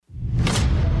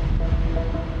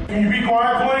Can you be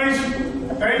quiet, please?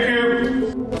 Thank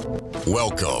you.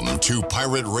 Welcome to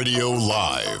Pirate Radio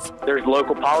Live. There's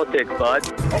local politics, bud.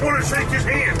 I want to shake his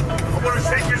hand. I want to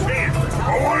shake his hand.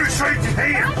 I want to shake his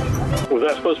hand. Was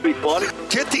that supposed to be funny?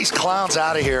 Get these clowns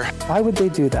out of here. Why would they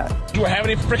do that? You were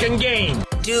having a freaking game.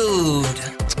 Dude.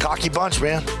 It's a cocky bunch,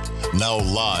 man. Now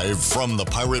live from the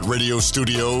Pirate Radio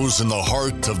studios in the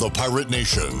heart of the Pirate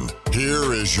Nation,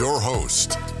 here is your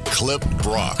host, Clip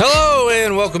Brock. Hello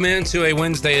and welcome into a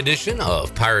Wednesday edition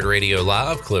of Pirate Radio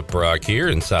Live. Clip Brock here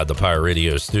inside the Pirate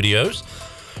Radio studios.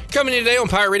 Coming in today on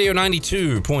Pirate Radio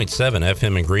 92.7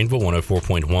 FM in Greenville,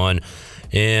 104.1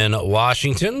 in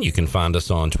Washington. You can find us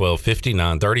on 1250,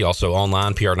 930, also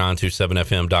online,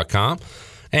 pr927fm.com.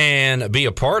 And be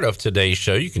a part of today's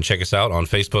show. You can check us out on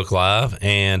Facebook Live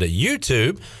and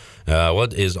YouTube.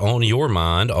 What is on your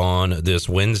mind on this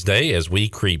Wednesday as we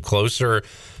creep closer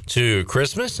to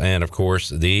Christmas and, of course,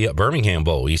 the Birmingham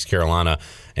Bowl, East Carolina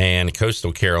and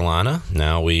Coastal Carolina.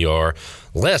 Now we are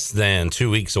less than 2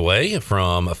 weeks away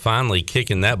from finally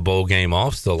kicking that bowl game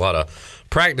off. Still a lot of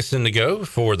practicing to go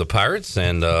for the Pirates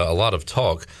and a lot of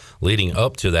talk leading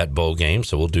up to that bowl game.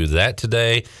 So we'll do that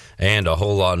today and a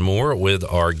whole lot more with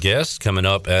our guests coming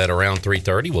up at around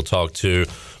 3:30. We'll talk to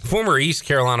former East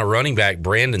Carolina running back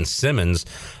Brandon Simmons.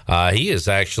 He is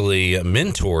actually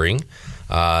mentoring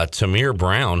Tamir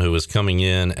Brown, who is coming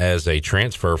in as a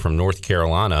transfer from North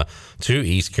Carolina to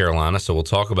East Carolina. So we'll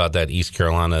talk about that East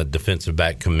Carolina defensive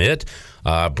back commit.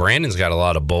 Brandon's got a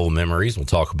lot of bowl memories. We'll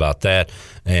talk about that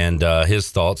and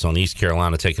his thoughts on East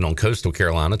Carolina taking on Coastal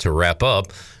Carolina to wrap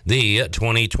up the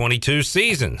 2022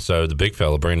 season. So the big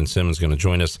fella, Brandon Simmons, going to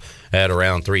join us at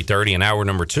around 3:30. In hour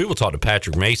number 2, we'll talk to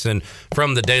Patrick Mason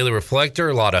from the Daily Reflector.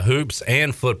 A lot of hoops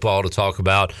and football to talk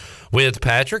about with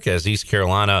Patrick, as East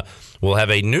Carolina will have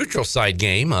a neutral site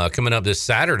game coming up this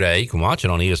Saturday. You can watch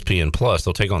it on ESPN+.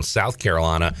 They'll take on South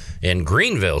Carolina in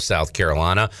Greenville, South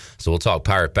Carolina. So we'll talk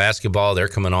Pirate basketball. They're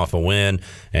coming off a win.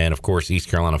 And, of course, East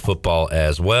Carolina football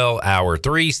as well. Hour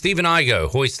 3, Stephen Igo,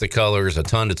 hoist the colors. A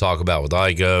ton to talk about with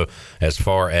Igo as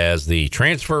far as the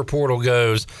transfer portal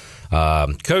goes.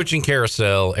 Coaching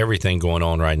carousel, everything going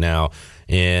on right now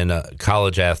in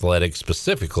college athletics,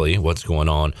 specifically what's going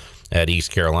on at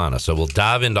East Carolina. So we'll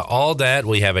dive into all that.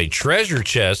 We have a treasure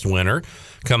chest winner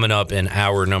coming up in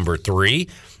hour number 3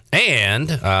 and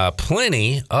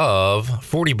plenty of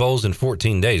 40 bowls in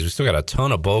 14 days. We still got a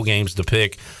ton of bowl games to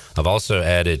pick. I've also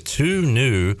added 2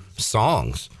 new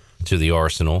songs to the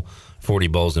arsenal, 40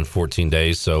 bowls in 14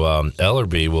 days. So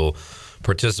Ellerby will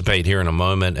participate here in a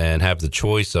moment and have the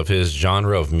choice of his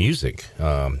genre of music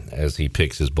as he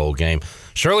picks his bowl game.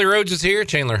 Shirley Rhodes is here.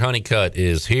 Chandler Honeycutt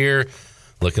is here.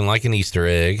 Looking like an Easter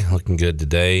egg. Looking good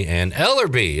today. And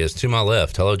Ellerby is to my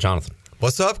left. Hello, Jonathan.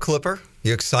 What's up, Clipper?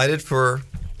 You excited for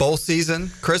bowl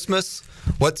season, Christmas?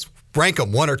 Rank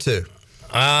them, 1 or 2?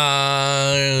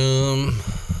 I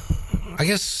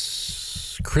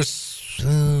guess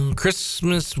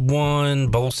Christmas 1,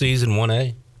 bowl season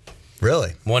 1A.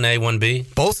 Really? 1A,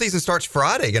 1B. Bowl season starts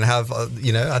Friday. Going to have,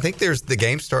 I think the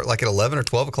games start like at 11 or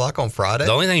 12 o'clock on Friday.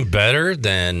 The only thing better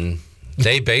than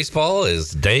day baseball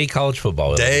is day college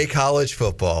football. Day college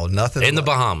football. Nothing in the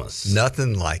Bahamas.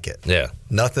 Nothing like it. Yeah.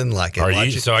 Nothing like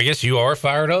it. So I guess you are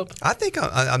fired up? I think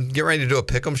I'm getting ready to do a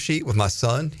pick'em sheet with my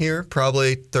son here,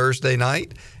 probably Thursday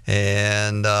night.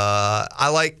 And I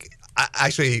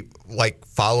actually like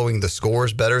following the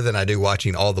scores better than I do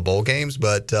watching all the bowl games,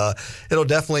 but it'll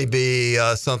definitely be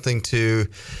something to,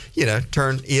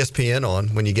 turn ESPN on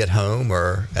when you get home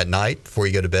or at night before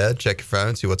you go to bed, check your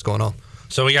phone, see what's going on.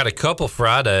 So we got a couple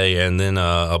Friday and then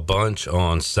a bunch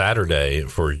on Saturday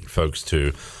for folks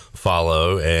to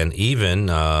follow, and even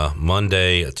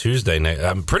Monday, Tuesday.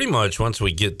 Pretty much once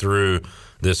we get through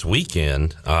this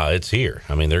weekend, it's here.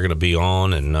 I mean, they're going to be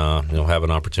on, and you'll have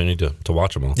an opportunity to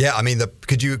watch them all. Yeah, I mean,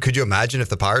 could you imagine if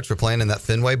the Pirates were playing in that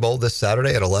Fenway Bowl this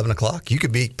Saturday at 11 o'clock? You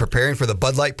could be preparing for the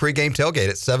Bud Light pregame tailgate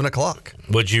at 7 o'clock.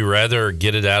 Would you rather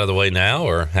get it out of the way now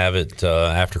or have it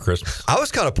after Christmas? I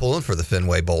was kind of pulling for the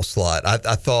Fenway Bowl slot.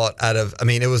 I thought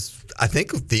it was, I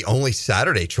think, the only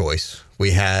Saturday choice we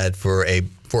had for a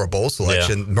bowl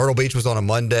selection. Yeah. Myrtle Beach was on a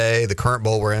Monday. The current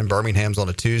bowl we're in, Birmingham's on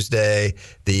a Tuesday.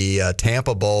 The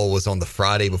Tampa Bowl was on the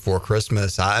Friday before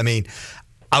Christmas. I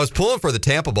was pulling for the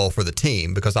Tampa Bowl for the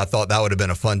team because I thought that would have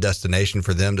been a fun destination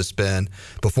for them to spend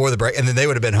before the break. And then they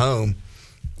would have been home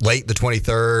late the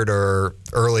 23rd or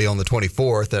early on the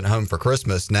 24th at home for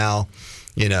Christmas. Now,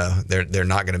 they're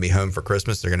not going to be home for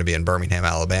Christmas. They're going to be in Birmingham,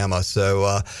 Alabama. So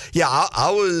I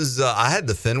had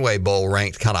the Fenway Bowl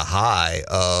ranked kind of high.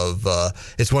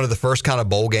 It's one of the first kind of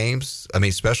bowl games. I mean,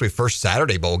 especially first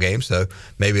Saturday bowl game. So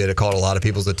maybe it had caught a lot of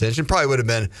people's attention. Probably would have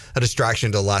been a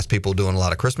distraction to the last people doing a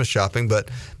lot of Christmas shopping. But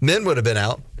men would have been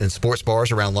out in sports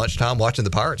bars around lunchtime watching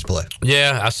the Pirates play.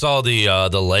 Yeah, I saw the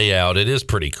layout. It is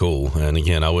pretty cool. And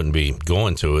again, I wouldn't be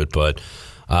going to it, but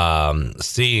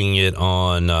seeing it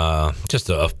on just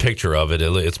a picture of it,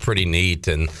 it's pretty neat.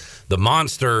 And the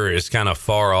monster is kind of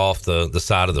far off the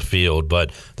side of the field,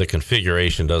 but the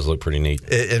configuration does look pretty neat.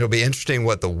 It'll be interesting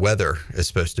what the weather is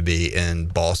supposed to be in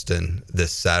Boston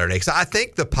this Saturday. Because I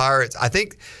think the Pirates,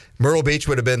 Myrtle Beach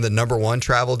would have been the number one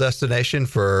travel destination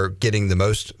for getting the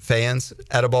most fans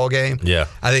at a ball game. Yeah.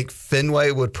 I think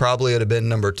Fenway would have been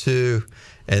number two,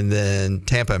 and then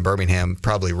Tampa and Birmingham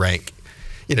probably rank.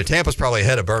 Tampa's probably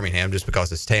ahead of Birmingham just because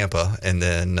it's Tampa, and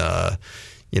then the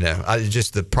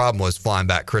problem was flying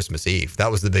back Christmas Eve.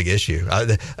 That was the big issue.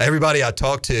 Everybody I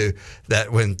talked to,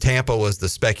 that when Tampa was the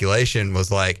speculation,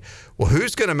 was like, well,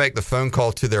 who's going to make the phone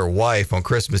call to their wife on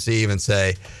Christmas Eve and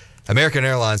say, American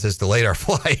Airlines has delayed our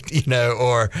flight,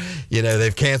 or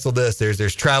they've canceled this.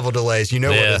 There's travel delays. What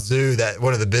a zoo, that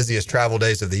one of the busiest travel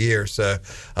days of the year. So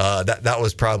that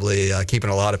was probably keeping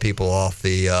a lot of people off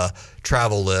the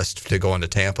travel list to go into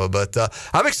Tampa. But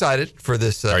I'm excited for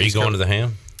this. Are you going to the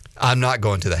Ham? I'm not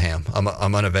going to the Ham.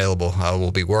 I'm unavailable. I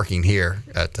will be working here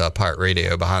at Pirate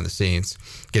Radio behind the scenes,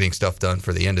 getting stuff done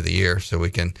for the end of the year, so we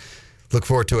can look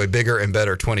forward to a bigger and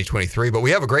better 2023. But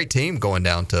we have a great team going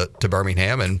down to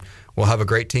Birmingham, and we'll have a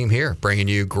great team here bringing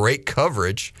you great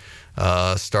coverage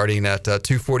starting at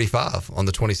 2:45 on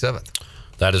the 27th.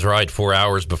 That is right. 4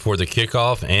 hours before the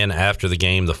kickoff and after the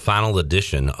game, the final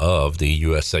edition of the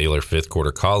U.S. Cellular Fifth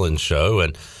Quarter Call-In Show.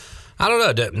 And I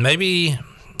don't know, maybe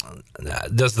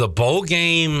does the bowl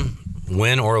game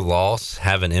win or loss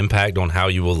have an impact on how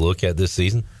you will look at this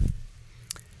season?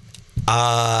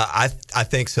 I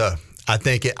think so. I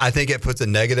think it puts a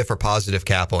negative or positive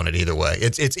cap on it either way.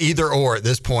 It's either or at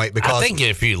this point, because I think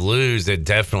if you lose, it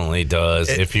definitely does.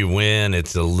 If you win, it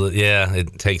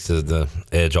takes the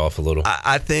edge off a little.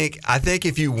 I think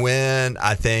if you win,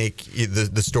 I think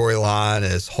the storyline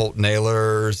is Holt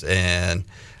Nailers, and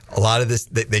a lot of this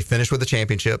they finish with a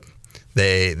championship.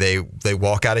 They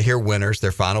walk out of here winners,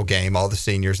 their final game, all the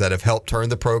seniors that have helped turn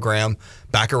the program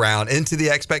back around into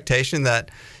the expectation that,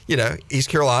 East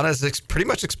Carolina is pretty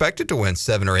much expected to win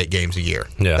 7 or 8 games a year.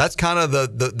 Yeah. That's kind of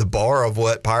the bar of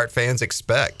what Pirate fans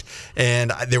expect.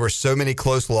 And there were so many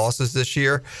close losses this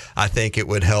year. I think it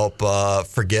would help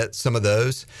forget some of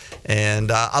those.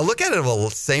 And I look at it the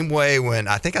same way when,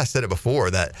 I think I said it before,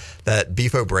 that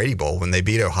Beef O'Brady Bowl when they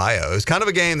beat Ohio. It was kind of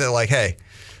a game that, like, hey,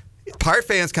 Pirate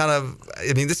fans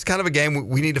this is kind of a game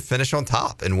we need to finish on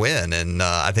top and win. And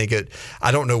I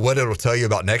don't know what it'll tell you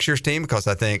about next year's team, because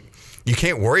I think you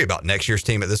can't worry about next year's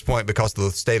team at this point because of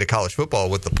the state of college football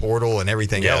with the portal and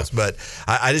everything else. But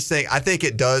I think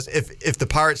it does. If the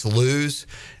Pirates lose,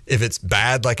 if it's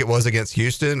bad like it was against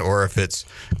Houston, or if it's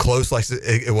close like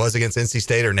it was against NC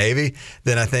State or Navy,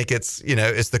 then I think it's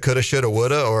the coulda, shoulda,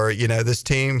 woulda, or this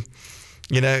team.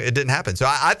 It didn't happen. So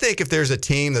I think if there's a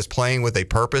team that's playing with a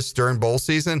purpose during bowl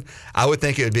season, I would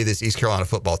think it would be this East Carolina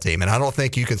football team. And I don't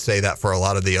think you can say that for a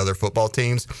lot of the other football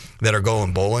teams that are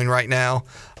going bowling right now.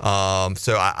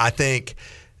 So I think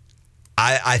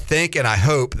and I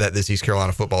hope that this East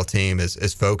Carolina football team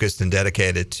is focused and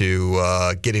dedicated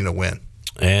to getting a win.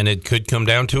 And it could come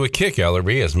down to a kick,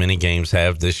 Ellerby, as many games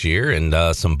have this year, and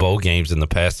some bowl games in the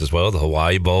past as well. The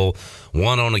Hawaii Bowl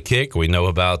won on a kick. We know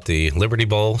about the Liberty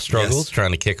Bowl struggles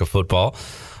trying to kick a football.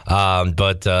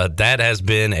 But that has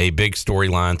been a big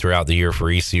storyline throughout the year for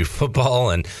ECU football,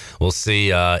 and we'll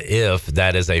see if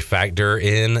that is a factor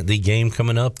in the game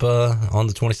coming up on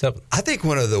the 27th. I think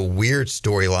one of the weird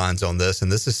storylines on this,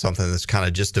 and this is something that's kind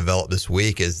of just developed this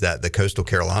week, is that the Coastal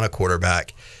Carolina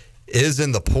quarterback is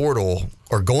in the portal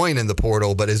or going in the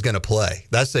portal, but is going to play.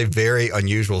 That's a very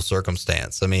unusual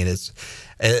circumstance. I mean,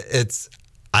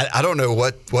 I don't know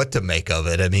what to make of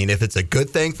it. I mean, if it's a good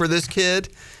thing for this kid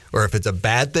or if it's a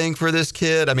bad thing for this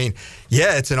kid. I mean,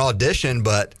 yeah, it's an audition,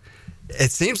 but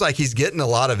it seems like he's getting a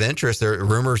lot of interest. There are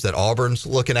rumors that Auburn's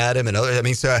looking at him and other. I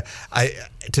mean, so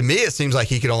to me, it seems like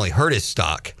he could only hurt his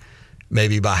stock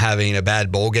maybe by having a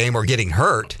bad bowl game or getting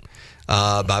hurt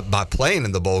by playing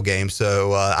in the bowl game.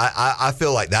 So I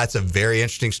feel like that's a very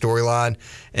interesting storyline.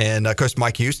 And of course,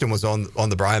 Mike Houston was on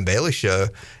the Brian Bailey show,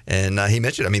 and he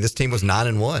mentioned, I mean, this team was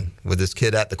 9-1 with this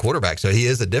kid at the quarterback, so he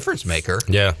is a difference maker.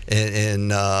 Yeah.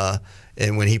 In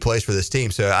and when he plays for this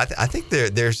team. So I think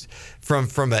there's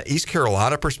from an East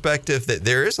Carolina perspective that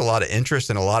there is a lot of interest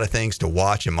and a lot of things to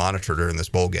watch and monitor during this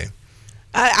bowl game.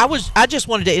 I just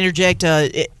wanted to interject.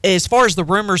 As far as the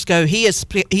rumors go, he's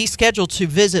scheduled to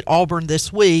visit Auburn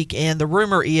this week, and the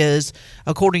rumor is,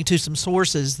 according to some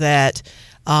sources, that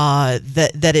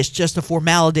it's just a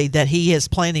formality that he is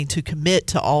planning to commit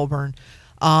to Auburn.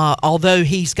 Although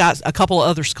he's got a couple of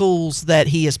other schools that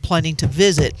he is planning to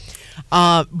visit.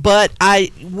 But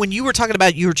when you were talking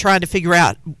about, you were trying to figure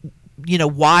out,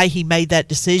 why he made that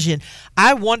decision.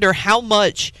 I wonder how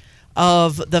much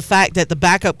of the fact that the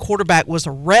backup quarterback was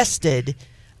arrested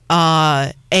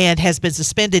and has been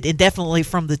suspended indefinitely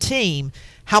from the team,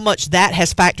 how much that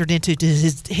has factored into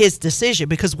his decision.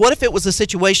 Because what if it was a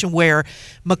situation where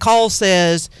McCall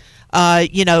says, I'm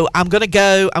going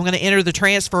to enter the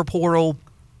transfer portal,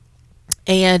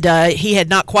 and he had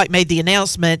not quite made the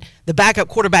announcement. The backup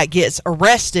quarterback gets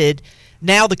arrested.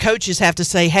 Now the coaches have to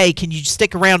say, "Hey, can you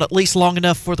stick around at least long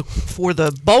enough for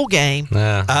the bowl game?"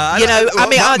 Yeah.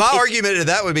 My argument to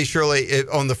that would be, Shirley,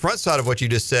 on the front side of what you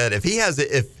just said, if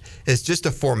it's just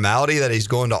a formality that he's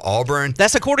going to Auburn.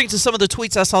 That's according to some of the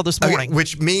tweets I saw this morning. Okay,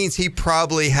 which means he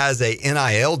probably has a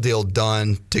NIL deal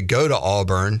done to go to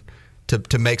Auburn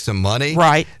to make some money.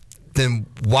 Right. Then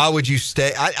why would you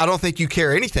stay? I don't think you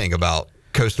care anything about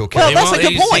Coastal Carolina. Well, that's a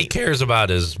good point. He cares about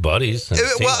his buddies.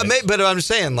 But I'm just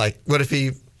saying, what if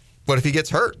he gets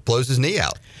hurt, blows his knee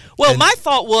out? Well, my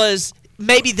thought was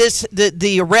maybe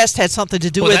the arrest had something to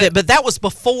do with it, but that was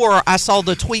before I saw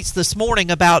the tweets this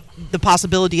morning about the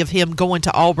possibility of him going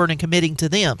to Auburn and committing to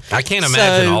them. I can't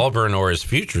imagine Auburn or his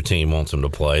future team wants him to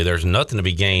play. There's nothing to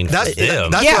be gained for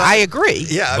them. I agree.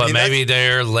 Yeah, but maybe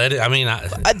they're let it.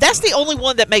 That's the only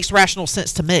one that makes rational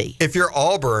sense to me. If you're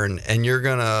Auburn and you're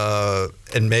gonna,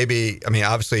 and maybe,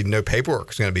 obviously no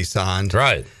paperwork is going to be signed,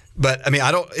 right? But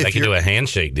I don't. They can do a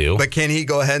handshake deal. But can he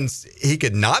go ahead and he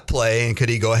could not play, and could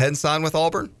he go ahead and sign with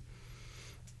Auburn,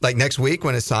 like next week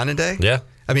when it's signing day? Yeah.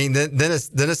 Then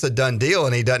it's a done deal,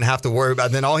 and he doesn't have to worry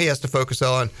about. Then all he has to focus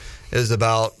on is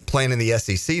about playing in the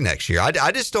SEC next year.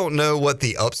 I just don't know what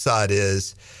the upside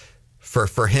is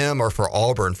for him or for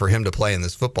Auburn for him to play in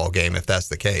this football game if that's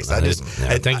the case. I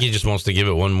think he just wants to give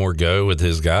it one more go with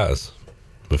his guys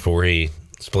before he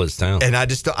splits town. And I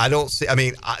don't see.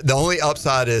 The only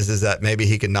upside is that maybe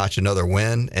he can notch another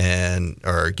win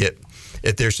or get,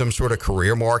 if there's some sort of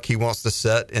career mark he wants to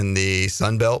set in the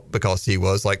Sun Belt because he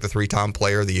was like the 3-time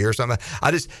player of the year or something. I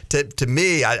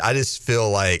just feel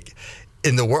like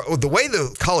in the way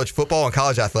the college football and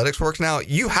college athletics works now,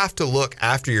 you have to look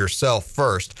after yourself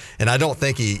first, and I don't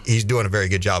think he's doing a very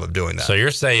good job of doing that. So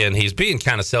you're saying he's being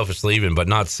kind of selfish leaving, but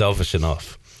not selfish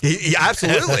enough. He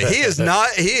absolutely. He is not.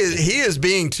 He is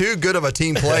being too good of a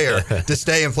team player to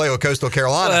stay and play with Coastal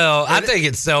Carolina. Well, I think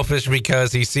it's selfish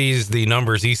because he sees the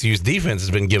numbers ECU's defense has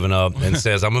been giving up and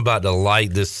says, "I'm about to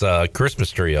light this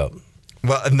Christmas tree up."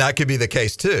 Well, and that could be the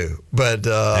case too, but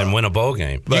and win a bowl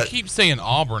game. But you keep saying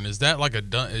Auburn. Is that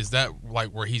like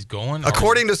where he's going?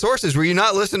 According to sources, were you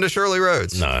not listening to Shirley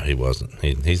Rhodes? No, he wasn't.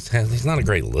 He's not a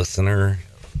great listener.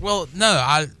 Well,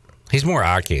 no, he's more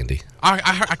eye candy.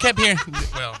 I kept hearing.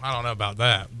 Well, I don't know about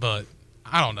that, but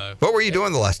I don't know. What were you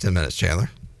doing the last 10 minutes, Chandler?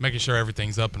 Making sure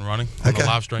everything's up and running on the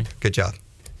live stream. Good job.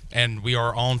 And we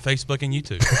are on Facebook and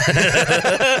YouTube.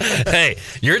 Hey,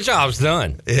 your job's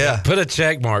done. Yeah. Put a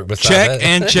check mark beside check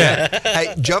and check.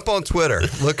 Hey, jump on Twitter.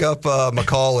 Look up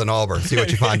McCall in Auburn. See what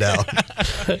you find out.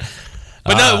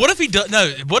 But no, what if he does? No,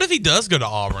 what if he does go to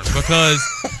Auburn? Because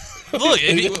look,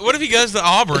 what if he goes to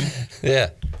Auburn? Yeah.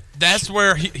 That's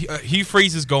where Hugh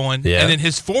Freeze is going, and then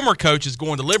his former coach is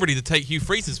going to Liberty to take Hugh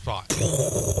Freeze's spot.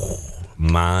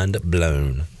 Mind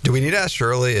blown. Do we need to ask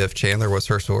Shirley if Chandler was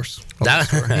her source?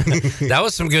 That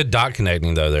was some good dot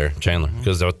connecting though there, Chandler.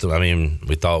 Because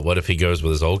we thought, what if he goes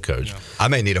with his old coach? Yeah. I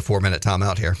may need a 4-minute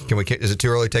timeout here. Is it too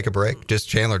early to take a break?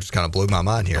 Chandler just kind of blew my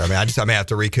mind here. I may have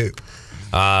to recoup.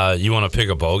 You want to pick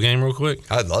a bowl game real quick?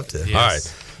 I'd love to. Yes. All right,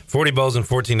 40 bowls in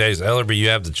 14 days. Ellerby, you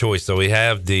have the choice. So we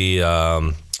have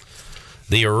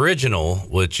the original,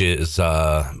 which is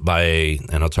by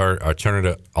an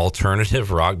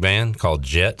alternative rock band called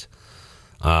Jet.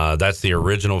 That's the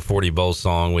original 40 Bowl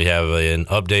song. We have an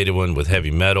updated one with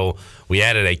heavy metal. We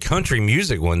added a country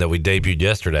music one that we debuted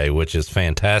yesterday, which is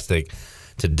fantastic.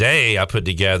 Today, I put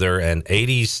together an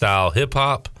 80s style hip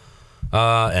hop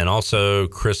and also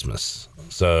Christmas.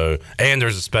 So, and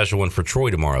there's a special one for Troy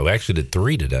tomorrow. We actually did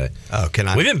 3 today. Oh, can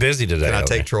I? We've been busy today. Can I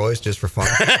take Troy's just for fun?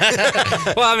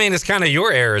 Well, I mean, it's kind of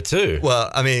your era too. Well,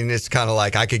 I mean, it's kind of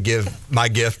like I could give my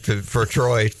gift for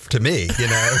Troy to me, or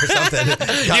something.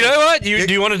 You know what? Do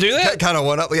you want to do that? Kind of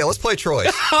one up. Yeah, let's play Troy.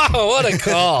 Oh, what a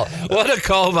call! What a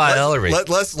call by Ellery.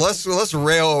 Let's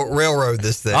railroad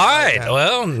this thing. All right.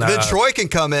 Well, then Troy can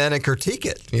come in and critique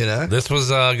it. This was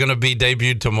going to be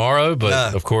debuted tomorrow,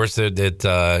 but of course it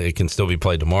can still be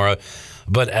played tomorrow.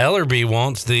 But Ellerby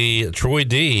wants the Troy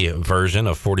D version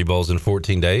of 40 Bowls in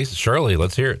 14 days. Shirley,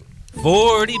 let's hear it.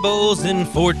 40 bowls in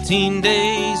 14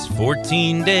 days,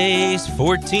 14 days,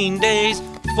 14 days,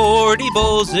 40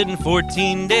 bowls in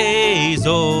 14 days,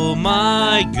 oh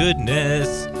my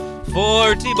goodness.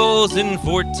 40 bowls in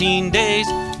 14 days,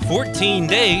 14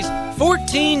 days,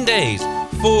 14 days,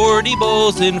 40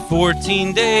 bowls in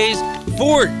 14 days,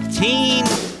 14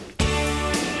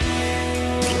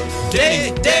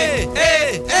 days.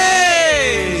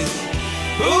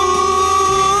 Ooh.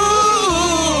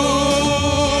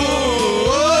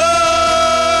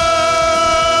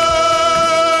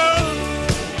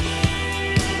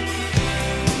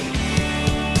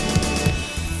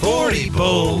 40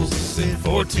 bowls in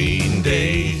 14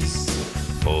 days.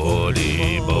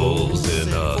 40 bowls in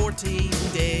 14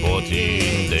 days.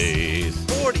 14 days.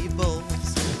 40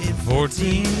 bowls in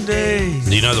 14 days.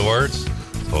 Do you know the words?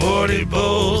 40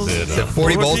 bowls.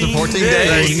 40 bowls in 14 days.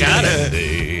 There you got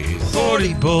it.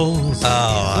 40 bowls. Oh,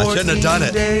 I shouldn't have done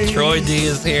it. Days. Troy D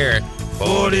is here.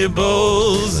 40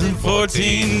 bowls in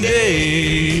 14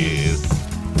 days.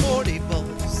 40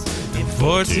 bowls in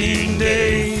 14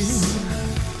 days.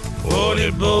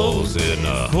 40 bowls in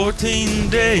 14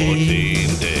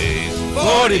 days.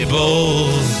 40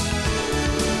 bowls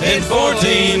in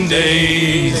 14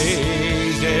 days.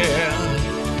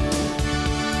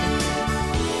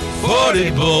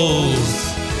 40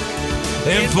 bowls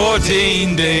in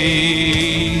 14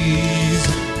 days.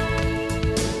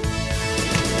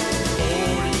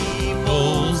 40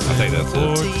 bowls I think that's it.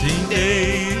 14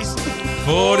 days.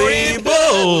 40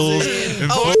 bowls in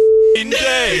 14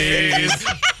 days.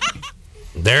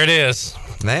 There it is.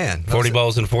 Man. 40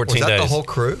 bowls in 14 was that days. the whole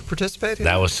crew participating?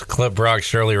 That was Clip Brock,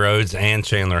 Shirley Rhodes, and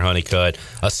Chandler Honeycutt.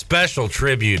 A special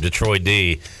tribute to Troy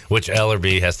D, which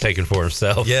Ellerby has taken for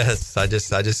himself. Yes, I just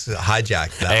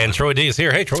hijacked that. And Troy D is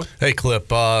here. Hey, Troy. Hey,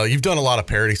 Clip. You've done a lot of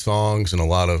parody songs and a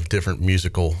lot of different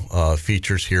musical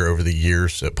features here over the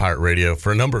years at Pirate Radio,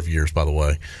 for a number of years, by the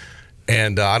way.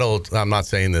 And I'm not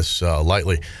saying this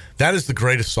lightly. That is the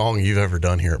greatest song you've ever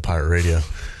done here at Pirate Radio.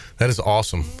 That is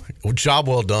awesome. Job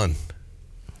well done.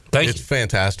 Thank It's you.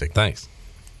 fantastic. Thanks.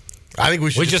 I think we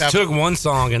should. We just took one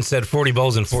song and said 40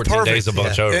 bowls in 14 days a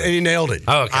bunch over. And you nailed it.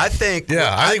 Oh, okay. I think.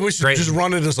 Yeah, I think we should Great. just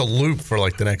run it as a loop for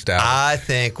like the next hour. I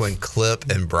think when Clip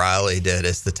and Briley did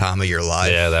 "It's the Time of Your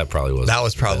Life," Yeah, that probably was. that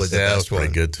was probably the Yeah, that best was pretty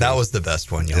one. good, too. That was the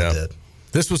best one y'all Yeah. did.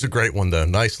 This was a great one, though.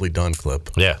 Nicely done, Clip.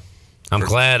 Yeah. I'm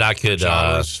glad I could.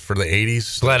 Genres for the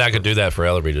 80s. Glad I could do that for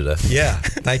Ellerby today. Yeah,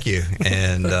 thank you.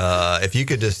 And if you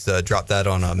could just drop that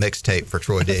on a mixtape for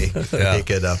Troy D, Yeah. he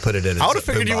could put it in. His I would have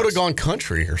figured you would have boombox. gone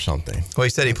country or something. Well, he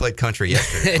said he played country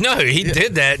yesterday. No, he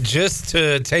did that just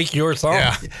to take your song.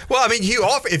 Yeah. Well, I mean, you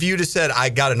offer. If you just said I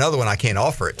got another one, I can't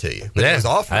offer it to you. But Yeah. it was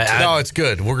offered. to you. No, it's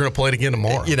good. We're going to play it again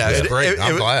tomorrow. It's great.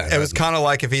 I'm glad. It was kind of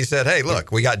like if he said, "Hey,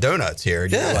 look, we got donuts here."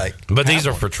 And you're like, But these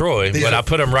are for Troy. These But are- I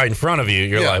put them right in front of you.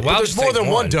 You're Yeah, like, but well, I'll there's just more take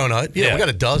than one donut. Yeah, Yeah. we got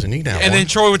a dozen. You can have And one. then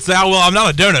Troy would say, "Oh well, I'm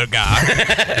not a donut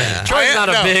guy." Troy's not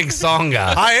a no. big song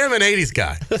guy. I am an 80s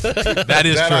guy. That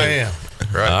is that true. I am.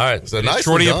 All right. So nicely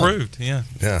Shorty done. approved. Yeah.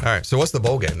 Yeah. all right. So what's the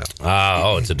bowl game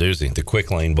now? It's a doozy. The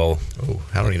Quick Lane Bowl. Oh,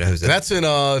 I don't even know who's in That's in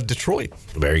Detroit.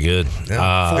 Very good.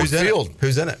 Yeah. Ford Who's in Field. it?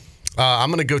 Who's in it? I'm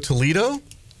going to go Toledo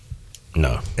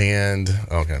No. and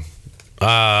okay.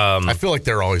 I feel like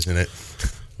they're always in it.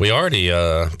 We already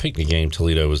picked a game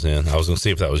Toledo was in. I was going to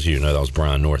see if that was you. No, that was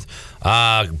Brian North.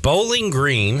 Bowling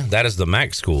Green, that is the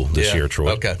MAC school this Yeah, year,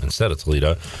 Troy, okay. instead of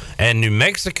Toledo. And New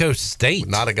Mexico State,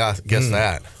 Not a guy guess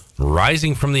that.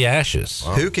 rising from the ashes.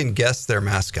 Who can guess their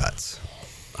mascots?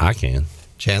 I can.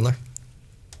 Chandler.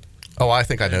 Oh, I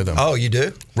think I know them. Oh, you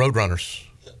do? Roadrunners.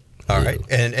 All right.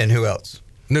 And who else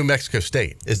New Mexico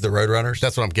State. is the Roadrunners?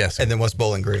 That's what I'm guessing. And then what's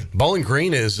Bowling Green? Bowling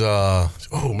Green is oh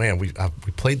man, we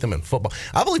played them in football.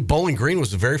 I believe Bowling Green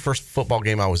was the very first football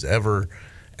game I was ever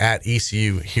at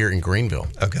ECU here in Greenville.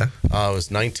 Okay. It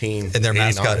was 1989. And their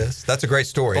mascot is? That's a great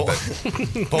story. But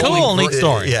Cool, neat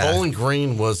story. Yeah. Bowling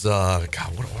Green was God,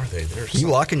 what are they? They're you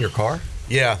lock in your car?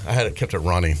 yeah, I had it kept it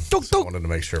running. So I wanted to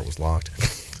make sure it was locked.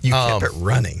 You kept it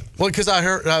running. Well, because I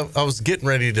heard I was getting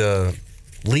ready to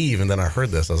leave, and then I heard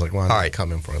this. I was like, well, I'm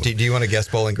come in for it. Do you want to guess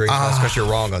Bowling Green? Because you're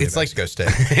wrong on New Mexico State.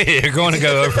 You're going to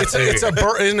go over to. It's a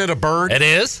bird. Isn't it a bird? It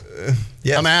is?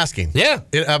 Yes. I'm asking. Yeah.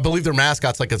 I believe their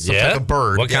mascot's like some type of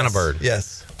bird. What kind of bird?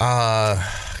 Yes.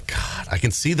 God, I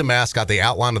can see the mascot, the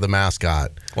outline of the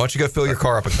mascot. Why don't you go fill your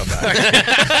car up and come back?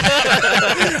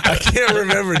 I can't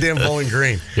remember damn Bowling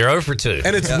Green. You're 0 for 2.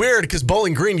 And it's weird because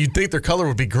Bowling Green, you'd think their color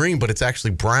would be green, but it's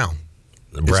actually brown.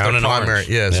 Brown and primary, orange.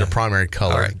 Yeah, it's their primary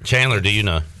color. All right. Chandler, do you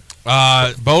know?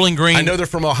 Bowling Green. I know they're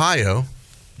from Ohio.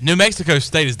 New Mexico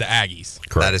State is the Aggies.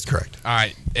 Correct. That is correct. All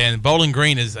right. And Bowling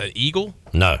Green is an eagle?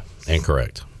 No,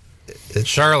 incorrect. It's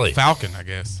Shirley. Falcon, I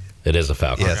guess. It is a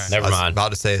falcon. Yes. Never I was mind.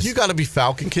 about to say You got to be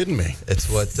Falcon kidding me. it's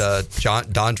what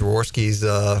Don Jaworski's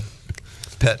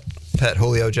pet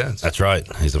Julio Jones. That's right.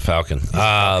 He's a falcon.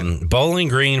 Bowling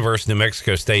Green versus New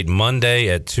Mexico State Monday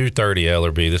at 2:30.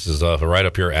 LRB. This is right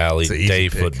up your alley. It's an easy Day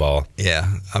pick. football.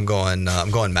 Yeah, I'm going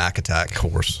Mac Attack. Of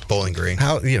course. Bowling Green.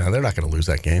 How they're not going to lose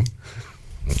that game.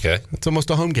 Okay. It's almost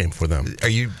a home game for them. Are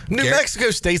you New Mexico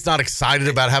State's not excited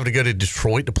about having to go to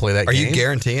Detroit to play that Are game. you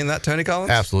guaranteeing that, Tony Collins?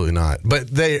 Absolutely not. But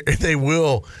they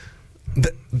will.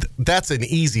 That's an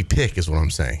easy pick, is what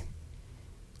I'm saying.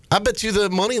 I bet you the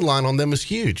money line on them is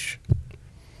huge.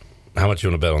 How much you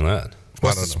want to bet on that?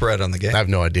 What's the spread on the game? I have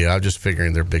no idea. I'm just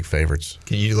figuring they're big favorites.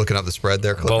 Can you looking up the spread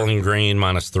there, Clipper? Bowling Green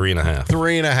minus 3.5.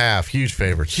 3.5, huge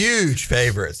favorites. Huge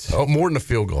favorites. Oh, more than a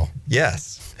field goal.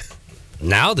 Yes.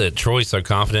 Now that Troy's so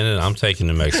confident in it, I'm taking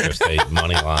New Mexico State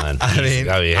money line.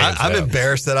 I'm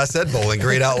embarrassed that I said Bowling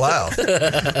Green out loud. Would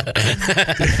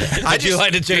you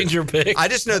like to change your pick? I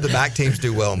just know the MAC teams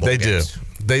do well in bowl games.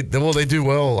 They do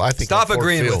well. I think. Stop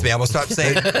agreeing with me. I'm gonna stop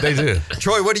saying they do.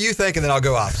 Troy, what do you think? And then I'll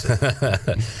go opposite.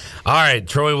 All right,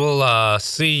 Troy, we'll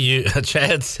see you.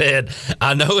 Chad said,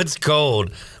 I know it's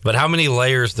cold, but how many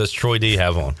layers does Troy D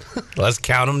have on? Let's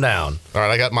count them down. All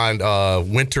right, I got my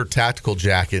winter tactical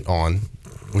jacket on,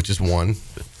 which is one.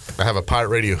 I have a Pirate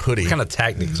Radio hoodie. What kind of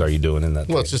tactics are you doing in that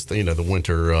Well, thing? it's just, the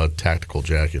winter tactical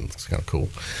jacket. It's kind of cool.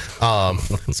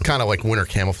 It's kind of like winter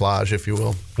camouflage, if you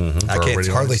will. Mm-hmm. I can't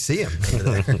hardly see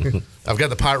him. I've got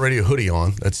the Pirate Radio hoodie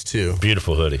on. That's 2.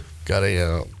 Beautiful hoodie. Got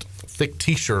a thick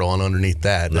T-shirt on underneath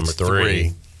that. Number That's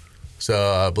 3.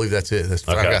 So I believe that's it.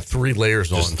 Okay. I've got 3 layers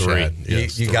Just on. 3. Chad.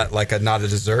 Yes, You 3. got like not a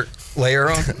dessert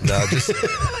layer on? No, just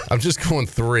I'm just going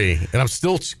 3, and I'm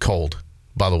still cold.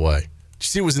 By the way, did you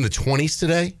see it was in the 20s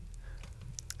today?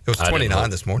 It was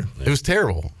 29 this morning. It was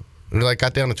terrible. It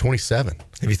got down to 27.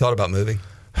 Have you thought about moving?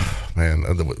 Man,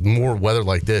 more weather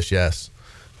like this, yes.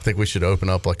 I think we should open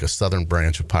up like a southern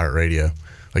branch of Pirate Radio,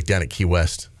 like down at Key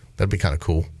West. That'd be kind of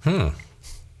cool.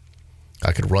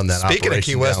 I could run that. Speaking of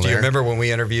Key West, down do you there. remember when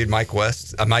we interviewed Mike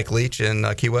Leach in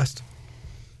Key West?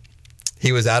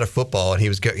 He was out of football and he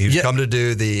was come to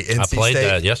do the NC I played State.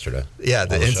 that yesterday. Yeah,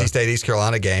 the NC State East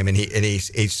Carolina game, and he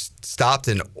stopped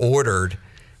and ordered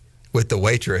with the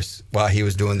waitress while he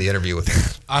was doing the interview with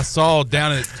him. I saw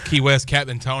down at Key West,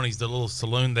 Captain Tony's, the little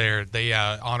saloon there. They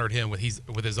honored him with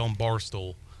his own bar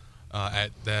stool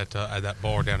at that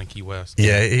bar down in Key West.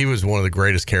 Yeah, he was one of the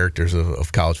greatest characters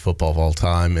of college football of all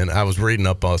time. And I was reading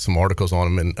up some articles on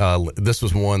him, and this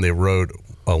was one they wrote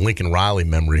a Lincoln Riley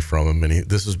memory from him. And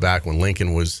this was back when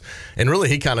Lincoln was, and really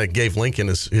he kind of gave Lincoln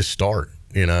his start.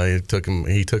 He took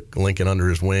Lincoln under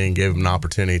his wing, gave him an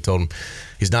opportunity, told him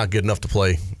he's not good enough to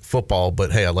play football,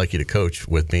 but hey, I'd like you to coach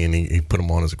with me, and he put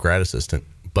him on as a grad assistant.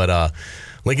 But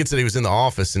Lincoln said he was in the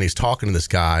office and he's talking to this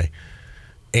guy,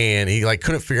 and he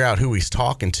couldn't figure out who he's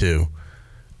talking to,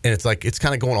 and it's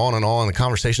kind of going on and on. The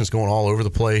conversation's going all over the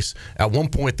place. At one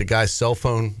point, the guy's cell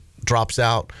phone drops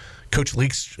out. Coach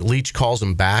Leach calls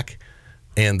him back,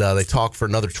 and they talk for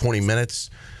another 20 minutes.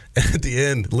 And at the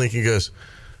end, Lincoln goes,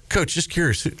 "Coach, just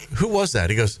curious, who was that?"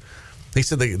 He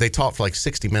said they talked for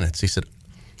 60 minutes. He said,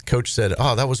 Coach said,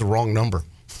 "Oh, that was the wrong number."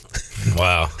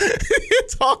 Wow.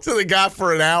 He talked to the guy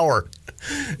for an hour.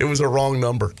 It was a wrong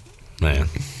number. Man.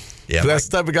 Yeah, But that's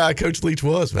the type of guy Coach Leach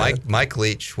was, man. Mike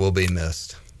Leach will be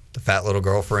missed. The fat little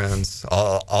girlfriends,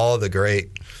 all the great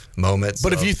moments.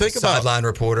 But if you think about sideline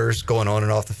reporters going on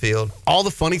and off the field, all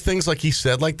the funny things he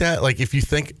said like that, if you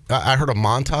think, I heard a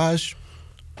montage,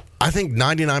 I think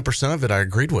 99% of it I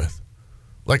agreed with.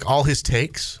 All his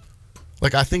takes.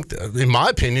 I think, in my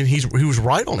opinion, he was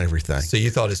right on everything. So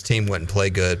you thought his team wouldn't play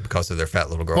good because of their fat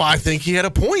little girlfriends? Well, I think he had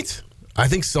a point. I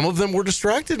think some of them were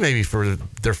distracted maybe for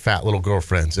their fat little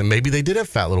girlfriends, and maybe they did have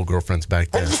fat little girlfriends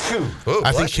back then.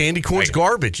 I think candy corn's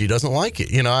garbage. He doesn't like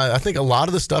it. I think a lot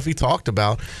of the stuff he talked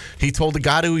about, he told the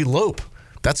guy to elope.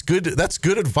 That's good. That's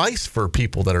good advice for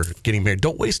people that are getting married.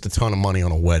 Don't waste a ton of money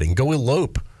on a wedding. Go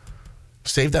elope.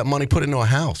 Save that money, put it into a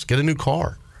house, get a new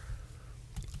car.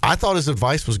 I thought his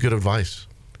advice was good advice.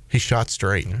 He shot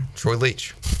straight. Troy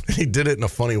Leach. He did it in a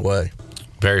funny way.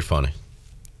 Very funny.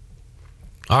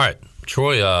 All right,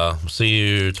 Troy, see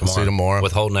you tomorrow. See you tomorrow.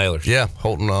 With Holton Ahlers. Yeah,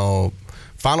 Holton,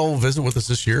 final visit with us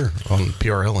this year on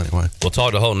PRL anyway. We'll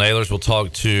talk to Holton Ahlers. We'll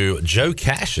talk to Joe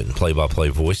Cashin, play-by-play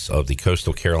voice of the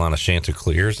Coastal Carolina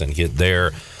Chanticleers, and get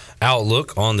their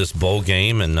outlook on this bowl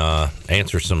game and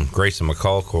answer some Grayson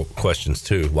McCall questions,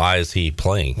 too. Why is he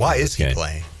playing? Why is he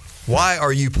playing? Why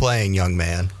are you playing, young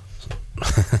man?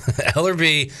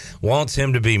 Ellerby wants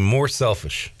him to be more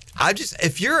selfish.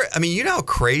 You know how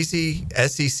crazy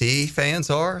SEC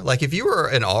fans are? Like, if you were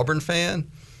an Auburn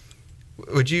fan,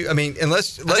 would you, I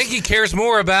think he cares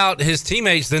more about his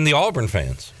teammates than the Auburn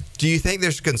fans. Do you think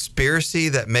there's a conspiracy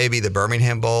that maybe the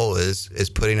Birmingham Bowl is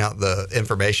putting out the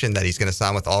information that he's going to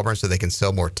sign with Auburn so they can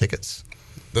sell more tickets?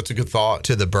 That's a good thought.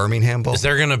 To the Birmingham Bowl? Is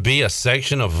there going to be a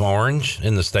section of orange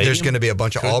in the stadium? There's going to be a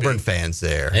bunch of Auburn fans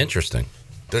there. Interesting.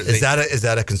 Is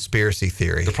that a conspiracy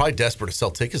theory? They're probably desperate to sell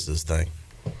tickets to this thing.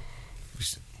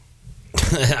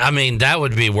 I mean, that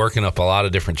would be working up a lot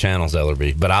of different channels,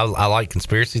 Ellerby. But I like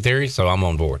conspiracy theories, so I'm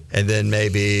on board. And then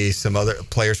maybe some other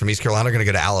players from East Carolina are going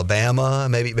to go to Alabama.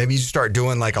 Maybe you start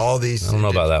doing like all these. I don't know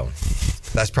about that one.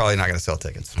 That's probably not going to sell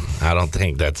tickets. I don't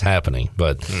think that's happening.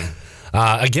 But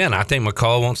again, I think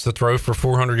McCall wants to throw for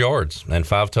 400 yards and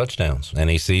 5 touchdowns. And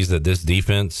he sees that this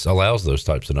defense allows those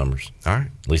types of numbers. All right.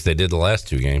 At least they did the last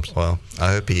 2 games. Well,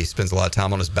 I hope he spends a lot of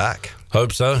time on his back.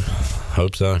 Hope so. All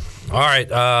right.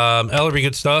 Ellerby,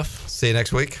 good stuff. See you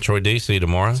next week. Troy D, see you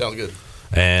tomorrow. Sounds good.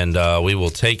 And we will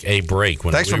take a break.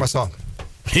 Thanks for my song.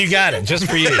 You got it. Just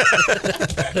for you.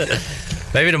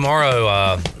 Maybe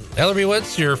tomorrow. Ellerby,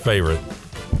 what's your favorite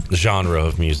genre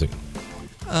of music?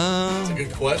 That's a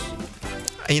good question.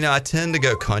 I tend to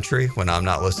go country when I'm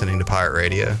not listening to pirate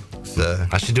radio. So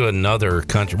I should do another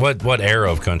country. What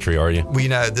era of country are you?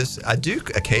 Well, I do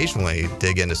occasionally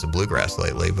dig into some bluegrass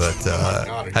lately, but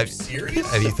are you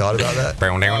serious? Have you thought about that?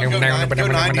 Go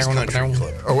 90s country.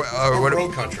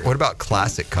 Or country. What about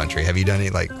classic country? Have you done any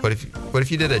what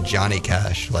if you did a Johnny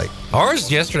Cash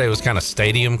Ours yesterday was kind of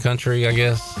stadium country, I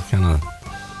guess.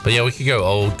 But yeah, we could go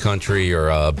old country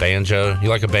or banjo. You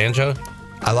like a banjo?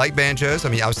 I like banjos.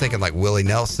 I was thinking like Willie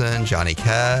Nelson, Johnny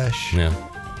Cash. Yeah.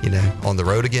 On the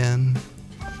road again.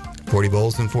 40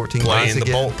 bowls in 14 days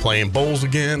again. Playing bowls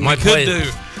again. We could do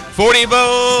 40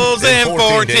 bowls in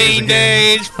 14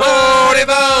 days. 40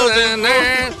 bowls in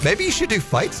there. Maybe you should do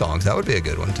fight songs. That would be a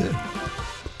good one too.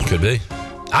 Could be.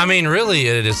 Really,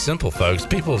 it is simple, folks.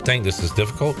 People think this is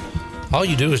difficult. All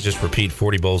you do is just repeat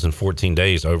 40 bowls in 14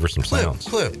 days over some sounds.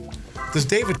 Clip. Does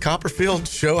David Copperfield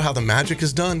show how the magic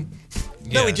is done?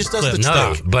 No, he just does the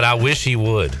trick. But I wish he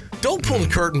would. Don't pull the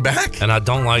curtain back. And I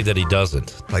don't like that he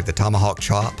doesn't. Like the tomahawk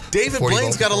chop. David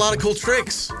Blaine's got a lot of cool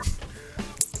tricks.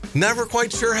 Never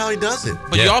quite sure how he does it.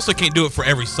 But you also can't do it for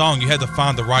every song. You had to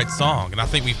find the right song. And I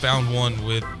think we found one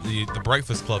with the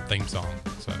Breakfast Club theme song.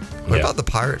 So. What about the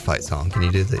pirate fight song? Can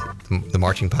you do the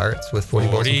Marching Pirates with 40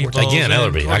 bowls in 14 days? Again,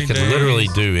 Ellerby, I could literally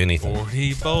do anything.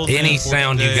 40 bowls Any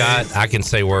sound you got, I can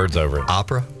say words over it.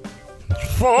 Opera?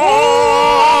 40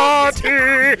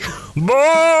 bowls.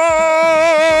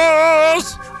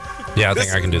 Yeah, I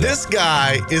think I can do that. This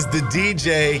guy is the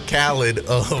DJ Khaled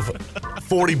of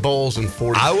 40 bowls and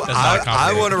 40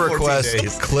 I want to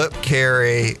request Clip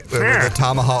Carey with a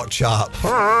tomahawk chop.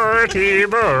 40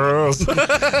 bowls.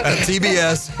 At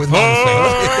TBS with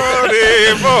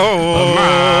 40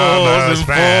 bowls.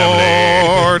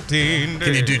 Family. 14 days.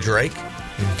 Can you do Drake?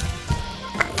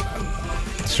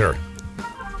 Sure.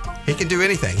 He can do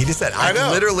anything. He just said, I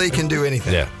literally can do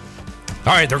anything. Yeah.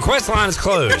 All right, the request line is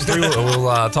closed.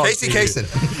 We'll talk Casey to you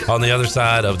Kasem on the other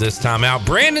side of this timeout.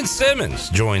 Brandon Simmons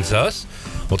joins us.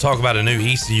 We'll talk about a new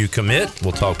ECU commit.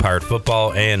 We'll talk Pirate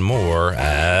football and more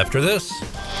after this.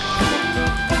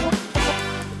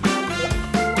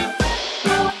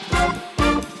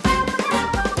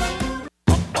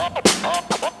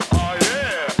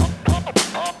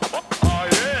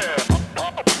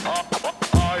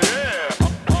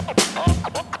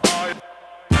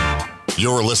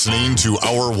 You're listening to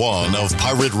Hour 1 of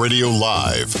Pirate Radio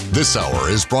Live. This hour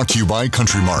is brought to you by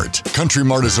Country Mart. Country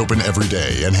Mart is open every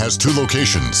day and has 2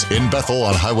 locations, in Bethel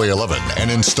on Highway 11 and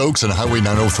in Stokes on Highway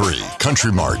 903.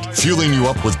 Country Mart, fueling you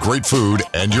up with great food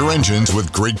and your engines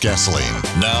with great gasoline.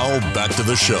 Now, back to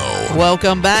the show.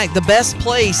 Welcome back. The best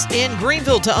place in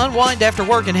Greenville to unwind after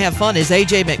work and have fun is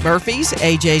AJ McMurphy's.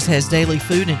 AJ's has daily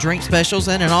food and drink specials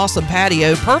and an awesome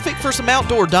patio, perfect for some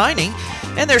outdoor dining.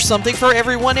 And there's something for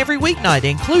everyone every weeknight,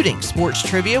 including sports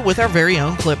trivia with our very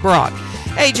own Clip Brock.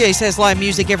 AJ's has live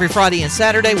music every Friday and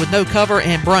Saturday with no cover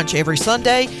and brunch every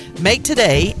Sunday. Make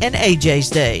today an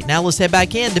AJ's Day. Now let's head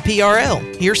back into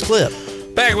PRL. Here's Clip.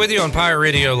 Back with you on Pirate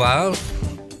Radio Live.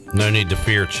 No need to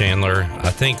fear, Chandler. I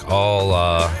think all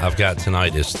I've got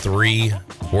tonight is 3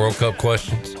 World Cup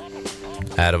questions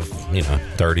out of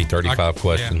 30, 35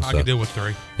 questions. Yeah, I can deal with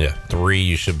 3. Yeah, 3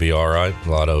 you should be all right. A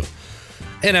lot of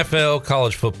NFL,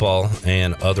 college football,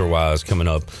 and otherwise coming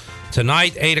up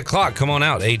tonight, 8 o'clock. Come on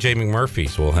out. AJ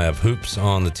McMurphy's. We'll have hoops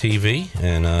on the TV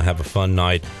and have a fun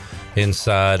night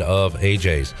inside of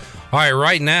AJ's. All right,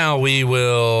 right now we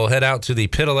will head out to the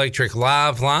Pitt Electric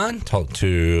Live line, talk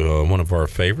to one of our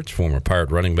favorites, former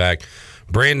Pirate running back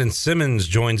Brandon Simmons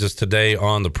joins us today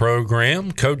on the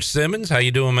program. Coach Simmons, how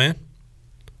you doing, man?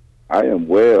 I am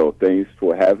well. Thanks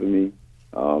for having me.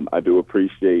 I do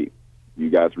appreciate you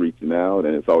guys reaching out,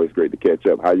 and it's always great to catch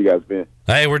up. How you guys been?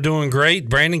 Hey, we're doing great.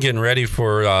 Brandon getting ready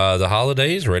for the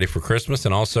holidays, ready for Christmas,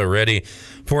 and also ready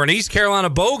for an East Carolina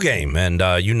bowl game. And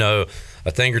you know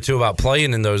a thing or two about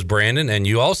playing in those, Brandon, and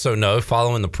you also know,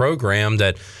 following the program,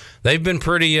 that they've been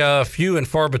pretty few and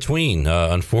far between,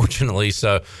 unfortunately.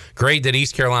 So great that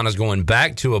East Carolina's going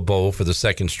back to a bowl for the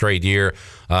second straight year,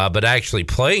 but actually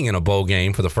playing in a bowl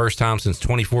game for the first time since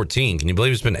 2014. Can you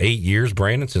believe it's been 8 years,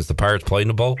 Brandon, since the Pirates played in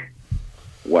a bowl?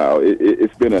 Wow,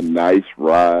 it's been a nice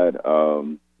ride.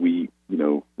 We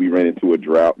ran into a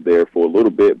drought there for a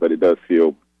little bit, but it does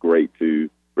feel great to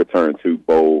return to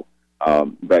bowl.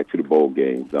 Back to the bowl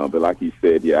games. But like you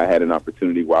said, I had an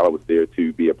opportunity while I was there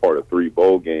to be a part of 3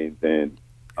 bowl games. And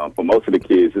for most of the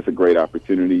kids, it's a great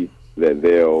opportunity that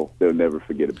they'll never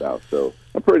forget about. So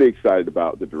I'm pretty excited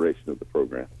about the direction of the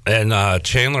program. And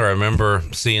Chandler, I remember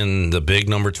seeing the big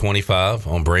number 25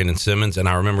 on Brandon Simmons, and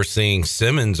I remember seeing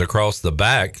Simmons across the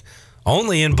back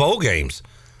only in bowl games.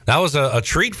 That was a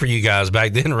treat for you guys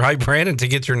back then, right, Brandon, to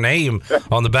get your name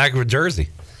on the back of a jersey?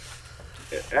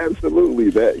 Absolutely.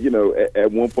 That,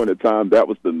 at one point in time, that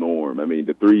was the norm. I mean,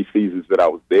 the 3 seasons that I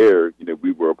was there,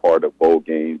 we were a part of bowl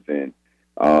games. And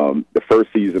the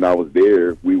first season I was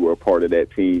there, we were a part of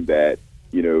that team that,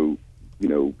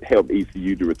 helped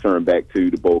ECU to return back to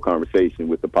the bowl conversation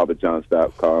with the Papa John's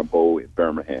Bowl in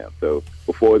Birmingham. So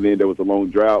before then, there was a long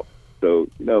drought. So,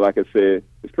 like I said,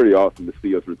 it's pretty awesome to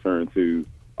see us return to,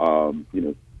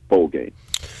 bowl games.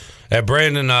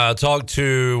 Brandon, talked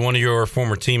to one of your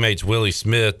former teammates, Willie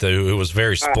Smith, who was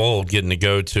very spoiled getting to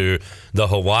go to the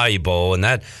Hawaii Bowl, and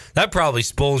that probably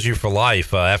spoils you for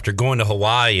life after going to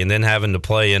Hawaii and then having to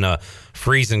play in a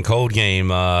freezing cold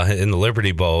game in the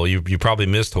Liberty Bowl. You probably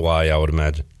missed Hawaii, I would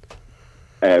imagine.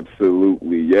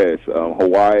 Absolutely, yes.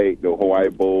 The Hawaii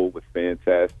Bowl was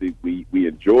fantastic. We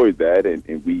enjoyed that,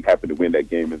 and we happened to win that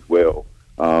game as well.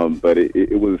 But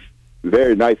it was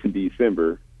very nice in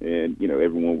December. And,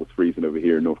 everyone was freezing over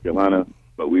here in North Carolina,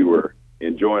 but we were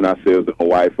enjoying ourselves in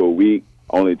Hawaii for a week,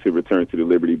 only to return to the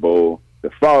Liberty Bowl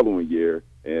the following year.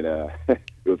 And it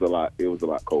was a lot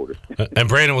colder. And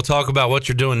Brandon, we'll talk about what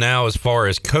you're doing now as far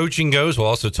as coaching goes. We'll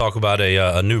also talk about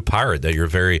a new Pirate that you're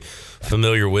very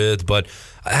familiar with. But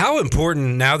how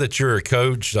important, now that you're a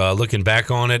coach, looking back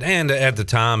on it, and at the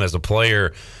time as a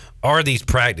player, are these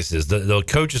practices? The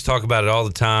coaches talk about it all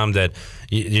the time, that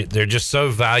they're just so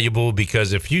valuable,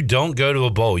 because if you don't go to a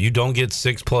bowl, you don't get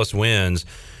 6+ wins,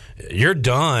 you're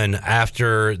done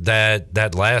after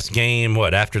that last game,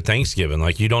 after Thanksgiving.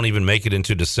 Like, you don't even make it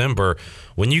into December.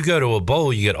 When you go to a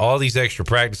bowl, you get all these extra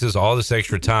practices, all this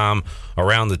extra time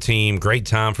around the team, great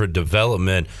time for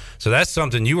development. So that's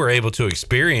something you were able to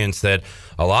experience that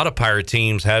a lot of Pirate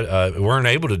teams weren't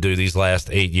able to do these last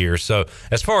 8 years. So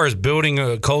as far as building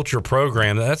a culture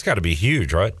program, that's got to be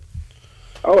huge, right?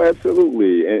 Oh,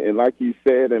 absolutely. And like you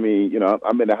said, I mean,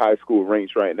 I'm in the high school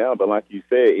ranks right now, but like you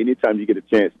said, anytime you get a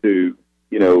chance to,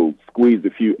 squeeze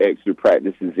a few extra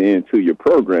practices into your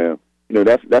program,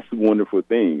 that's a wonderful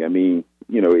thing. I mean,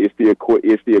 it's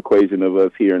the equation of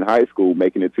us here in high school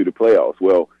making it to the playoffs.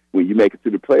 Well, when you make it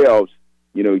to the playoffs,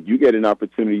 you get an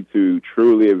opportunity to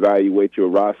truly evaluate your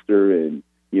roster and,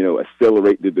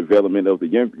 accelerate the development of the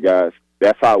younger guys.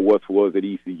 That's how it was at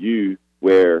ECU,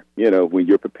 where, when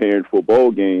you're preparing for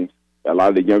bowl games, a lot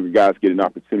of the younger guys get an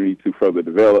opportunity to further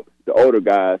develop. The older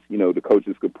guys, the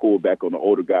coaches could pull back on the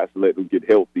older guys to let them get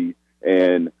healthy.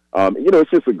 And,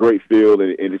 it's just a great feel,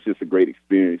 and it's just a great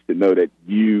experience to know that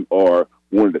you are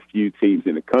one of the few teams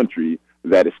in the country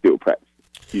that is still practicing.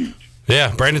 Huge.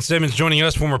 Yeah, Brandon Simmons joining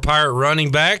us, former Pirate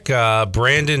running back.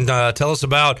 Brandon, tell us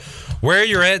about where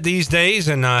you're at these days,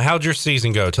 and how'd your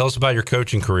season go? Tell us about your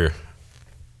coaching career.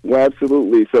 Well,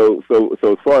 absolutely. So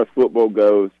as far as football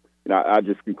goes, I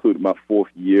just concluded my 4th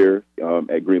year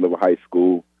at Green Level High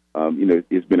School.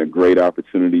 It's been a great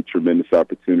opportunity, tremendous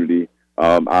opportunity.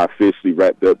 I officially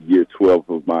wrapped up year 12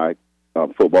 of my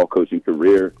football coaching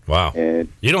career. Wow. And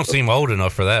you don't seem old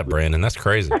enough for that, Brandon. That's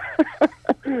crazy.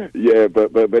 Yeah,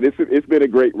 but it's been a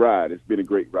great ride. It's been a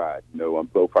great ride.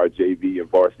 Both our JV and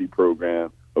varsity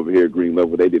program over here at Green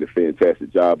Level, they did a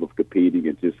fantastic job of competing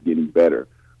and just getting better.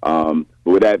 But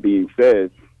with that being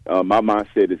said, my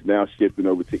mindset is now shifting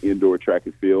over to indoor track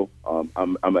and field.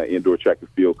 I'm an indoor track and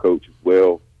field coach as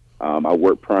well. I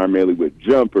work primarily with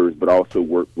jumpers, but also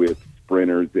work with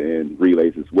sprinters and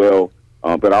relays as well.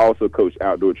 But I also coach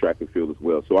outdoor track and field as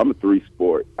well. So I'm a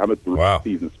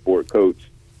three-season sport coach,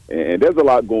 and there's a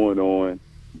lot going on.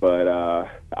 But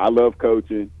I love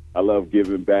coaching. I love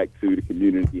giving back to the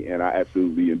community, and I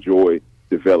absolutely enjoy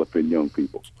developing young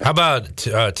people. How about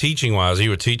teaching-wise? Are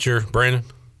you a teacher, Brandon?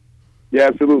 Yeah,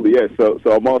 absolutely. Yeah. So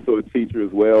I'm also a teacher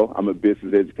as well. I'm a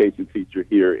business education teacher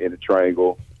here in the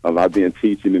Triangle. I've been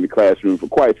teaching in the classroom for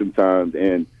quite some time,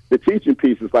 and the teaching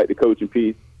piece is like the coaching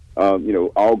piece.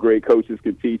 All great coaches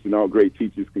can teach and all great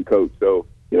teachers can coach. So,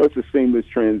 it's a seamless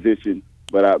transition,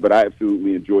 but I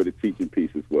absolutely enjoy the teaching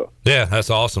piece as well. Yeah, that's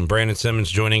awesome. Brandon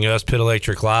Simmons joining us, Pit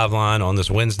Electric Live Line on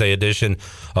this Wednesday edition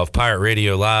of Pirate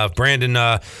Radio Live. Brandon,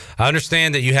 I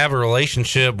understand that you have a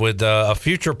relationship with a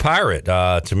future Pirate,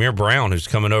 Tamir Brown, who's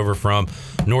coming over from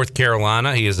North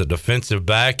Carolina. He is a defensive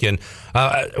back. And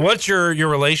what's your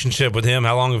relationship with him?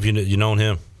 How long have you known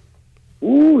him?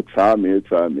 Ooh,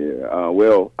 Tamir.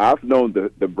 Well, I've known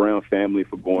the Brown family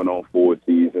for going on 4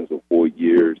 seasons or 4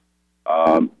 years.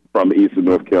 From Eastern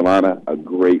North Carolina, a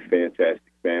great, fantastic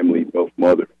family, both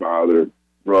mother, father,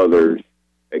 brothers,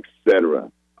 etc.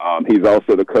 He's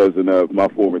also the cousin of my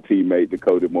former teammate,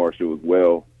 Dakota Marshall, as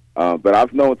well. But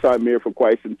I've known Tamir for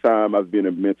quite some time. I've been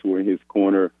a mentor in his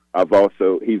corner.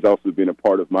 He's also been a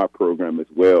part of my program as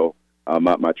well,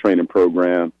 my training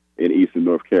program in Eastern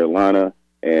North Carolina.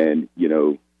 And,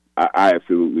 I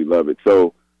absolutely love it.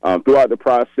 So throughout the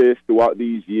process, throughout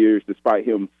these years, despite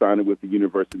him signing with the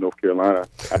University of North Carolina,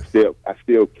 I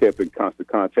still kept in constant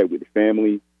contact with the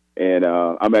family. And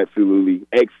I'm absolutely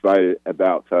excited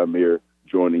about Tamir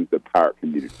joining the Pirate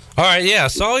community. All right, yeah, I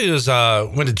saw he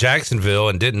went to Jacksonville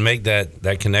and didn't make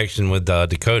that connection with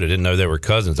Dakota. Didn't know they were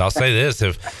cousins. I'll say this: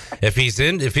 if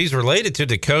he's related to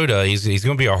Dakota, he's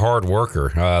going to be a hard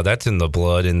worker. That's in the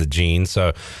blood, in the genes.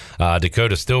 So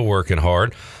Dakota's still working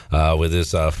hard with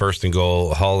his First and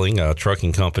Goal hauling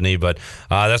trucking company. But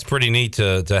that's pretty neat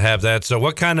to have that. So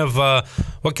what kind of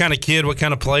kid, what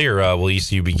kind of player will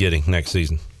ECU be getting next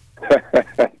season?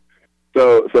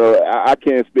 So I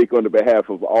can't speak on the behalf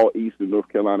of all Eastern North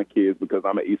Carolina kids because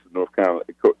I'm an Eastern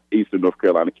North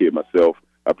Carolina kid myself,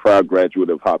 a proud graduate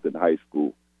of Hopton High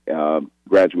School,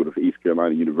 graduate of East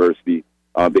Carolina University.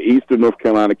 The Eastern North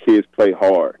Carolina kids play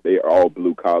hard. They are all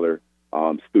blue-collar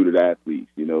student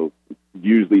athletes,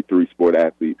 usually 3-sport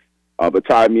athletes. But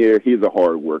Tamir, he's a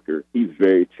hard worker. He's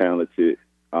very talented,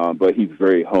 but he's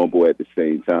very humble at the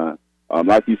same time.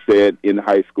 Like you said, in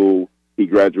high school, he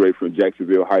graduated from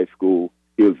Jacksonville High School.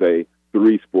 He was a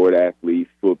 3-sport athlete,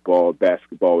 football,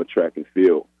 basketball, and track and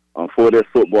field. For their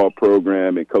football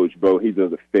program, and Coach Bo, he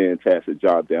does a fantastic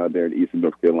job down there in Eastern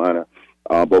North Carolina.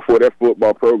 But for their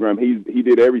football program, he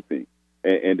did everything.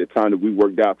 And the time that we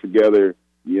worked out together,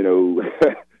 he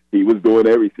was doing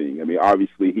everything. I mean,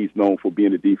 obviously, he's known for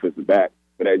being a defensive back.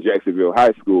 But at Jacksonville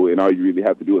High School, and all you really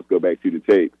have to do is go back to the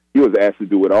tape, he was asked to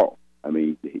do it all. I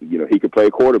mean, he could play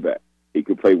quarterback. He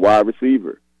could play wide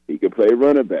receiver. He could play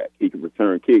running back. He could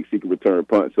return kicks. He could return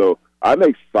punts. So I'm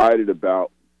excited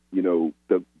about,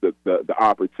 the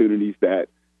opportunities that,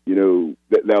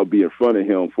 that'll be in front of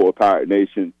him for Pirate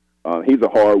Nation. He's a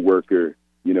hard worker.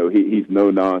 He's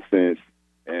no nonsense.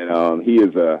 And he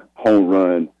is a home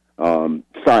run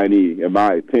signee, in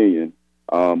my opinion,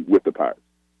 with the Pirates.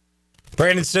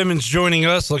 Brandon Simmons joining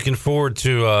us. Looking forward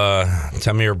to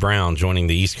Tamir Brown joining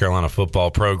the East Carolina football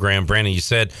program. Brandon, you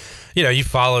said, you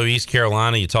follow East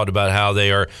Carolina. You talked about how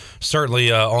they are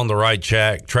certainly on the right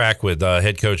track with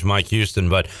head coach Mike Houston.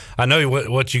 But I know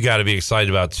what you got to be excited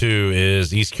about, too,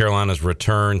 is East Carolina's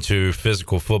return to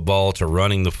physical football, to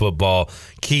running the football.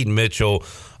 Keaton Mitchell,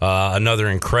 another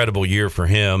incredible year for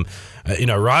him.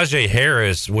 Rajay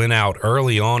Harris went out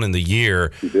early on in the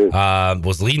year,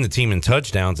 was leading the team in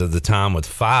touchdowns at the time with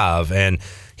 5, and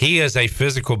he is a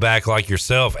physical back like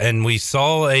yourself, and we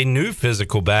saw a new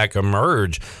physical back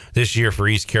emerge this year for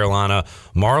East Carolina,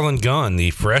 Marlon Gunn, the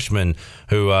freshman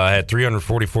who had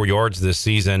 344 yards this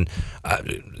season.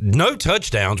 No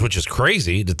touchdowns, which is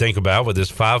crazy to think about with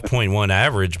his 5.1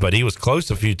 average, but he was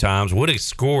close a few times, would have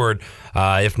scored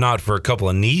if not for a couple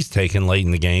of knees taken late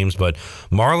in the games. But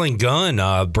Marlon Gunn,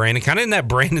 Brandon, kind of in that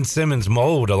Brandon Simmons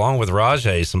mold, along with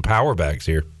Rajay, some power backs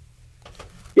here.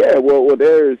 Yeah, well,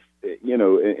 there's you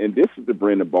know, and this is the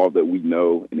brand of ball that we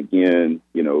know. And again,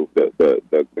 you know, the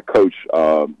Coach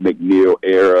McNeil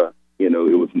era, you know,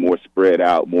 it was more spread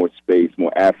out, more space,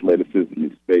 more athleticism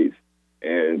in space.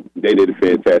 And they did a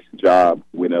fantastic job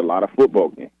winning a lot of football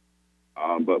games.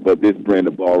 But this brand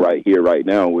of ball right here, right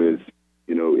now, is,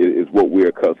 you know, is what we're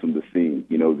accustomed to seeing.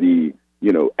 You know, the,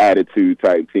 you know, attitude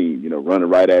type team, you know, running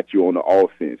right at you on the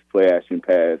offense, play action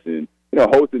pass. And, you know,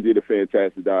 Holton did a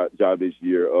fantastic job this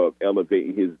year of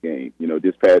elevating his game. You know,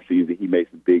 this past season, he made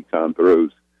some big time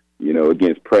throws, you know,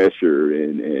 against pressure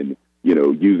and you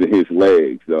know, using his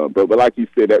legs. But like you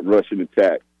said, that rushing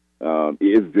attack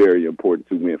is very important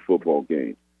to win football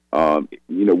games.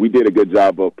 You know, we did a good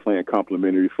job of playing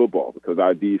complementary football because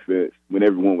our defense, when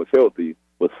everyone was healthy,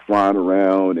 was flying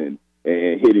around and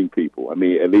hitting people. I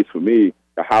mean, at least for me,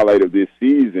 the highlight of this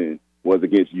season was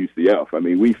against UCF. I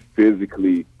mean, we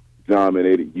physically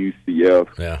dominated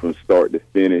UCF from start to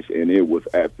finish, and it was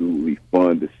absolutely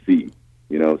fun to see.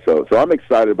 You know, so I'm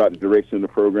excited about the direction of the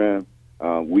program.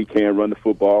 We can run the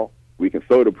football. We can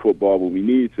throw the football when we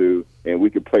need to, and we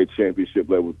can play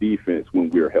championship-level defense when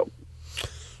we're healthy.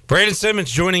 Brandon Simmons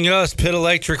joining us, Pit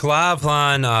Electric Live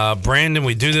Line. Brandon,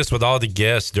 we do this with all the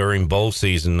guests during bowl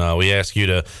season. We ask you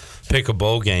to pick a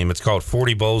bowl game. It's called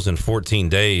 40 Bowls in 14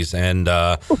 Days. And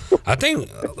I think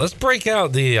let's break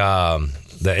out the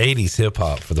 80s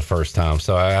hip-hop for the first time.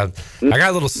 So I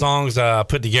got little songs I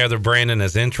put together, Brandon,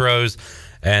 as intros.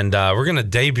 And we're going to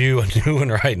debut a new one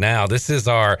right now. This is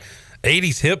our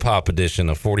 80s hip-hop edition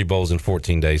of 40 Bowls in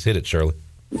 14 Days. Hit it, Shirley.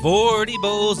 40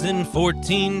 bowls in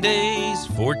 14 days,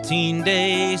 14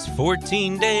 days,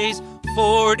 14 days,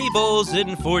 40 bowls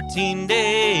in 14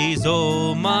 days,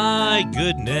 oh my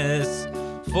goodness.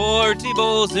 40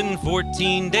 bowls in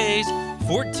 14 days,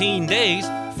 14 days,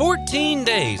 14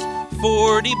 days,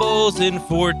 40 bowls in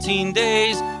 14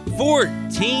 days,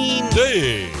 14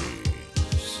 days.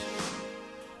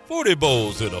 40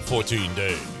 bowls in 14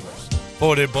 days,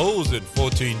 40 bowls in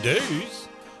 14 days.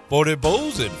 40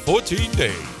 bowls in 14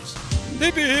 days.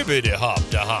 Hippy hippity hop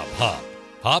da hop hop.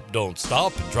 Hop don't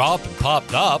stop and drop and pop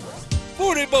top.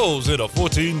 40 bowls in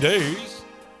 14 days.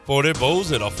 40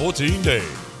 bowls in 14 days.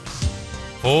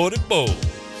 40 bowls.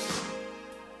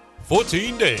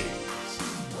 14 days.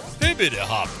 Hippity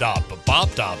hop dop a pop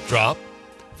top drop.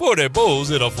 40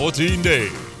 bowls in 14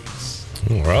 days.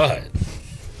 All right.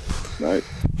 Nice.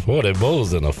 40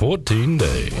 bowls in 14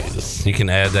 days. You can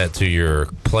add that to your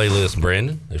playlist,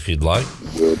 Brandon, if you'd like.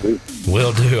 Will do.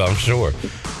 Will do, I'm sure.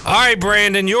 All right,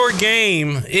 Brandon, your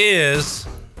game is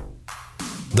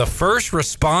the First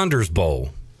Responders Bowl.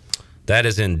 That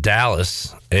is in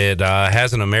Dallas. It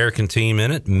has an American team in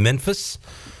it, Memphis,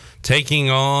 taking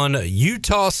on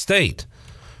Utah State.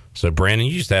 So, Brandon,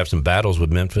 you used to have some battles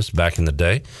with Memphis back in the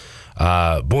day.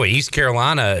 East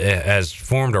Carolina has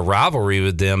formed a rivalry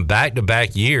with them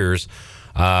back-to-back years,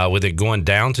 with it going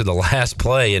down to the last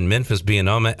play and Memphis being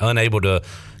unable to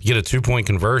get a two-point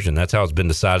conversion. That's how it's been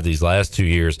decided these last 2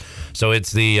 years. So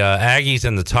it's the Aggies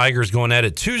and the Tigers going at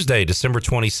it Tuesday, December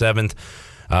 27th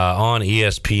on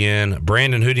ESPN.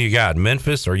 Brandon, who do you got,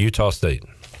 Memphis or Utah State?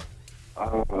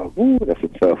 That's a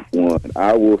tough one.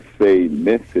 I will say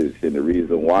Memphis, and the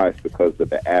reason why is because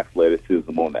of the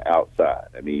athleticism on the outside.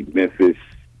 I mean, Memphis,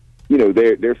 you know,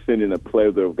 they're sending a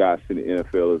plethora of guys to the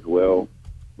NFL as well,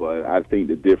 but I think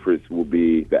the difference will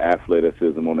be the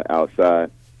athleticism on the outside.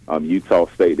 Utah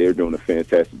State, they're doing a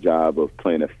fantastic job of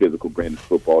playing a physical brand of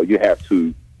football. You have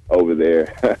to over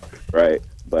there, right?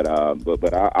 But I'll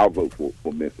vote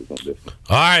for Memphis on this one.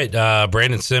 All right,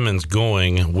 Brandon Simmons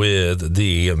going with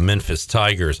the Memphis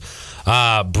Tigers.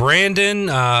 Brandon,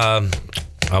 I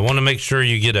want to make sure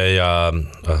you get a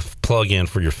plug-in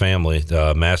for your family,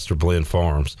 Master Blend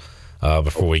Farms,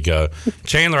 before we go.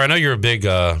 Chandler, I know you're a big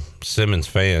Simmons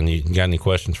fan. You got any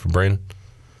questions for Brandon?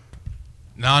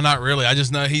 No, not really. I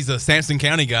just know he's a Sampson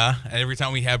County guy. And every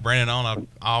time we have Brandon on,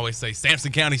 I always say,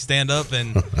 Sampson County, stand up.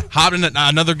 And Hopton,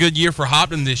 another good year for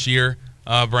Hopton this year,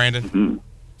 Brandon. Mm-hmm.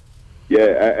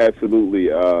 Yeah, absolutely.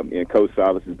 And Coach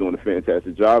Silas is doing a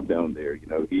fantastic job down there. You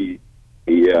know, he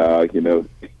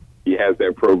has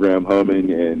that program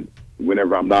humming. And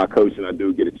whenever I'm not coaching, I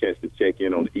do get a chance to check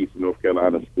in on the Eastern North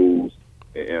Carolina schools.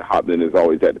 And Hopton is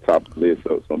always at the top of the list.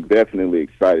 So I'm definitely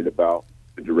excited about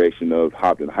the direction of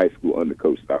Hopton High School under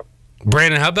Coach Silas.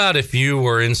 Brandon, how about if you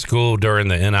were in school during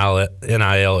the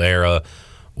NIL era?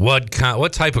 What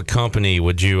type of company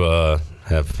would you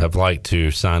have liked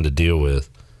to sign a deal with?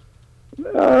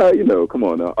 Come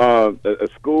on now. A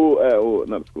school,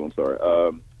 not a school. I'm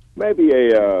sorry. Maybe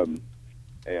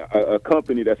a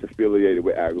company that's affiliated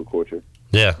with agriculture.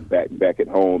 Yeah. Back at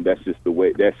home, that's just the way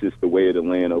of the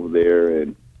land over there.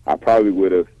 And I probably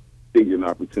would have seeking an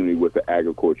opportunity with the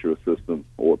agricultural system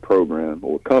or program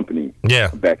or company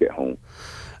back at home.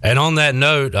 And on that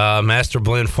note, Master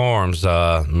Blend Farms,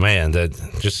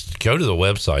 just go to the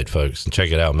website, folks, and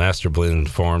check it out,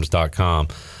 masterblendfarms.com.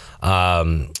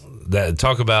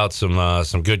 Talk about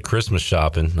some good Christmas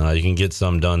shopping. You can get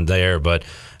some done there. But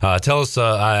tell us,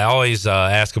 I always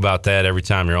ask about that every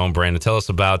time you're on, Brandon. Tell us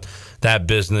about that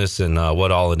business and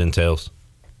what all it entails.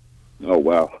 Oh,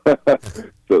 wow.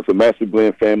 So Master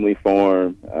Blend Family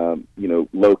Farm,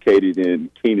 located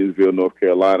in Kenansville, North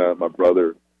Carolina. My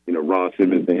brother, Ron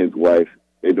Simmons and his wife,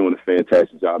 they're doing a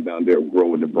fantastic job down there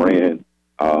growing the brand.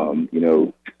 A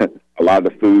lot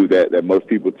of the food that most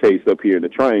people taste up here in the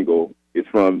Triangle is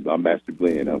from Master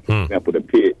Blend. For example, the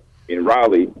Pit in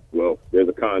Raleigh, well, there's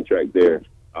a contract there.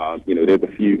 There's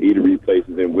a few eatery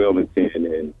places in Wilmington,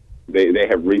 and they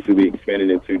have recently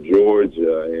expanded into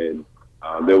Georgia, and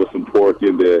there was some pork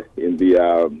in the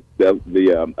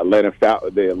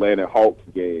Atlanta Hawks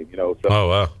game. So,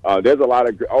 oh wow, there's a lot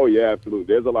of absolutely.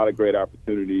 There's a lot of great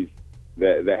opportunities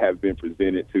that have been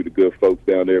presented to the good folks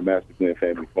down there at Master Blend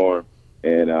Family Farm,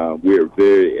 and we're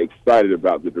very excited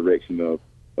about the direction of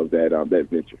that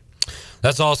venture.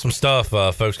 That's awesome stuff.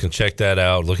 Folks can check that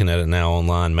out. Looking at it now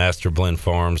online,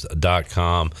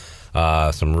 masterblendfarms.com.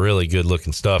 Some really good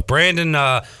looking stuff. Brandon,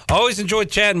 always enjoyed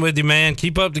chatting with you, man.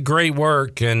 Keep up the great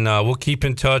work, and we'll keep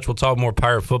in touch. We'll talk more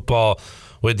Pirate football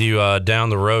with you down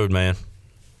the road, man.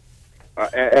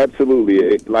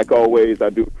 Absolutely. Like always, I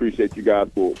do appreciate you guys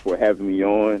for having me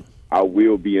on. I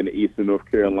will be in Eastern North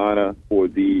Carolina for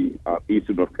the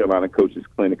Eastern North Carolina Coaches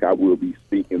Clinic. I will be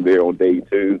speaking there on day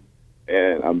 2,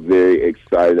 and I'm very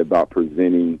excited about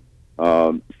presenting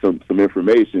some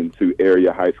information to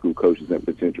area high school coaches and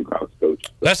potential college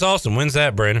coaches. That's awesome. When's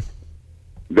that, Brandon?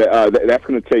 That's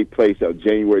going to take place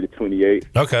January the 28th.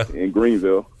 Okay. In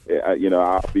Greenville.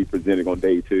 I'll be presenting on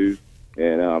day 2,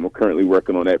 and I'm currently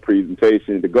working on that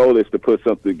presentation. The goal is to put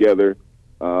something together,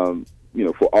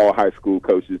 for all high school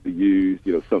coaches to use.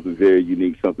 Something very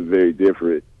unique, something very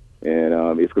different,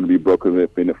 and it's going to be broken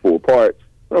up into 4 parts.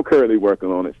 But I'm currently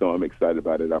working on it, so I'm excited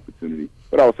about that opportunity.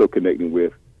 But also connecting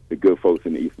with the good folks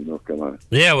in the Eastern North Carolina.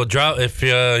 Yeah, well, if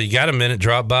you got a minute,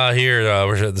 drop by here.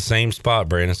 We're at the same spot,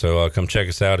 Brandon, so come check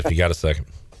us out if you got a second.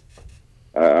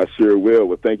 I sure will.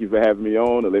 Well, thank you for having me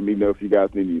on, and let me know if you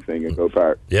guys need anything, and go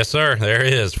Pirates. Yes, sir. There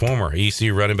he is, former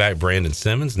ECU running back Brandon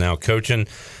Simmons, now coaching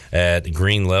at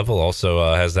Green Level,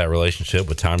 also has that relationship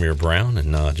with Tamir Brown,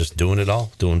 and just doing it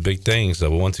all, doing big things.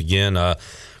 So once again,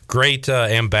 great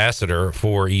ambassador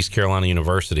for East Carolina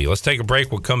University. Let's take a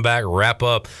break. We'll come back, wrap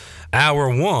up Hour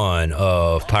 1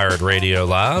 of Pirate Radio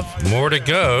Live. More to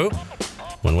go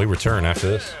when we return after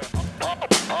this.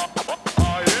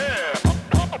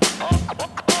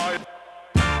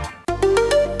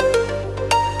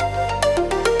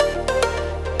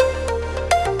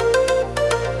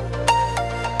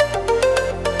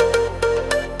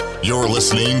 You're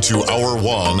listening to Hour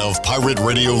 1 of Pirate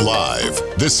Radio Live.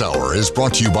 This hour is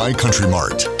brought to you by Country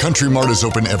Mart. Country Mart is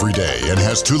open every day and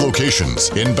has 2 locations,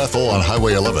 in Bethel on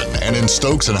Highway 11 and in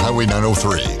Stokes on Highway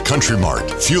 903. Country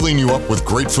Mart, fueling you up with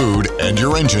great food and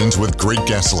your engines with great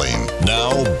gasoline.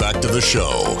 Now, back to the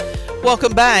show.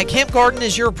 Welcome back. Hemp Garden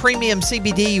is your premium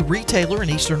CBD retailer in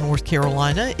Eastern North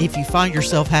Carolina. If you find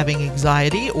yourself having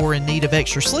anxiety or in need of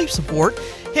extra sleep support,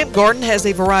 Hemp Garden has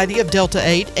a variety of Delta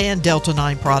 8 and Delta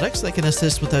 9 products that can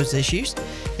assist with those issues.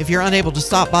 If you're unable to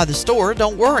stop by the store,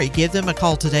 don't worry. Give them a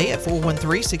call today at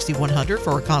 413-6100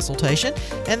 for a consultation,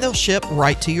 and they'll ship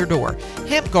right to your door.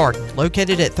 Hemp Garden,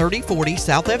 located at 3040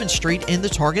 South Evans Street in the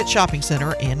Target Shopping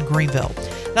Center in Greenville.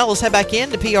 Now let's head back in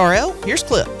to PRL. Here's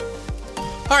Clip.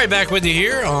 All right, back with you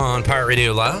here on Pirate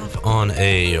Radio Live on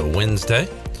a Wednesday.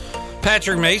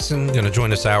 Patrick Mason going to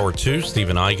join us Hour 2.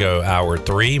 Stephen Igo Hour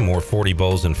 3. More 40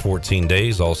 bowls in 14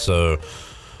 days. Also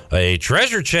a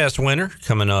treasure chest winner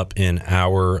coming up in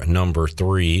hour number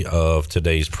 3 of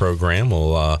today's program.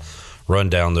 We'll run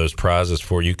down those prizes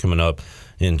for you coming up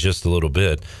in just a little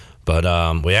bit.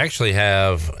 But we actually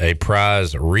have a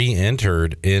prize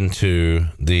re-entered into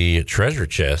the treasure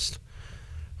chest.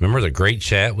 Remember the great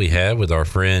chat we had with our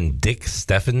friend Dick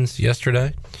Steffens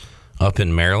yesterday up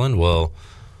in Maryland? Well,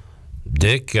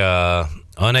 Dick,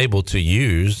 unable to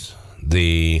use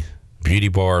the Beauty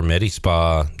Bar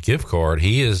Medi-Spa gift card,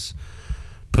 he is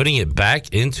putting it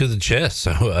back into the chest.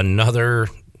 So another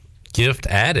gift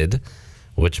added,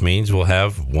 which means we'll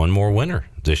have one more winner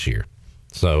this year.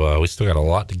 So we still got a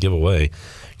lot to give away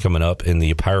coming up in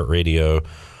the Pirate Radio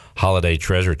Holiday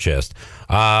Treasure Chest.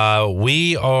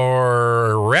 We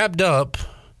are wrapped up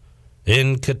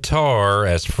in Qatar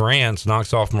as France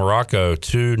knocks off Morocco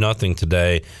 2-0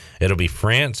 today. It'll be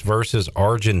France versus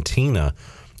Argentina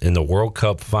in the World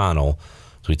Cup final.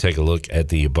 So we take a look at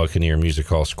the Buccaneer Music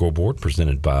Hall scoreboard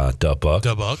presented by Dubuck.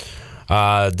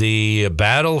 The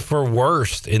battle for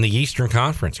worst in the Eastern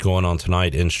Conference going on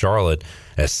tonight in Charlotte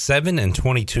as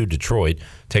 7-22 Detroit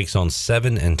takes on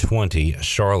 7-20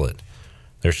 Charlotte.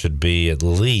 There should be at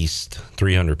least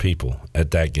 300 people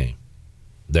at that game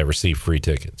that receive free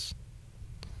tickets.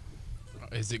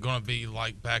 Is it going to be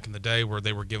like back in the day where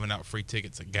they were giving out free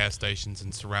tickets at gas stations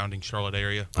and surrounding Charlotte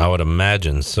area? I would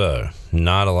imagine so.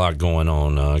 Not a lot going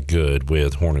on good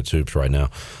with Hornets hoops right now.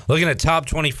 Looking at top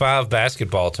 25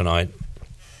 basketball tonight.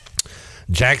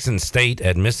 Jackson State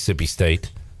at Mississippi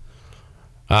State.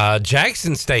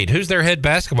 Jackson State, who's their head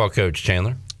basketball coach,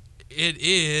 Chandler? It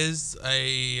is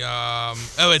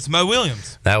it's Mo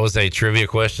Williams. That was a trivia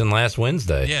question last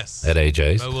Wednesday. Yes. At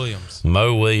AJ's. Mo Williams.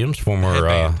 Mo Williams,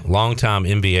 former longtime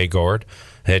NBA guard,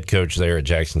 head coach there at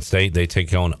Jackson State. They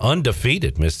take on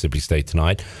undefeated Mississippi State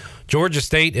tonight. Georgia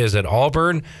State is at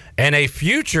Auburn, and a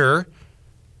future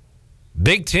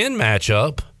Big Ten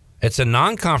matchup. It's a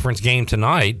non-conference game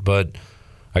tonight, but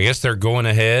I guess they're going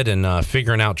ahead and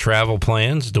figuring out travel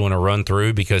plans, doing a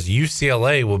run-through because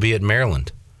UCLA will be at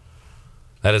Maryland.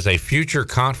 That is a future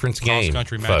conference game,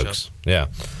 cross-country folks. matchup.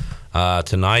 Yeah.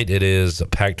 Tonight it is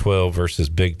Pac-12 versus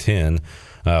Big Ten,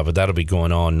 but that'll be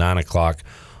going on 9 o'clock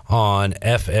on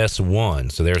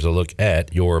FS1. So there's a look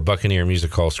at your Buccaneer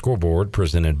Music Hall scoreboard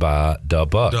presented by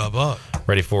Dubuck.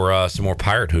 Ready for some more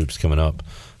Pirate hoops coming up.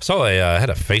 I had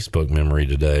a Facebook memory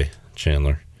today,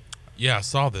 Chandler. Yeah, I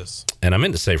saw this. And I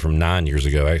meant to say from 9 years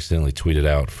ago. I accidentally tweeted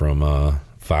out from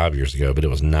 5 years ago, but it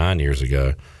was 9 years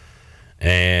ago.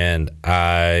 And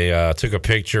I took a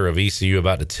picture of ECU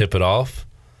about to tip it off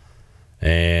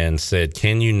and said,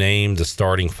 can you name the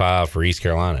starting five for East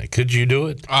Carolina? Could you do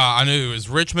it? I knew it was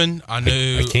Richmond. I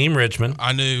knew Hakeem Richmond.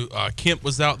 I knew Kemp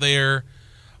was out there.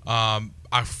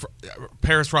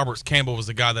 Paris Roberts Campbell was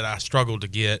the guy that I struggled to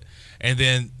get. And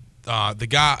then the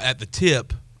guy at the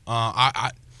tip,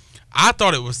 I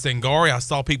thought it was Sangari. I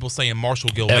saw people saying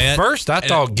Marshall Gilmet. At first, I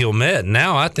thought Gilmet.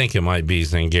 Now I think it might be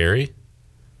Zangari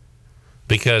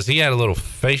because he had a little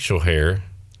facial hair.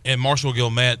 And Marshall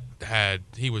Gilmet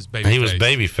was babyface. He was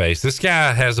babyface. This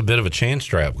guy has a bit of a chin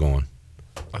strap going.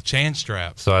 A chin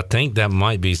strap. So I think that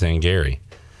might be Zangari.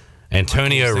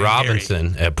 Antonio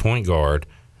Robinson at point guard.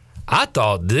 I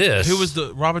thought this. Who was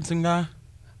the Robinson guy?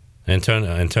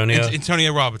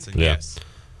 Antonio Robinson, yeah. Yes.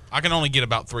 I can only get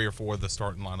about 3 or 4 of the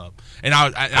starting lineup. And I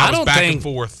was back and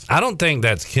forth. I don't think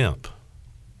that's Kemp.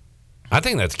 I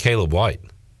think that's Caleb White.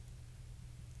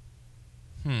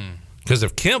 Because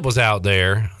if Kemp was out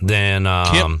there, then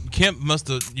Kemp must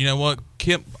have. You know what?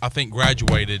 Kemp, I think,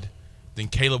 graduated. Then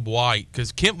Caleb White,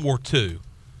 because Kemp wore 2,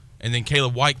 and then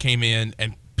Caleb White came in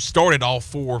and started all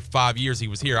 4 or 5 years he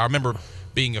was here. I remember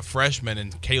being a freshman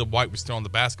and Caleb White was still on the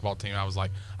basketball team. I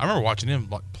remember watching him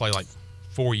play like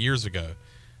 4 years ago,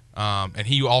 and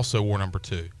he also wore number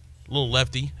 2. Little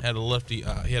lefty,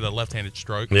 he had a left-handed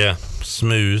stroke. Yeah,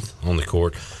 smooth on the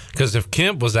court. Because if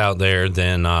Kemp was out there,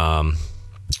 then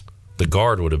the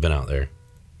guard would have been out there.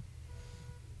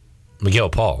 Miguel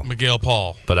Paul.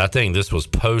 But I think this was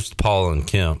post Paul and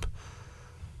Kemp.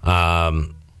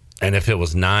 And if it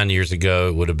was 9 years ago,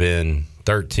 it would have been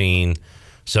 13.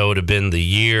 So it would have been the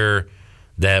year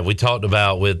that we talked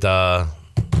about with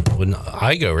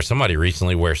Igo or somebody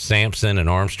recently where Sampson and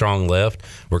Armstrong left.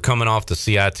 We're coming off the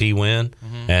CIT win,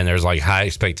 and there's like high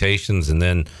expectations, and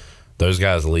then those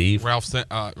guys leave. Robert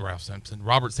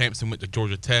Sampson went to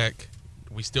Georgia Tech.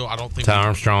 I don't think Ty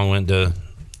Armstrong went to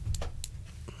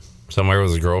somewhere with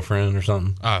his girlfriend or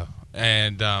something. Oh,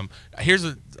 and here's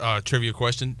a trivia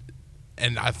question,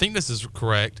 and I think this is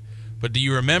correct, but do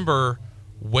you remember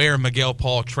where Miguel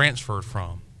Paul transferred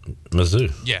from?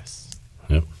 Mizzou. Yes.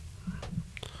 Yep.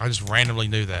 I just randomly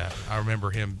knew that. I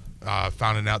remember him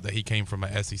finding out that he came from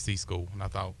an SEC school, and I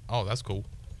thought, oh, that's cool.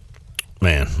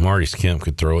 Man, Maurice Kemp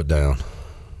could throw it down.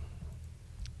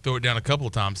 Threw it down a couple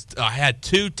of times. I had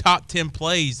 2 top 10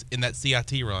 plays in that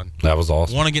CIT run. That was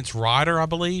awesome. One against Ryder, I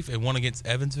believe, and one against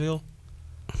Evansville.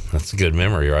 That's a good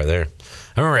memory right there.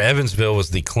 I remember Evansville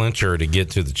was the clincher to get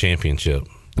to the championship,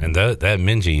 and that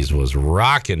Minges was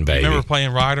rocking, baby. You remember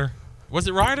playing Ryder? Was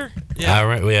it Ryder?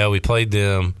 Yeah, we played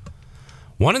them.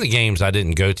 One of the games I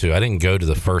didn't go to. I didn't go to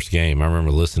the first game. I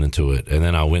remember listening to it, and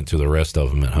then I went to the rest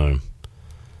of them at home.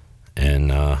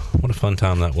 And what a fun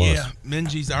time that was. Yeah,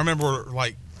 Minges. I remember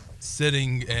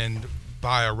sitting and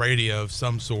by a radio of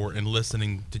some sort and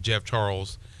listening to Jeff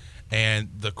Charles, and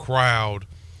the crowd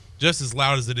just as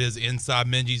loud as it is inside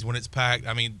Minges when it's packed.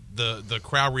 I mean, the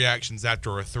crowd reactions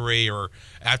after a 3 or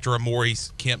after a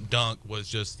Maurice Kemp dunk was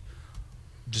just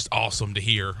awesome to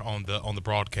hear on the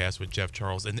broadcast with Jeff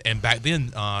Charles and back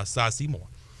then Cy Seymour.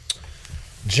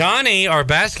 Johnny, our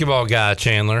basketball guy,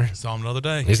 Chandler. Saw him another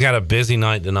day. He's got a busy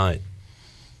night tonight.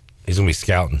 He's going to be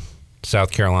scouting.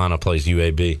 South Carolina plays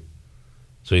UAB.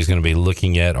 So he's going to be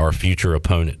looking at our future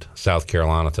opponent, South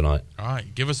Carolina, tonight. All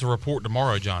right. Give us a report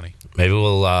tomorrow, Johnny. Maybe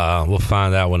we'll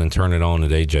find that one and turn it on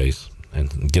at AJ's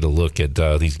and get a look at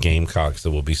these Gamecocks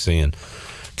that we'll be seeing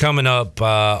coming up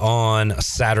on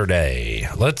Saturday.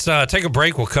 Let's take a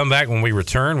break. We'll come back when we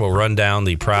return. We'll run down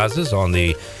the prizes on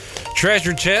the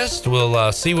treasure chest.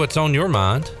 We'll see what's on your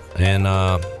mind and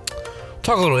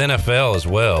talk a little NFL as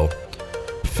well.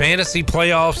 Fantasy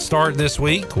playoffs start this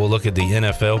week. We'll look at the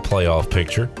NFL playoff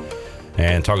picture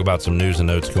and talk about some news and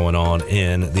notes going on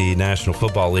in the National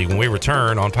Football League when we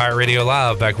return on Pirate Radio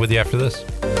Live. Back with you after this.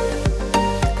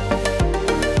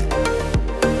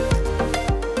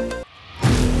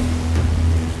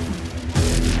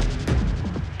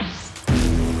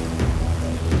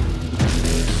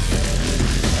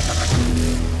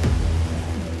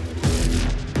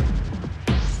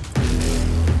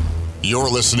 You're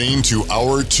listening to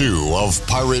Hour 2 of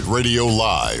Pirate Radio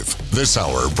Live. This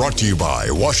hour brought to you by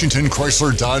Washington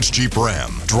Chrysler Dodge Jeep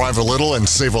Ram. Drive a little and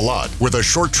save a lot with a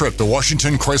short trip to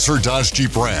Washington Chrysler Dodge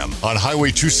Jeep Ram on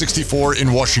Highway 264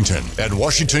 in Washington at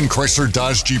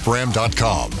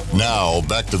WashingtonChryslerDodgeJeepRam.com. Now,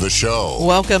 back to the show.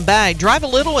 Welcome back. Drive a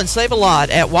little and save a lot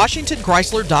at Washington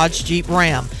Chrysler Dodge Jeep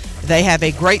Ram. They have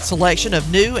a great selection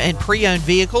of new and pre-owned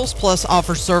vehicles, plus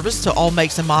offer service to all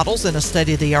makes and models in a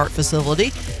state-of-the-art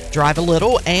facility. Drive a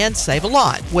little and save a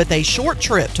lot with a short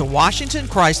trip to Washington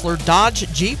Chrysler Dodge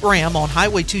Jeep Ram on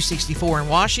Highway 264 in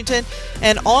Washington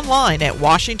and online at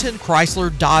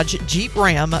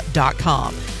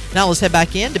WashingtonChryslerDodgeJeepRam.com. Now let's head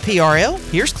back in to PRL.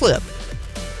 Here's Clip.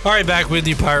 All right, back with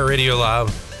you, Pirate Radio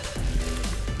Live.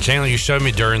 Chandler, you showed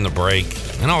me during the break,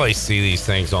 and I always see these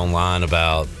things online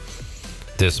about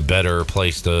this better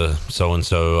place to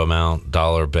so-and-so amount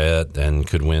dollar bet and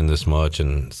could win this much.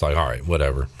 And it's like, all right,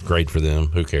 whatever. Great for them.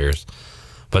 Who cares?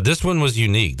 But this one was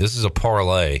unique. This is a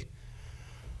parlay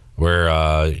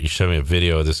where you showed me a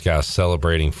video of this guy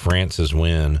celebrating France's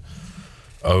win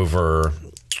over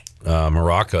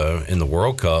Morocco in the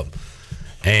World Cup.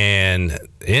 And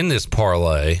in this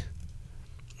parlay,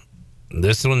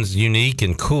 this one's unique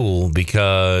and cool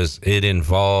because it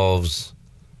involves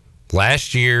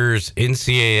last year's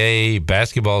NCAA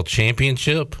basketball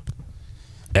championship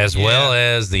as well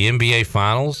as the NBA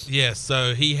finals. Yes,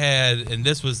 so he had, and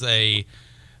this was the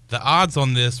odds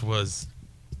on this was,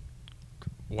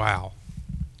 wow,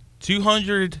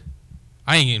 200,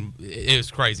 it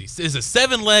was crazy. It's a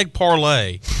 7-leg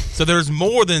parlay, so there's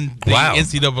more than the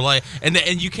NCAA,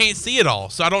 and you can't see it all,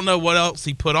 so I don't know what else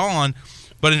he put on.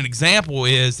 But an example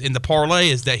is in the parlay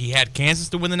is that he had Kansas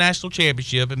to win the national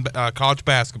championship in college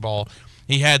basketball.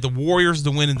 He had the Warriors to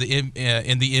win in the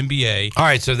NBA. All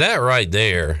right, so that right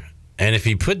there, and if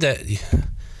he put that, I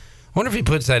wonder if he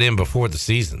puts that in before the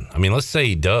season. I mean, let's say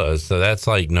he does, so that's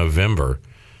like November,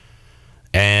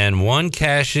 and one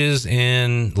cashes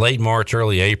in late March,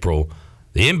 early April.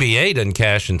 The NBA doesn't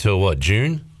cash until what,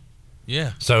 June?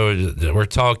 Yeah. So we're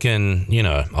talking,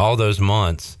 all those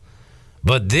months,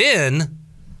 but then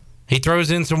he throws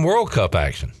in some World Cup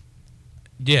action.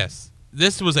 Yes.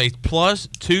 This was a plus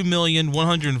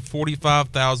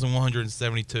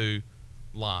 2,145,172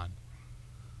 line.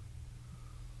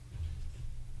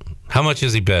 How much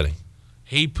is he betting?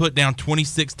 He put down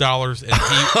 $26 and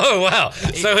oh wow.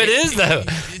 So it is though.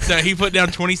 So he put down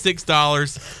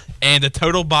 $26 and the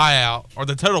total buyout or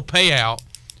the total payout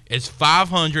is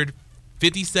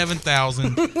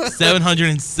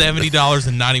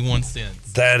 $557,770.91.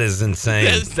 That is insane.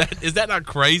 Is that not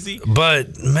crazy?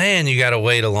 But man, you got to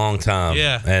wait a long time.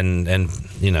 Yeah. And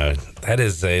that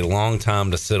is a long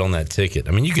time to sit on that ticket.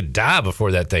 I mean, you could die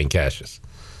before that thing cashes.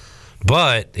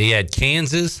 But he had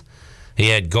Kansas, he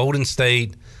had Golden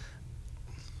State,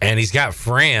 and he's got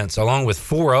France along with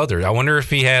 4 others. I wonder if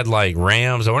he had like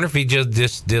Rams. I wonder if he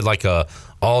just did like a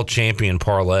all champion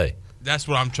parlay. That's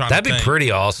what I'm trying to think. That'd be pretty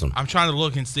awesome. I'm trying to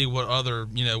look and see what other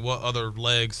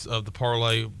legs of the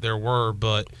parlay there were,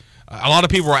 but a lot of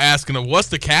people are asking, what's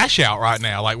the cash out right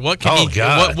now? Like, what can he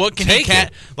cash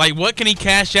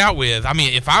out with? I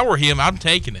mean, if I were him, I'm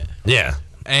taking it. Yeah.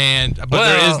 But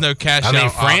there is no cash out. I mean,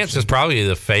 France option. is probably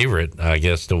the favorite, I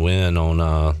guess, to win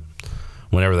on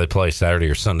whenever they play Saturday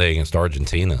or Sunday against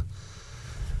Argentina.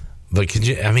 But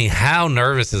how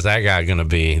nervous is that guy going to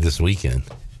be this weekend?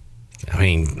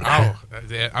 He's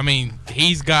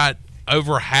got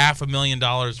over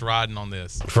 $500,000 riding on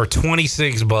this for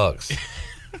 $26.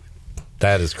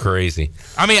 That is crazy.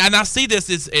 I mean, and I see this.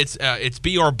 It's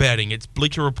BR betting. It's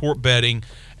Bleacher Report betting,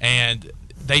 and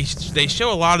they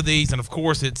show a lot of these. And of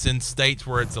course, it's in states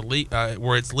where it's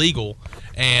legal.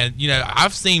 And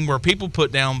I've seen where people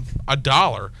put down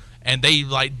 $1 and they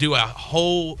like do a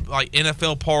whole like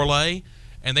NFL parlay,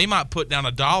 and they might put down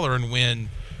 $1 and win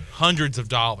hundreds of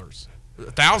dollars,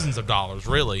 thousands of dollars,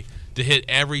 really, to hit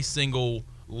every single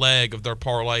leg of their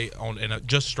parlay on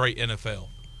just straight NFL.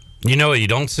 You know what you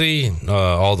don't see?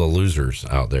 All the losers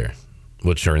out there,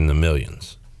 which are in the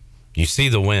millions. You see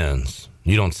the wins.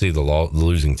 You don't see the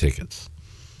losing tickets.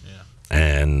 Yeah.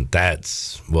 And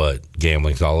that's what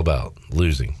gambling's all about,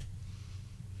 losing.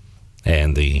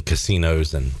 And the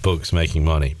casinos and books making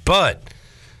money. But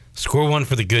score one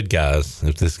for the good guys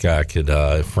if this guy could,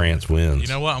 if France wins. You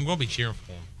know what? I'm going to be cheering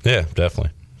for him. Yeah,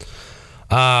 definitely.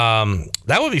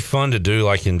 That would be fun to do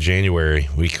like in January.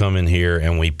 We come in here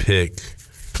and we pick,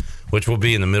 which will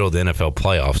be in the middle of the NFL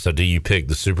playoffs. So do you pick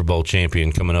the Super Bowl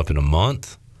champion coming up in a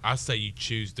month? I say you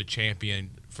choose the champion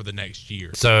for the next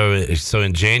year. So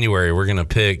in January, we're going to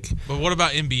pick. But what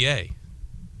about NBA?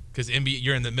 Because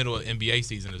you're in the middle of NBA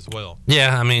season as well.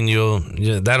 Yeah, I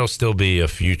mean, that'll still be a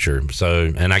future.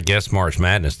 So, and I guess March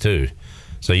Madness too.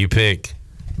 So you pick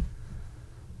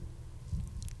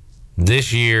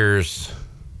this year's.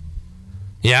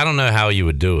 Yeah, I don't know how you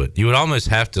would do it. You would almost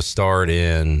have to start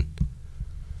in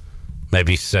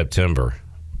maybe September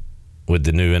with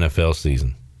the new NFL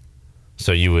season.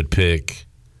 So you would pick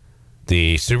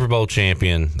the Super Bowl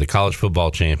champion, the college football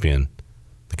champion,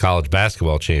 the college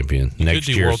basketball champion, next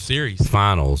year's World Series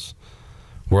finals.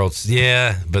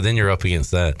 Yeah, but then you're up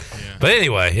against that. Yeah. But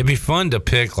anyway, it'd be fun to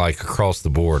pick like across the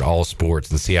board, all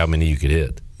sports, and see how many you could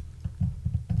hit.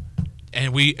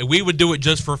 And we would do it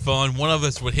just for fun. One of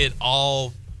us would hit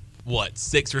all,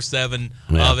 6 or 7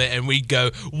 of it, and we'd go,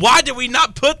 why did we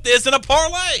not put this in a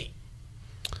parlay?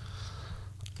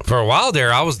 For a while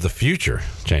there, I was the future,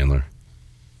 Chandler.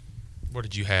 What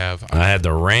did you have? I had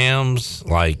the Rams,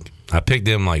 I picked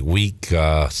them week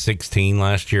 16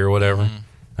 last year or whatever. Mm-hmm.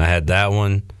 I had that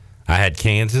one. I had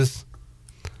Kansas.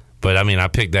 But, I mean, I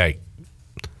picked that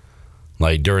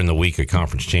during the week of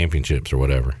conference championships or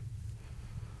whatever.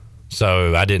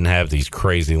 So I didn't have these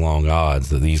crazy long odds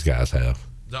that these guys have.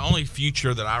 The only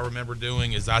future that I remember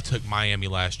doing is I took Miami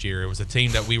last year. It was a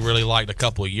team that we really liked a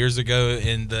couple of years ago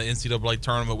in the NCAA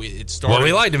tournament. We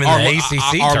liked them in the ACC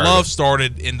tournament. Our love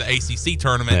started in the ACC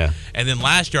tournament, and then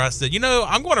last year I said,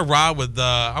 I'm going to ride with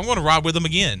them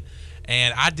again,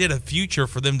 and I did a future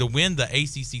for them to win the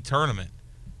ACC tournament,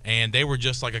 and they were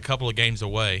just a couple of games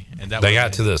away, and they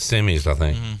got to the semis, I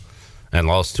think, and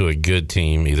lost to a good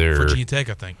team, either Virginia Tech,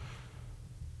 I think.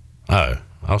 Oh,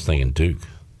 I was thinking Duke.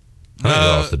 I think they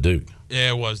lost to Duke.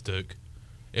 Yeah, it was Duke.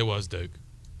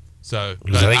 So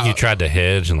I think you tried to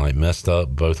hedge and messed up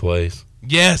both ways.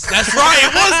 Yes, that's right.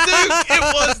 It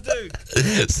was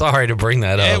Duke. Sorry to bring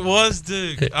that up. It was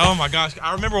Duke. Oh my gosh,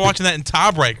 I remember watching that in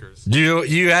tiebreakers.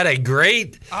 You had a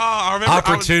great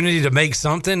opportunity to make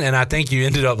something, and I think you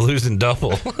ended up losing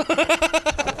double.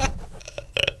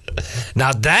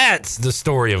 Now that's the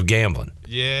story of gambling.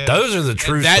 Yeah, those are the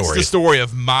true stories. That's the story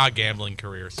of my gambling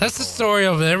career. That's the story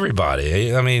of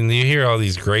everybody. I mean, you hear all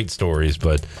these great stories,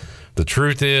 but the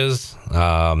truth is, you're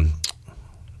going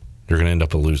to end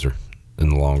up a loser in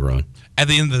the long run. At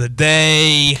the end of the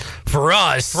day, for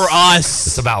us,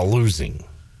 it's about losing.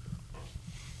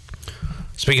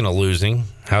 Speaking of losing,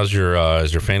 how's your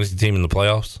is your fantasy team in the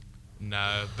playoffs?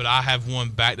 No, but I have won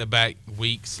back-to-back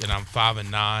weeks, and I'm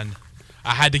 5-9.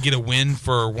 I had to get a win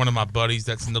for one of my buddies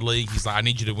that's in the league. He's like, I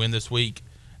need you to win this week.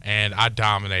 And I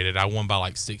dominated. I won by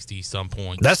 60-some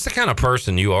points. That's the kind of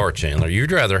person you are, Chandler.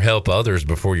 You'd rather help others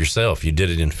before yourself. You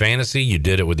did it in fantasy. You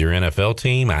did it with your NFL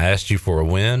team. I asked you for a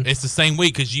win. It's the same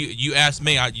week because you asked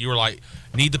me. You were like,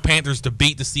 need the Panthers to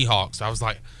beat the Seahawks. I was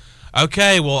like,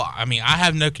 okay, well, I mean, I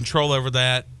have no control over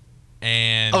that.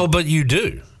 And but you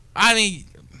do. I mean,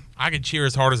 I can cheer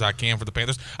as hard as I can for the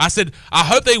Panthers. I said, I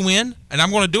hope they win, and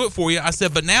I'm going to do it for you. I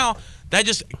said, but now that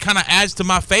just kind of adds to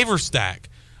my favor stack.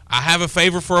 I have a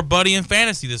favor for a buddy in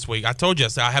fantasy this week. I told you,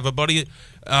 I have a buddy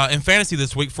in fantasy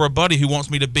this week for a buddy who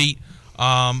wants me to beat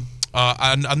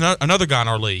another guy in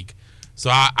our league.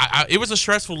 So it was a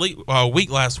stressful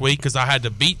week last week because I had to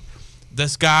beat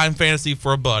this guy in fantasy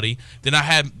for a buddy. Then I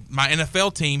had my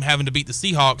NFL team having to beat the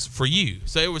Seahawks for you.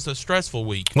 So it was a stressful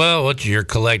week. Well, you're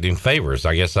collecting favors.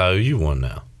 I guess I owe you one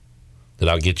now that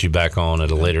I'll get you back on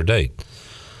at a later date.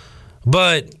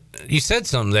 But you said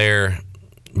something there.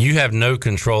 You have no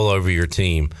control over your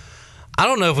team. I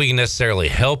don't know if we can necessarily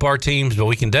help our teams, but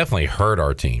we can definitely hurt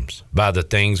our teams by the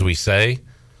things we say,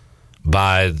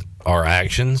 by our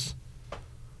actions.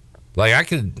 Like I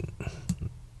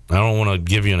don't want to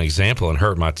give you an example and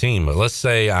hurt my team, but let's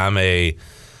say I'm a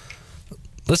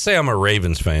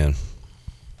Ravens fan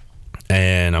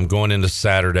and I'm going into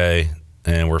Saturday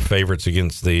and we're favorites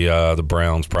against the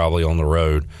Browns probably on the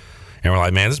road. And we're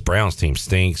like, man, this Browns team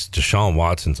stinks. Deshaun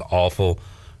Watson's awful.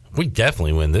 We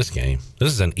definitely win this game.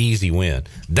 This is an easy win.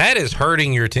 That is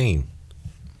hurting your team.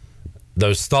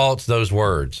 Those thoughts, those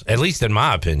words, at least in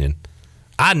my opinion.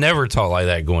 I never talk like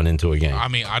that going into a game. I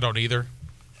mean, I don't either.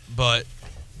 But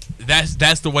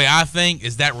that's the way I think.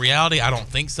 Is that reality? I don't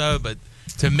think so. But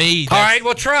to me, all right,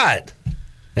 well, try it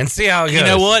and see how it goes. You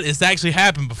know what? It's actually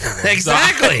happened before.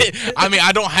 Exactly. So I mean,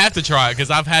 I don't have to try it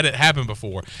because I've had it happen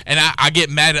before. And I get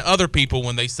mad at other people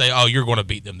when they say, oh, you're going to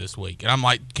beat them this week. And I'm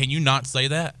like, can you not say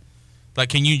that? Like,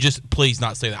 can you just please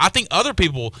not say that? I think other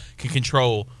people can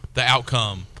control the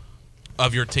outcome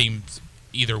of your team's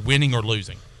either winning or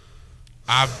losing.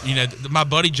 My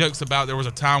buddy jokes about there was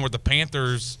a time where the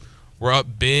Panthers were up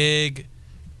big.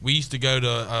 We used to go to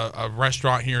a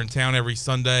restaurant here in town every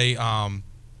Sunday, not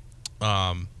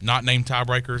named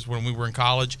Tiebreakers, when we were in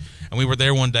college. And we were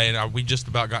there one day, and we just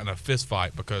about got in a fist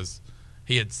fight because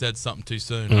he had said something too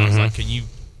soon. Mm-hmm. I was like, can you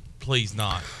please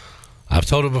not? I've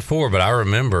told it before, but I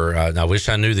remember, I wish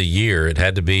I knew the year. It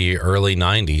had to be early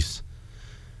 90s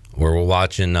where we're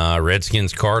watching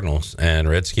Redskins Cardinals, and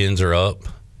Redskins are up.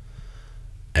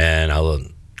 And I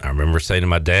remember saying to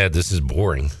my dad, this is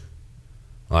boring.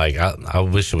 Like, I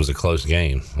wish it was a close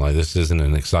game. Like, this isn't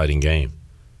an exciting game.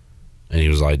 And he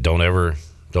was like, don't ever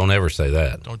say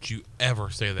that. Don't you ever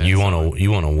say that. You want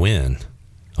to win.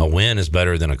 A win is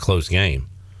better than a close game.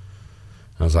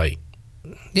 I was like,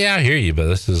 yeah, I hear you, but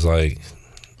this is like,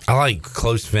 I like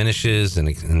close finishes,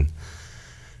 and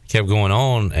kept going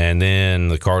on, and then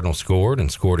the Cardinals scored and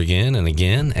scored again and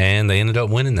again, and they ended up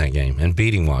winning that game and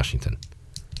beating Washington.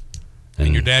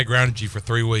 And your dad grounded you for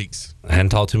 3 weeks. Hadn't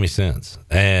talked to me since.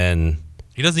 And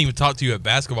he doesn't even talk to you at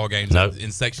basketball games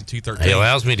in Section 213. He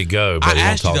allows me to go, but I he won't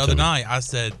asked you talk the other to me. night, I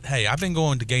said, hey, I've been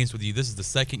going to games with you. This is the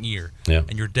second year. Yeah.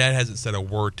 And your dad hasn't said a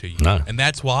word to you. No. And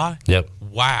that's why? Yep.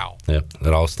 Wow. Yep.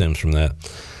 It all stems from that.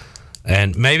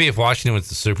 And maybe if Washington wins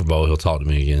the Super Bowl, he'll talk to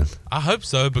me again. I hope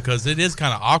so, because it is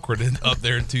kind of awkward up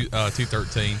there in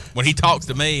 213 when he talks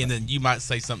to me, and then you might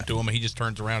say something to him, and he just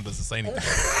turns around and doesn't say anything.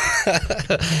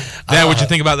 Dad, what'd you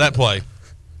think about that play?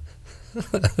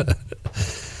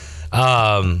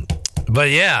 But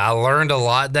yeah, I learned a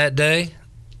lot that day.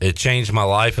 It changed my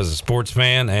life as a sports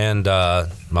fan and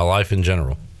my life in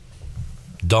general.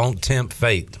 Don't tempt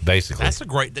fate, basically. That's a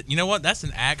great. You know what? That's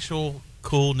an actual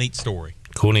cool, neat story.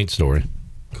 Cool, neat story.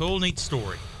 Cool, neat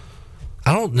story.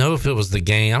 I don't know if it was the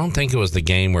game. I don't think it was the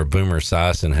game where Boomer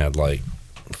Esiason had like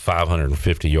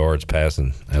 550 yards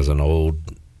passing as an old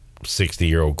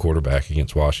 60-year-old quarterback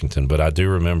against Washington, but I do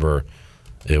remember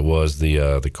it was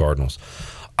the Cardinals.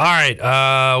 All right,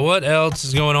 what else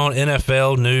is going on?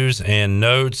 NFL news and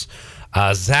notes.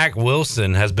 Zach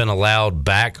Wilson has been allowed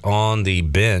back on the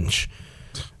bench.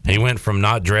 He went from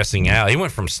not dressing out. He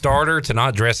went from starter to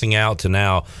not dressing out to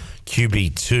now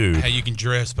QB2. Hey, you can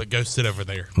dress, but go sit over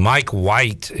there. Mike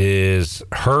White is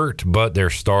hurt, but their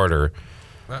starter.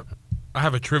 I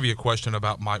have a trivia question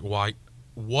about Mike White.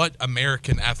 What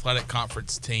American Athletic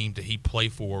Conference team did he play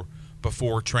for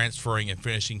before transferring and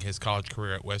finishing his college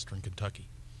career at Western Kentucky?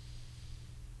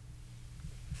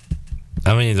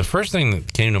 I mean, the first thing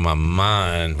that came to my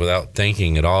mind without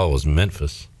thinking at all was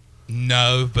Memphis.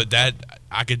 No, but that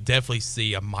I could definitely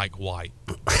see a Mike White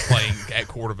playing at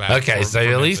quarterback. Okay, so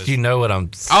at least you know what I'm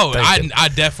thinking. I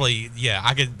definitely, yeah,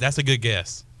 I could. That's a good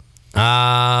guess.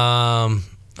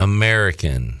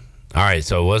 American. All right,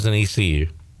 so it wasn't ECU.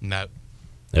 No.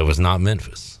 It was not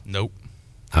Memphis. Nope.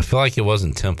 I feel like it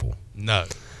wasn't Temple. No.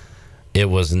 It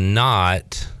was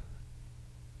not.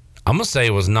 I'm going to say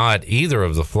it was not either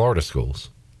of the Florida schools.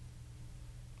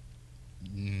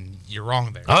 You're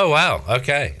wrong there. Oh, wow.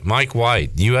 Okay. Mike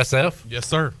White, USF? Yes,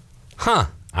 sir. Huh.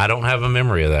 I don't have a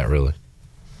memory of that, really.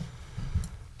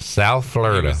 South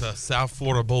Florida. He was a South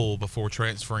Florida Bull before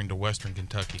transferring to Western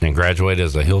Kentucky. And graduated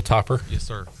as a Hilltopper? Yes,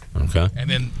 sir. Okay. And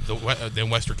then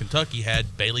Western Kentucky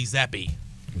had Bailey Zappi.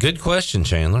 Good question,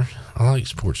 Chandler. I like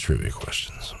sports trivia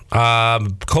questions.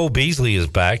 Cole Beasley is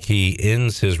back. He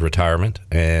ends his retirement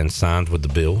and signed with the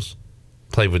Bills.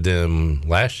 Played with them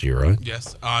last year, right?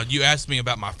 Yes. You asked me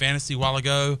about my fantasy a while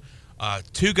ago.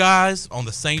 2 guys on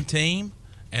the same team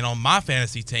and on my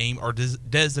fantasy team are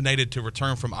designated to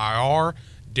return from IR.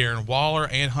 Darren Waller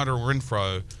and Hunter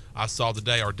Renfrow I saw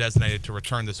today are designated to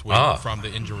return this week from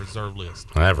the injured reserve list.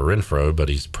 I have a Renfro, but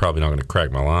he's probably not going to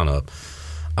crack my lineup.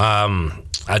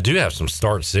 I do have some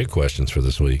start-sit questions for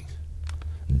this week.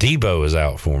 Debo is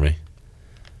out for me.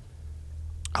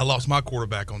 I lost my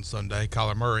quarterback on Sunday,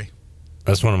 Kyler Murray.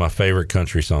 That's one of my favorite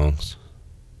country songs.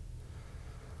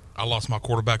 I lost my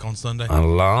quarterback on Sunday. I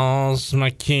lost my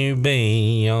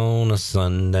QB on a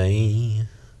Sunday.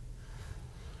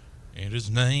 And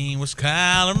his name was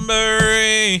Kyler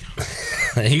Murray.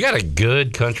 You got a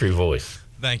good country voice.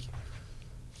 Thank you.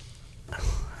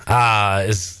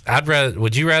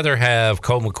 Would you rather have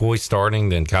Colt McCoy starting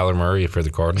than Kyler Murray for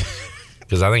the Cardinals?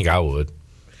 Because I think I would.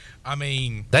 I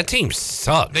mean, that team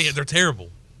sucks. They're terrible.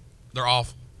 They're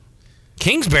awful.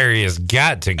 Kingsbury has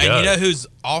got to go. And you know who's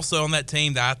also on that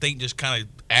team that I think just kind of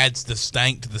adds the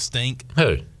stank to the stink?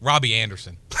 Who? Robbie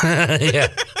Anderson. Yeah.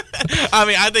 I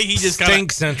mean, I think he just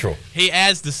stink central. He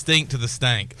adds the stink to the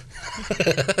stank.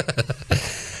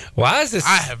 Why is this?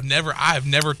 I have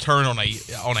never turned on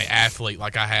a athlete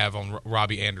like I have on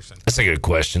Robbie Anderson. That's a good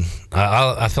question.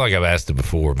 I feel like I've asked it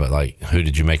before, but like, who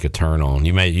did you make a turn on?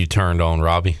 You turned on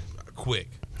Robbie? Quick.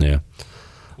 Yeah.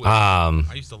 Quick.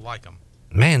 I used to like him.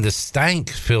 Man, the stank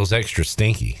feels extra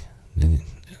stinky.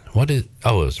 What is?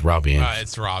 Oh, it was Robbie Anderson.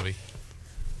 It's Robbie.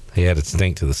 He had it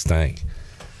stink to the stank.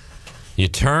 You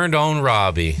turned on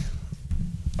Robbie.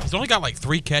 He's only got like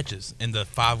 3 catches in the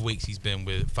 5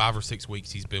 or 6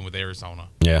 weeks he's been with Arizona.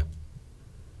 Yeah.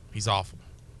 He's awful.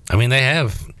 I mean, they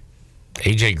have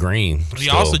AJ Green. But he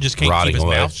also just can't keep his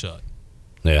mouth shut.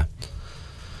 Yeah.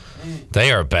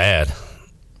 They are bad.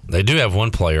 They do have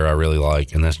one player I really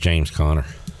like, and that's James Conner.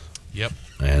 Yep.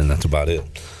 And that's about it.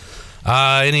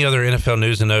 Any other NFL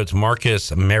news and notes?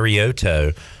 Marcus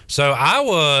Mariota.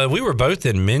 So we were both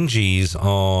in Minji's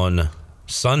on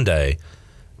Sunday.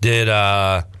 And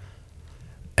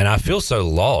I feel so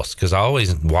lost because I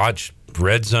always watch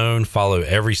Red Zone, follow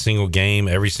every single game,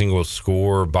 every single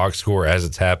score, box score as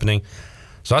it's happening.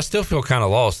 So I still feel kind of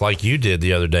lost, like you did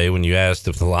the other day when you asked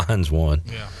if the Lions won.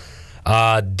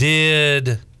 Yeah.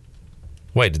 Did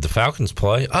the Falcons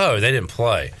play? Oh, they didn't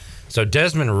play. So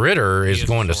Desmond Ridder is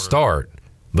going to start,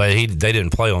 but they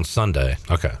didn't play on Sunday.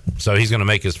 Okay, so he's going to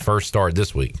make his first start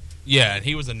this week. Yeah, and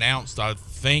he was announced, I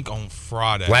think, on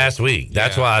Friday. Last week.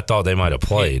 That's why I thought they might have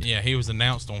played. He was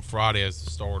announced on Friday as the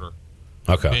starter.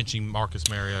 Okay. Benching Marcus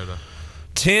Mariota.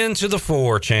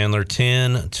 10-4, Chandler.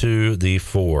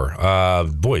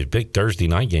 10-4. Boy, big Thursday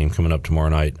night game coming up tomorrow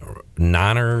night.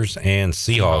 Niners and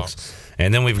Seahawks.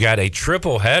 And then we've got a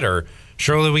triple header.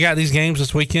 Shirley, we got these games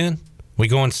this weekend? We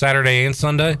going Saturday and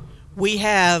Sunday? We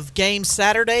have games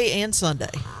Saturday and Sunday.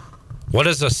 What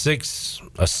is a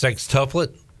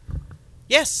sextuplet?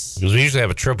 Yes. Because we usually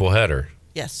have a triple header.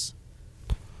 Yes.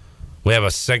 We have a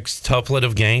sextuplet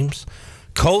of games.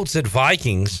 Colts at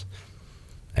Vikings.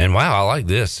 And wow, I like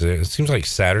this. It seems like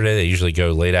Saturday they usually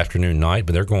go late afternoon, night,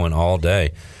 but they're going all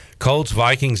day. Colts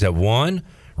Vikings at 1,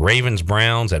 Ravens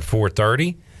Browns at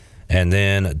 4:30, and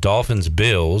then Dolphins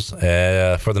Bills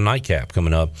for the nightcap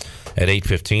coming up at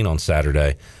 8:15 on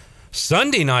Saturday.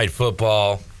 Sunday night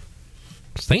football. I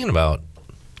was thinking about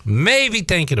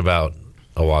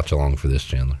a watch along for this,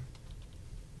 Chandler.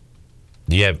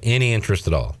 Do you have any interest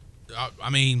at all? I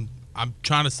mean, I'm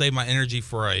trying to save my energy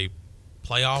for a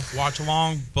playoff watch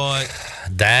along, but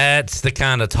that's the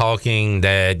kind of talking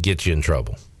that gets you in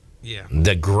trouble. Yeah.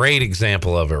 The great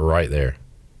example of it right there.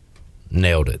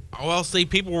 Nailed it. Well, see,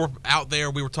 people were out there,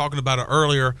 we were talking about it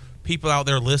earlier, people out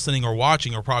there listening or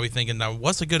watching are probably thinking, now,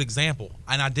 what's a good example?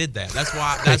 And I did that. That's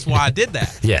why I did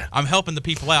that. Yeah. I'm helping the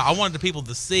people out. I wanted the people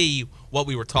to see what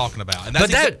we were talking about. And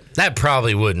but that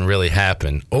probably wouldn't really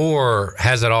happen. Or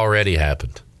has it already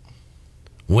happened?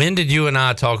 When did you and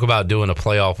I talk about doing a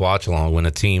playoff watch-along when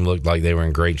a team looked like they were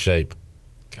in great shape?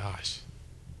 Gosh.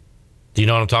 Do you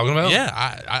know what I'm talking about?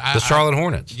 Yeah. The Charlotte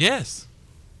Hornets. Yes.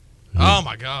 Oh,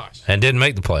 my gosh. And didn't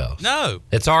make the playoffs. No.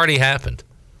 It's already happened.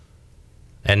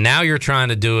 And now you're trying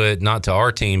to do it not to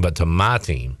our team, but to my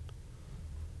team.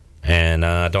 And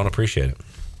I don't appreciate it.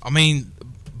 I mean,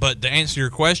 but to answer your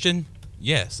question,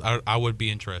 yes, I would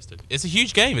be interested. It's a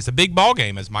huge game. It's a big ball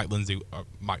game, as Mark Lindsay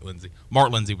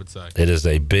would say. It is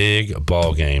a big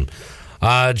ball game.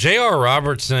 J.R.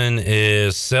 Robertson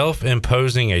is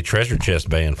self-imposing a treasure chest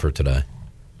ban for today.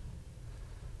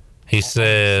 He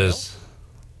says,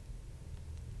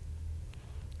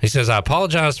 I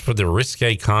apologize for the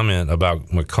risque comment about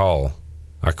McCall.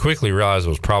 I quickly realized it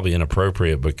was probably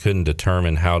inappropriate, but couldn't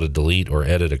determine how to delete or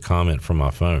edit a comment from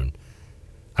my phone.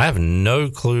 I have no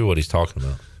clue what he's talking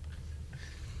about.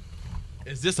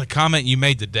 Is this a comment you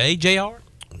made today, JR?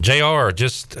 JR,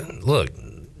 just look,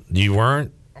 you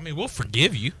weren't mean, we'll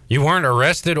forgive you. You weren't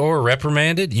arrested or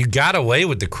reprimanded. You got away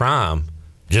with the crime.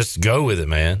 Just go with it,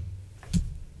 man.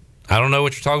 I don't know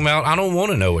what you're talking about. I don't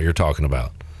want to know what you're talking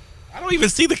about. I don't even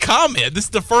see the comment. This is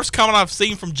the first comment I've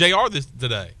seen from JR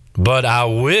today. But I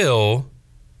will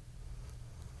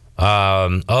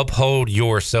uphold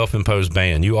your self-imposed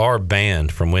ban. You are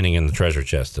banned from winning in the treasure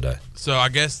chest today. So I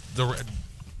guess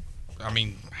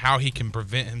how he can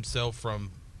prevent himself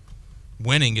from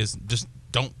winning is just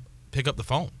don't pick up the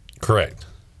phone. Correct.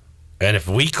 And if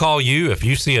we call you, if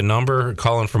you see a number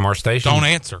calling from our station, don't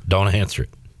answer. Don't answer it.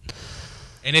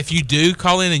 And if you do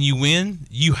call in and you win,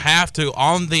 you have to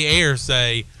on the air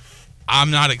say, "I'm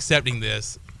not accepting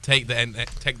this. Take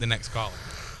the next caller."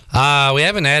 We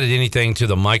haven't added anything to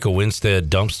the Michael Winstead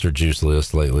dumpster juice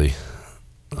list lately.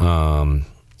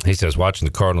 He says watching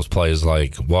the Cardinals play is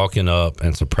like walking up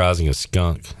and surprising a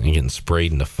skunk and getting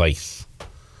sprayed in the face.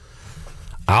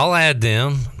 I'll add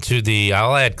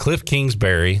Cliff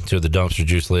Kingsbury to the dumpster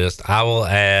juice list. I will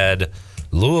add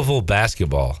Louisville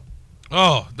basketball.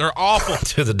 Oh, they're awful.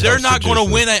 They're not going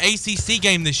to win an ACC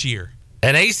game this year.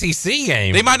 An ACC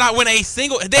game? They might not win a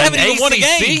single. They haven't even won a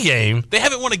game. ACC game? They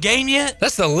haven't won a game yet?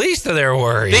 That's the least of their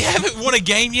worries. They haven't won a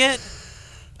game yet?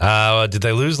 Did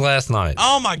they lose last night?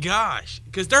 Oh, my gosh.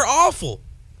 Because they're awful.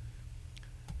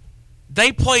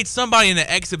 They played somebody in an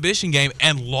exhibition game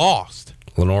and lost.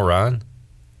 Lenore Ryan?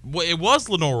 Well, it was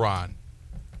Lenore Ryan.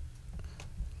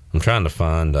 I'm trying to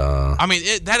find...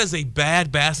 that is a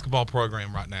bad basketball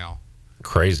program right now.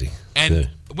 Crazy. And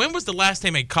when was the last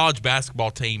time a college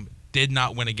basketball team did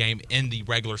not win a game in the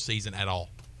regular season at all?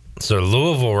 So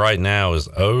Louisville right now is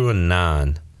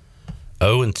 0-9,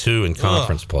 0-2 in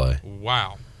conference play.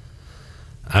 Wow.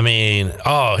 I mean,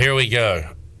 here we go.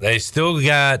 They still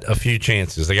got a few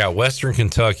chances. They got Western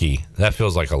Kentucky. That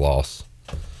feels like a loss.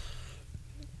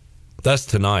 That's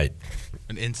tonight.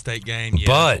 An in-state game, yeah,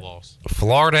 but a loss.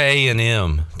 Florida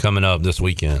A&M coming up this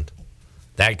weekend.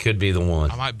 That could be the one.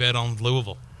 I might bet on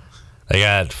Louisville. They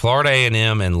got Florida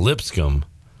A&M and Lipscomb.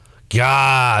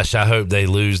 Gosh, I hope they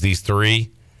lose these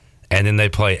three, and then they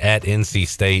play at NC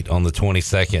State on the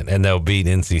 22nd, and they'll beat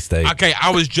NC State. Okay, I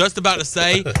was just about to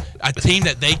say a team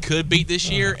that they could beat this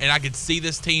year, and I could see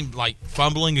this team like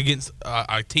fumbling against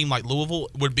a team like Louisville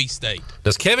would be State.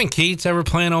 Does Kevin Keats ever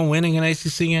plan on winning an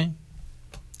ACC game?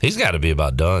 He's got to be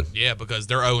about done. Yeah, because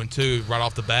they're 0-2 right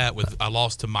off the bat with a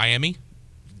loss to Miami,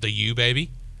 the U, baby.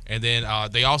 And then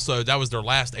they also, that was their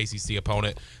last ACC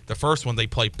opponent. The first one, they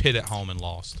played Pitt at home and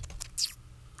lost.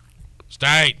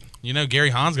 State. Gary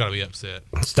Hahn's got to be upset.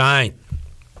 State.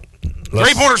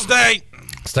 Three-pointer State.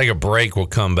 Let's take a break. We'll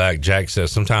come back. Jack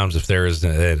says sometimes if there is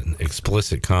an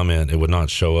explicit comment, it would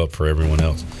not show up for everyone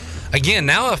else. Again,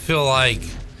 now I feel like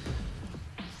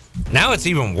now it's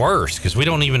even worse because we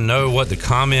don't even know what the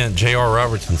comment J.R.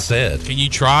 Robertson said. Can you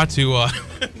try to...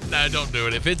 No, don't do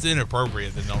it. If it's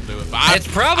inappropriate, then don't do it. But it's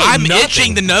probably I'm nothing.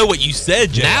 itching to know what you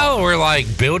said, J.R. Now we're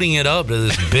like building it up to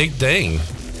this big thing.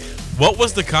 What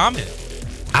was the comment?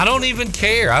 I don't even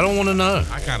care. I don't want to know.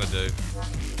 I kind of do.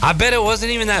 I bet it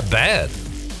wasn't even that bad.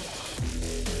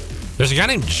 There's a guy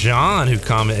named John who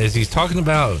commented. Is he talking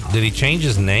about, did he change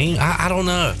his name? I don't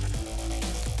know.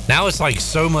 Now it's like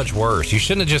so much worse. You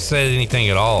shouldn't have just said anything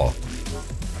at all.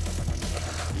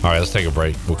 All right, let's take a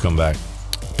break. We'll come back.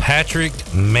 Patrick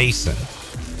Mason,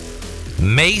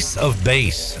 Mace of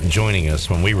Base, joining us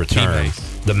when we return.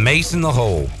 The Mace in the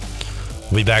Hole.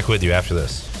 We'll be back with you after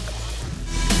this.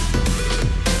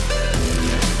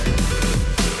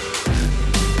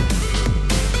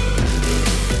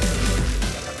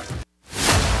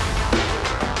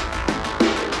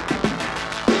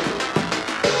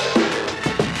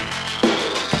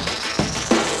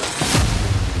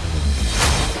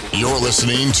 You're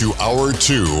listening to Hour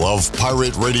 2 of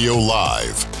Pirate Radio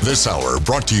Live. This hour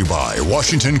brought to you by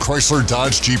Washington Chrysler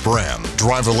Dodge Jeep Ram.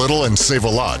 Drive a little and save a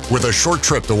lot with a short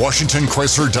trip to Washington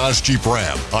Chrysler Dodge Jeep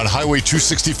Ram on Highway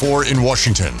 264 in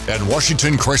Washington at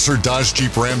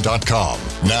WashingtonChryslerDodgeJeepRam.com.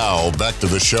 Now, back to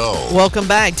the show. Welcome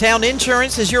back. Town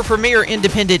Insurance is your premier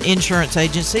independent insurance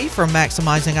agency. From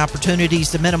maximizing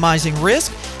opportunities to minimizing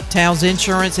risk, Town's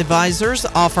insurance advisors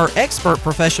offer expert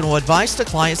professional advice to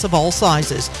clients of all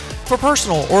sizes. For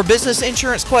personal or business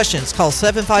insurance questions, call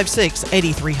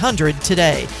 756-8300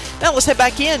 today. Now let's head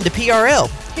back in to PRL.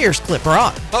 Here's Clip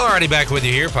Rock. Alrighty, back with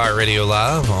you here, Pirate Radio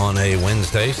Live on a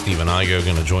Wednesday. Steve and Igo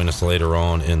going to join us later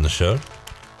on in the show.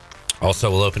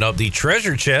 Also, we'll open up the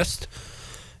treasure chest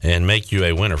and make you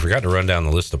a winner. Forgot to run down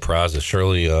the list of prizes.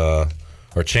 Shirley or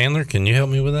Chandler, can you help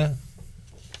me with that?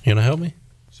 You gonna help me?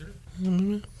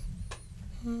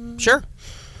 Sure.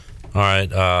 All right.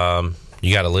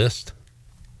 You got a list?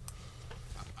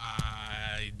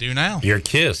 I Do now. Your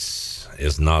kiss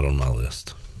is not on my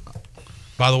list.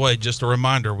 By the way, just a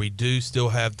reminder, we do still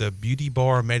have the Beauty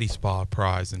Bar Medi-Spa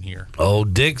prize in here.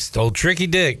 Old Tricky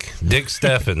Dick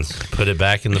Steffens put it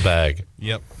back in the bag.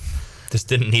 Yep. Just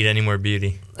didn't need any more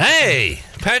beauty. Hey,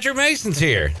 Patrick Mason's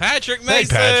here. Patrick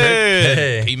Mason. Hey, Patrick.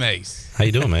 Hey. P-Mace. How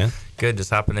you doing, man? Good,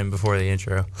 just hopping in before the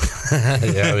intro.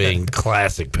 Yeah, I mean,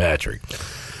 classic Patrick.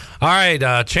 All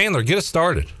right, Chandler, get us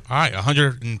started. All right,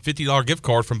 $150 gift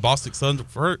card from Bostic Sons.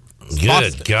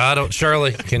 Good God.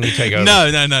 Shirley, can you take over?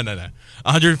 No.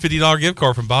 $150 gift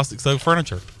card from Bostic Sons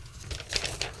Furniture.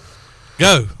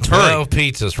 Go. 12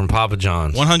 pizzas from Papa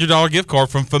John's. $100 gift card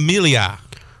from Familia.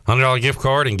 $100 gift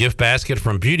card and gift basket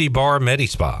from Beauty Bar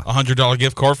Medi-Spa. $100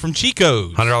 gift card from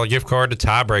Chico's. $100 gift card to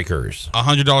Tiebreakers.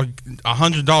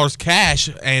 $100 cash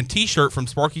and T-shirt from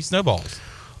Sparky Snowballs.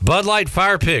 Bud Light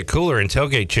Fire Pit Cooler and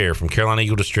Tailgate Chair from Carolina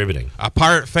Eagle Distributing. A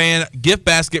Pirate Fan gift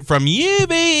basket from UB.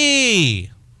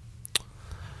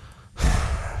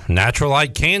 Natural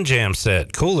Light Can Jam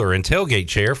Set Cooler and Tailgate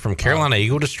Chair from Carolina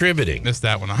Eagle Distributing. Missed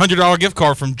that one. $100 gift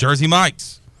card from Jersey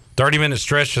Mike's. 30-minute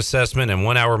stretch assessment and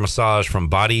 1-hour massage from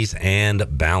Bodies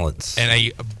and Balance. And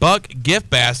a Buck gift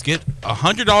basket,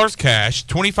 $100 cash,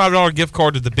 $25 gift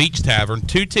card to the Beach Tavern,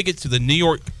 2 tickets to the New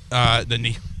York,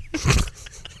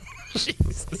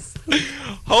 Jesus.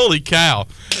 Holy cow.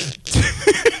 2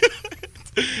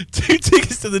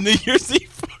 tickets to the New Year's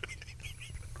Eve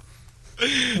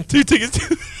party. 2 tickets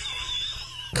to...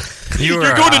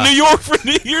 You're going to New York for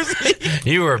New Year's Eve?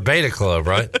 You were a Beta Club,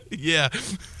 right? Yeah.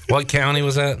 What county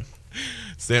was that?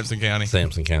 Sampson County.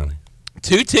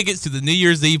 2 tickets to the New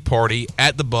Year's Eve party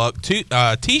at the Buck, 2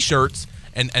 T-shirts,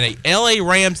 and a L.A.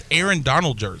 Rams Aaron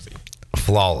Donald jersey.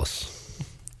 Flawless.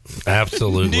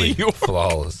 Absolutely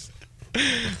flawless.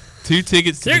 2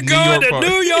 tickets to You're the New York going to party.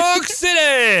 New York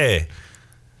City!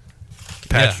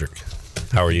 Patrick,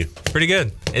 how are you? Pretty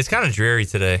good. It's kind of dreary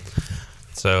today.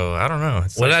 So, I don't know.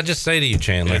 What did I just say to you,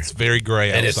 Chandler? It's very gray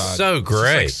outside. And it's so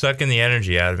gray. It's like sucking the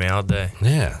energy out of me all day.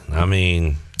 Yeah. I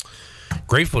mean,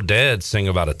 Grateful Dead sing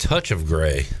about a touch of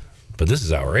gray, but this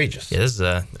is outrageous. Yeah, this is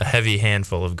a heavy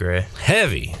handful of gray.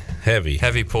 Heavy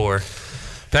pour.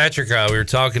 Patrick, we were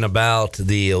talking about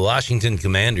the Washington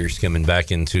Commanders coming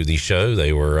back into the show.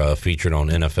 They were featured on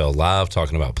NFL Live,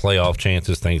 talking about playoff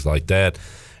chances, things like that.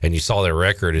 And you saw their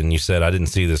record, and you said, I didn't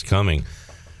see this coming.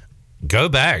 Go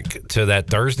back to that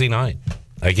Thursday night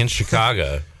against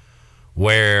Chicago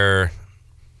where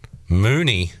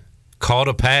Mooney caught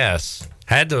a pass,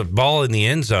 had the ball in the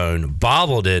end zone,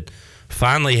 bobbled it,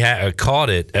 finally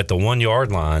caught it at the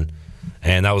 1-yard line,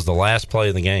 and that was the last play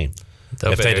of the game.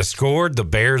 If they'd have scored, the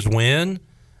Bears win,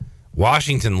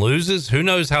 Washington loses, who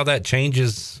knows how that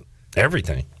changes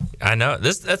everything. I know.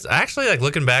 That's actually, like,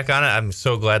 looking back on it, I'm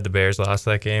so glad the Bears lost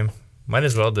that game. Might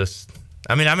as well just...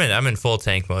 I mean, I'm in full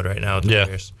tank mode right now with the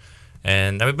Bears,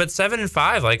 and but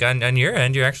 7-5, like on your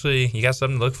end, you got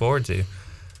something to look forward to.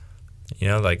 You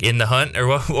know, like in the hunt, or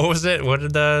what was it? What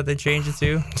did they change it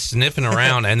to? Sniffing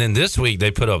around, and then this week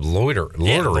they put up loitering.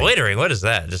 Yeah, loitering. What is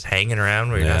that? Just hanging around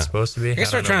where you're not supposed to be? I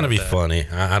guess they're trying to be funny.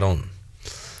 I don't.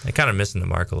 They're kind of missing the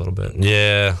mark a little bit.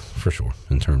 Yeah, for sure.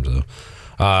 In terms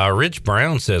of, Rich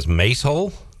Brown says Mace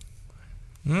Hole.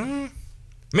 Maybe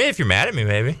if you're mad at me,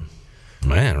 maybe.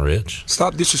 Man, Rich.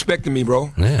 Stop disrespecting me, bro.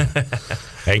 Yeah.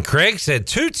 And Craig said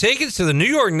 2 tickets to the New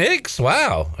York Knicks.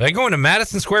 Wow. Are they going to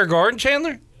Madison Square Garden,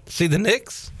 Chandler? See the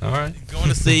Knicks? All right. Going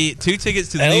to see 2 tickets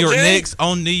to the New York Knicks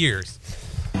on New Year's.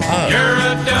 You're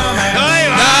a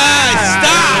dumbass.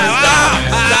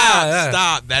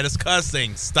 Stop. That is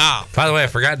cussing. Stop. By the way, I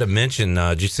forgot to mention,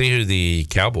 did you see who the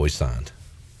Cowboys signed?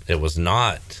 It was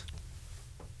not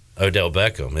Odell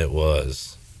Beckham. It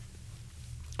was...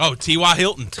 Oh, T.Y.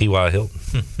 Hilton. T.Y. Hilton.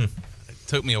 It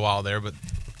took me a while there, but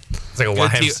it's like a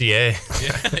YMCA.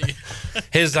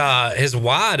 His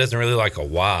Y doesn't really like a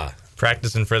Y.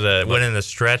 Practicing for the winning the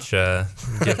stretch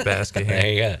gift basket. There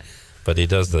you go. But he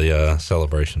does the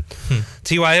celebration.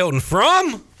 T.Y. Hilton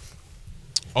from?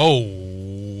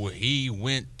 Oh, he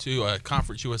went to a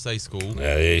Conference USA school.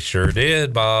 He sure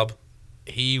did, Bob.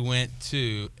 He went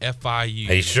to FIU.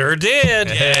 He sure did.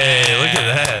 Yeah. Hey, look at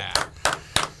that.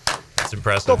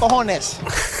 Impressive.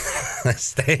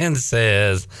 Stan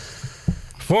says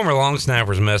former long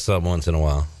snappers mess up once in a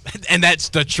while. And that's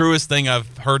the truest thing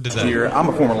I've heard today. I'm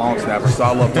a former long snapper, so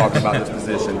I love talking about this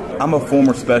position. I'm a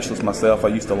former specialist myself. I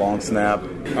used to long snap. All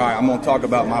right, I'm going to talk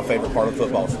about my favorite part of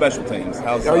football, special teams.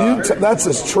 That's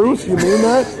his truth? You mean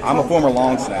that? I'm a former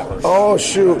long snapper. Oh,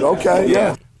 shoot. Okay,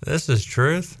 yeah. This is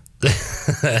truth.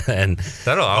 And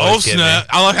that'll always get me.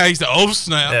 I like how you said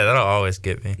snap. Yeah, that'll always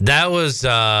get me. That was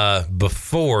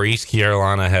before East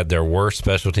Carolina had their worst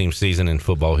special team season in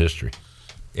football history.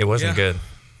 It wasn't good.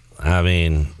 I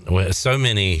mean, so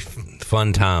many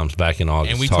fun times back in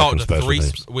August. And we talked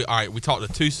to we talked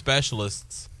to 2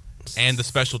 specialists and the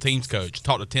special teams coach.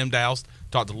 Talked to Tim Doust,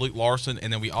 talked to Luke Larson,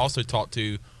 and then we also talked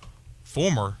to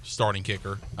former starting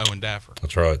kicker Owen Daffer.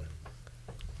 That's right.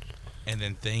 And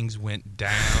then things went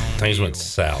down. Things went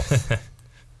south.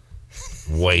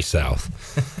 Way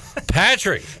south.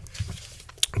 Patrick,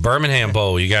 Birmingham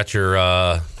Bowl, you got your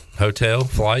hotel,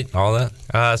 flight, all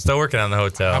that? Still working on the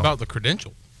hotel. How about the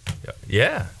credential?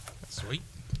 Yeah. Sweet.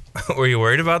 Were you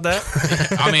worried about that?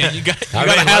 I mean, you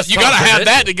gotta have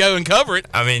that to go and cover it.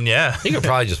 I mean, yeah. You could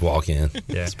probably just walk in.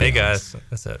 Yeah. Hey guys,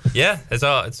 that's it. Yeah,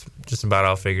 it's just about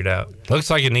all figured out. Looks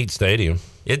like a neat stadium.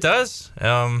 It does.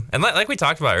 And like we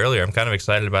talked about earlier, I'm kind of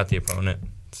excited about the opponent.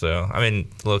 So, I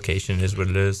mean, the location is what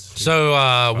it is.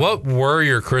 So, what were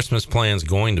your Christmas plans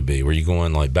going to be? Were you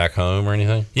going like back home or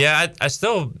anything? Yeah, I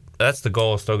still, that's the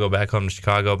goal, still go back home to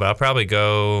Chicago, but I'll probably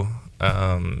go,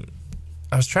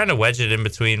 I was trying to wedge it in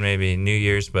between maybe New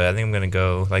Year's, but I think I'm going to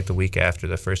go like the week after,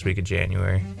 the first week of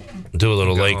January. Do a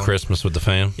little late Christmas with the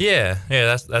fam? Yeah,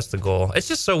 that's the goal. It's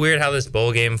just so weird how this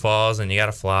bowl game falls and you got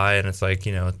to fly and it's like,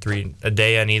 a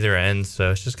day on either end,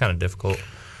 so it's just kind of difficult.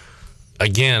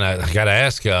 Again, I got to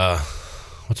ask,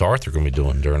 what's Arthur going to be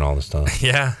doing during all this time?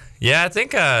 Yeah, I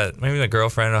think maybe the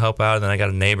girlfriend will help out, and then I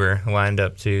got a neighbor lined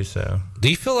up too. So,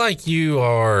 do you feel like you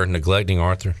are neglecting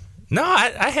Arthur? No,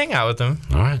 I hang out with him.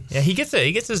 All right. Yeah, he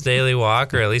gets his daily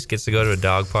walk, or at least gets to go to a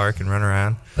dog park and run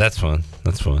around. That's fun.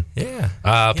 Yeah.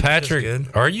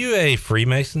 Patrick, are you a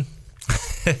Freemason?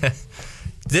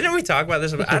 Didn't we talk about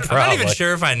this? I'm not even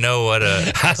sure if I know what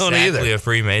exactly a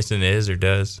Freemason is or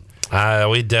does.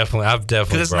 I've definitely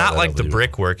because it's not like the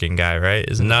brickworking guy, right?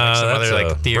 Isn't no, like some that's other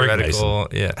like theoretical,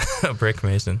 a brick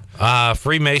mason.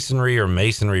 Freemasonry or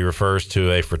Masonry refers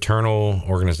to a fraternal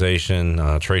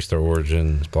organization, trace their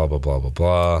origins, blah blah blah blah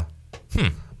blah.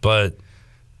 But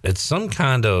it's some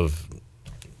kind of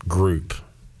group.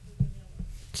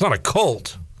 It's not a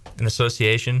cult, an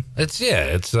association.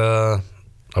 It's a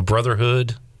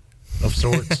brotherhood of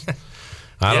sorts.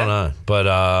 I don't know,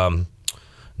 but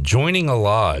joining a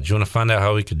lodge. You want to find out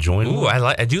how we could join? Ooh,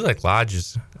 I do like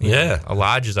lodges. Yeah, a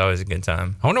lodge is always a good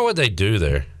time. I wonder what they do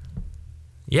there.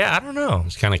 Yeah, I don't know.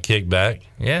 Just kind of kick back.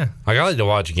 Yeah, I like to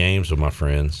watch games with my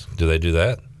friends. Do they do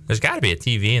that? There's got to be a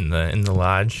TV in the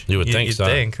lodge. You would think so.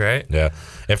 Think, right? Yeah.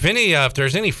 If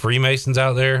there's any Freemasons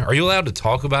out there, are you allowed to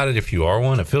talk about it if you are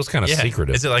one? It feels kind of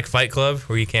secretive. Is it like Fight Club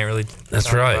where you can't really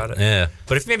talk about it? Yeah.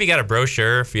 But if maybe you got a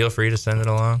brochure, feel free to send it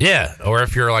along. Yeah. Or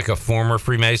if you're like a former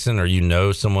Freemason or you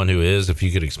know someone who is, if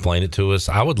you could explain it to us,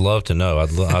 I would love to know. I'd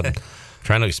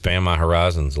trying to expand my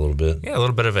horizons a little bit. Yeah, a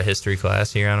little bit of a history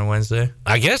class here on a Wednesday.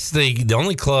 I guess the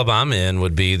only club I'm in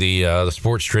would be the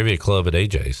Sports Trivia Club at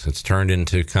AJ's. It's turned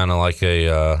into kind of like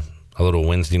a little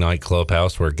Wednesday night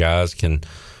clubhouse where guys can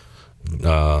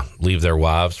leave their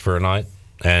wives for a night,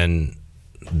 and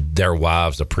their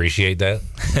wives appreciate that.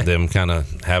 Them kind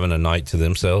of having a night to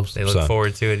themselves. They look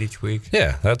forward to it each week.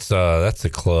 Yeah, that's the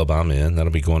club I'm in.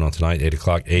 That'll be going on tonight, 8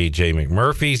 o'clock. AJ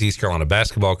McMurphy's East Carolina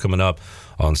basketball coming up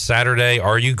on Saturday.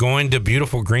 Are you going to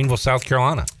beautiful Greenville, South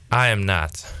Carolina? I am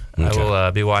not. Okay. I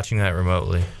will be watching that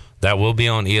remotely. That will be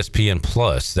on ESPN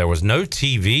Plus. There was no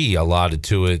TV allotted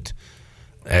to it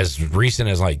as recent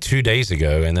as like 2 days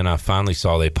ago, and then I finally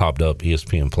saw they popped up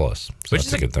ESPN Plus. So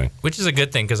that's a good thing. Which is a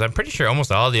good thing, because I'm pretty sure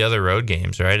almost all the other road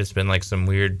games, right? It's been like some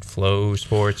weird Flow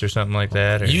Sports or something like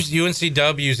that. Or...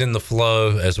 UNCW's in the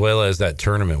Flow, as well as that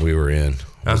tournament we were in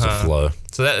was a Flow.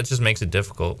 So that just makes it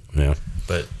difficult. Yeah.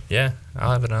 But yeah,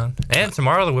 I'll have it on. And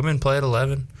tomorrow the women play at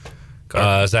 11.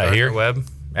 Is that here? Webb.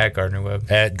 At Gardner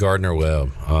Webb. At Gardner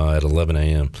Webb at 11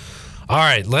 a.m. All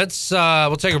right,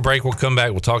 we'll take a break. We'll come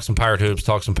back. We'll talk some Pirate hoops,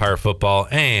 talk some Pirate football,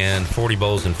 and 40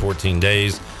 bowls in 14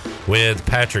 days with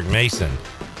Patrick Mason.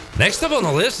 Next up on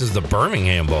the list is the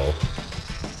Birmingham Bowl.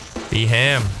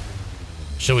 B-Ham.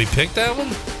 Should we pick that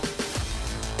one?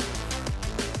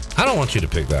 I don't want you to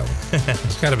pick that one.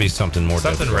 It's got to be something more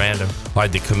difficult. Random.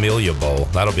 Like the Camellia Bowl.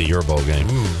 That'll be your bowl game.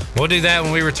 Ooh. We'll do that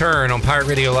when we return on Pirate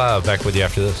Radio Live. Back with you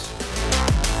after this.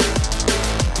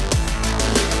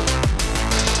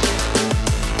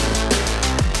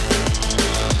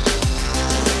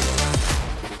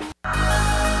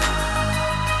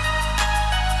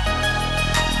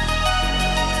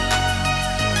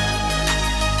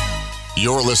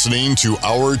 You're listening to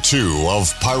Hour 2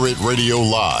 of Pirate Radio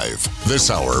Live. This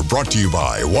hour brought to you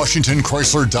by Washington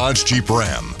Chrysler Dodge Jeep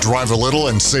Ram. Drive a little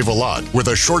and save a lot with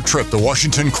a short trip to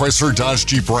Washington Chrysler Dodge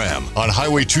Jeep Ram on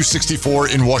Highway 264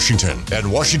 in Washington at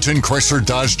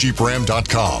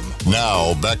WashingtonChryslerDodgeJeepRam.com.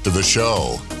 Now back to the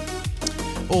show.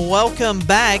 Welcome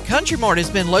back. Country Mart has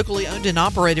been locally owned and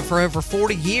operated for over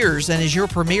 40 years and is your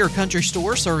premier country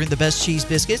store serving the best cheese,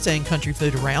 biscuits, and country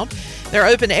food around. They're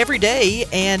open every day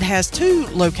and has 2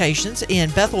 locations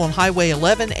in Bethel on Highway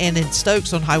 11 and in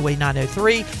Stokes on Highway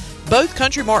 903. Both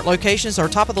Country Mart locations are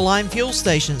top-of-the-line fuel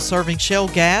stations serving Shell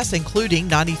gas, including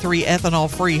 93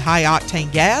 ethanol-free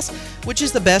high-octane gas, which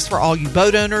is the best for all you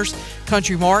boat owners.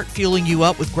 Country Mart fueling you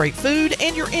up with great food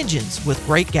and your engines with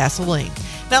great gasoline.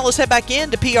 Now let's head back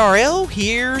into PRL.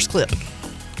 Here's Clip.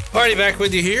 Alrighty, back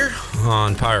with you here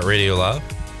on Pirate Radio Live.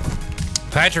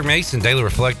 Patrick Mason, Daily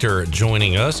Reflector,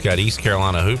 joining us. Got East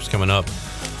Carolina hoops coming up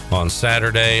on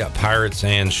Saturday. Pirates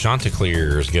and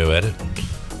Chanticleers go at it.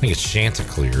 I think it's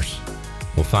Chanticleers.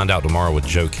 We'll find out tomorrow with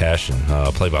Joe Cashin,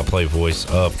 play-by-play voice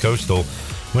of Coastal,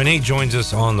 when he joins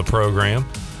us on the program.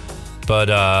 But,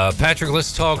 Patrick,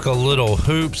 let's talk a little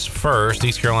hoops first.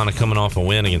 East Carolina coming off a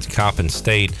win against Coppin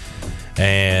State.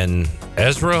 And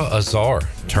Ezra Azar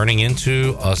turning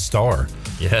into a star.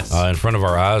 Yes. In front of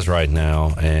our eyes right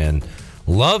now. And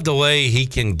love the way he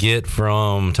can get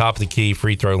from top of the key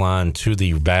free throw line to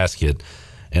the basket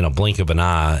in a blink of an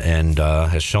eye, and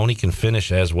has shown he can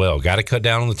finish as well. Got to cut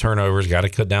down on the turnovers, got to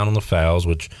cut down on the fouls,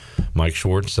 which Mike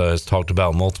Schwartz has talked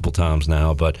about multiple times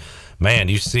now. But, man,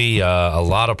 you see a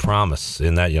lot of promise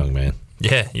in that young man.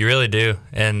 Yeah, you really do.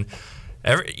 And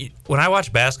when I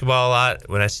watch basketball a lot,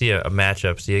 when I see a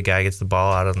matchup, see a guy gets the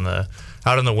ball out on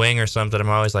the wing or something, I'm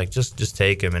always like, just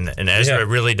take him. And Ezra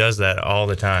really does that all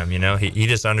the time. You know, he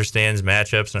just understands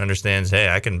matchups and understands, hey,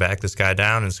 I can back this guy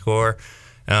down and score.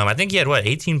 I think he had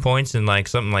 18 points in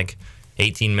something like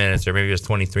 18 minutes, or maybe it was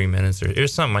 23 minutes, or it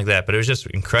was something like that. But it was just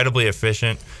incredibly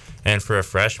efficient. And for a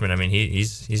freshman, I mean,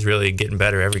 he's really getting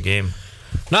better every game.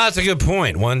 No, that's a good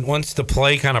point. Once the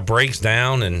play kind of breaks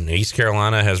down and East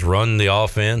Carolina has run the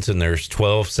offense and there's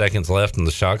 12 seconds left in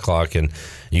the shot clock and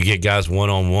you get guys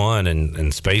one-on-one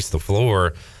and space the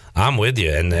floor, I'm with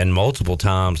you. And multiple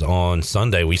times on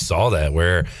Sunday we saw that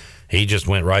where he just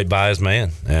went right by his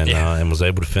man and was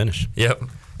able to finish. Yep.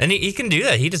 And he can do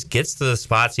that. He just gets to the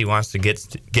spots he wants to get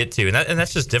to. And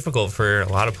that's just difficult for a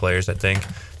lot of players, I think.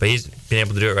 But he's been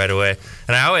able to do it right away.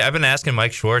 And I've been asking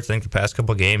Mike Schwartz, I think the past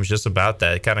couple of games, just about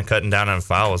that, kind of cutting down on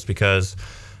fouls, because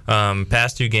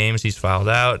past 2 games he's fouled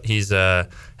out. He's had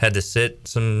to sit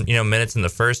some minutes in the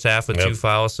first half with 2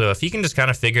 fouls. So if he can just kind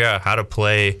of figure out how to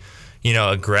play,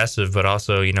 aggressive, but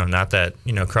also, not that,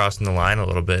 crossing the line a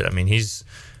little bit. I mean,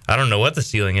 I don't know what the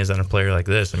ceiling is on a player like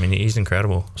this. I mean, he's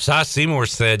incredible. Cy Seymour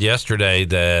said yesterday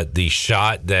that the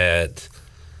shot that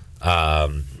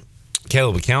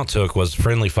Caleb LeCount took was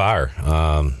friendly fire,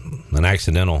 an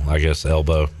accidental, I guess,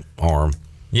 elbow, arm.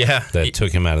 Yeah. That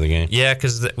took him out of the game. Yeah,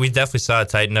 because we definitely saw a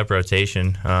tightened up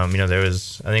rotation. There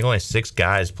was, I think, only 6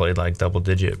 guys played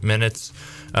double-digit minutes,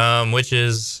 which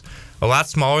is a lot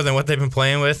smaller than what they've been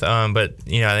playing with. But,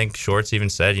 I think Schwartz even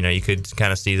said, you could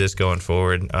kind of see this going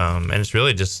forward. And it's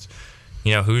really just,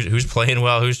 who's playing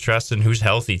well, who's trusting, who's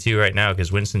healthy, too, right now,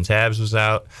 because Winston Tabbs was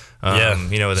out. So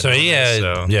he had,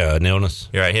 an illness.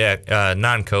 You're right, yeah,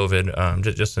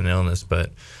 non-COVID, just an illness.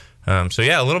 But, a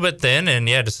little bit thin and,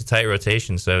 just a tight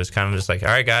rotation. So it's kind of just like, all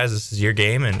right, guys, this is your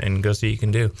game, and go see what you can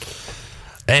do.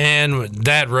 And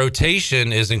that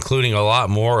rotation is including a lot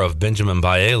more of Benjamin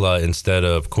Biela instead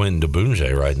of Quentin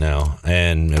DeBunge right now.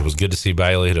 And it was good to see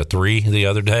Biela hit a 3 the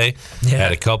other day. Yeah.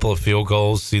 Had a couple of field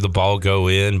goals, see the ball go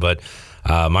in. But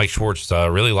Mike Schwartz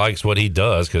really likes what he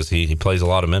does because he plays a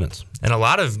lot of minutes. And a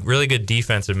lot of really good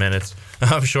defensive minutes.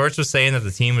 Schwartz was saying that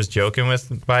the team was joking with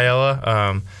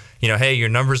Biela. Hey, your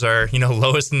numbers are,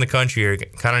 lowest in the country. You're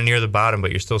kind of near the bottom,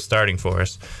 but you're still starting for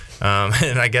us.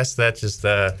 And I guess that just...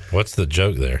 What's the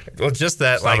joke there? Well, just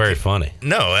that... It's not very funny.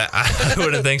 No, I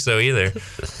wouldn't think so either.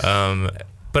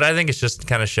 But I think it just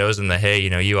kind of shows them that, hey,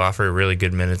 you offer really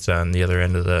good minutes on the other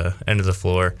end of the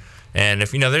floor. And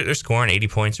if, they're scoring 80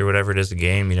 points or whatever it is a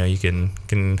game, you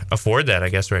can afford that, I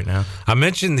guess, right now. I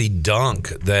mentioned the dunk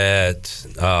that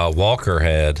Walker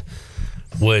had,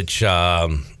 which...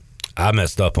 I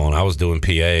messed up on. I was doing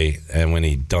PA, and when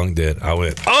he dunked it, I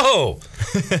went, oh!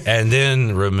 And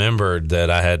then remembered that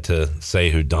I had to say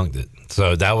who dunked it.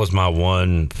 So that was my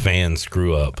one fan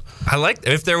screw up.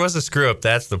 If there was a screw up,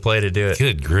 that's the play to do it.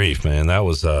 Good grief, man. That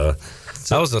was a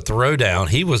throwdown.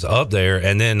 He was up there,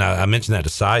 and then I mentioned that to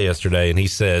Cy yesterday, and he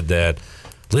said that,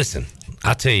 listen,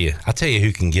 I'll tell you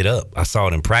who can get up. I saw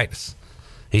it in practice.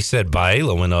 He said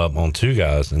Biela went up on 2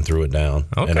 guys and threw it down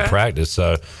in a practice.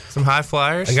 So some high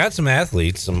flyers. I got some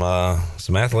athletes, some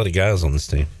athletic guys on this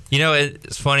team.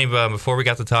 It's funny, but before we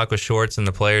got to talk with Schwartz and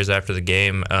the players after the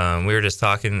game, we were just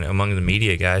talking among the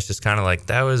media guys, just kind of like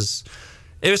that was,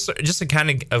 It was just a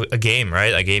kind of a game,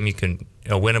 right? A game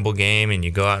a winnable game, and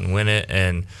you go out and win it.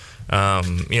 And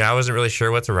I wasn't really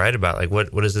sure what to write about. Like,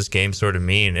 what does this game sort of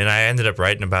mean? And I ended up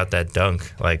writing about that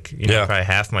dunk. Like, probably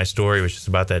half my story was just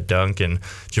about that dunk and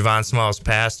Javon Small's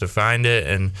pass to find it.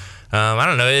 And I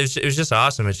don't know, it was just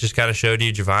awesome. It just kind of showed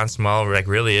you Javon Small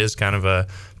really is kind of a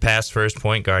pass first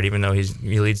point guard, even though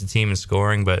he leads the team in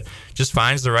scoring, but just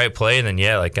finds the right play. And then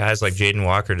guys like Jaden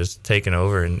Walker just taking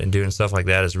over and doing stuff like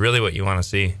that is really what you want to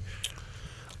see.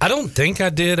 I don't think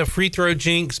I did a free throw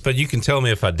jinx, but you can tell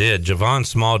me if I did. Javon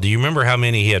Small, do you remember how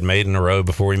many he had made in a row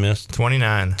before he missed?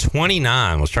 29.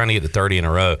 29. Was trying to get to 30 in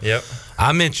a row. Yep.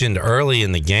 I mentioned early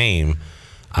in the game,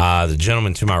 the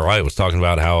gentleman to my right was talking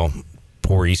about how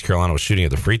poor East Carolina was shooting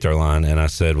at the free throw line, and I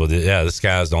said, well, this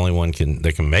guy's the only one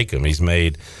that can make them. He's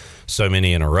made so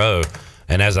many in a row.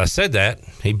 And as I said that,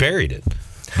 he buried it.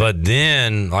 But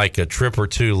then, like a trip or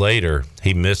two later,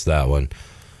 he missed that one.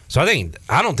 So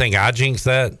I don't think I jinxed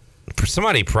that.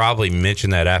 Somebody probably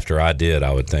mentioned that after I did,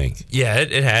 I would think. Yeah,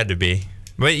 it had to be.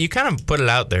 But you kind of put it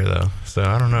out there, though, so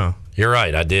I don't know. You're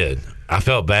right, I did. I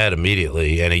felt bad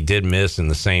immediately, and he did miss in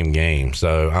the same game.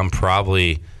 So I'm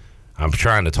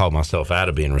trying to talk myself out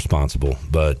of being responsible.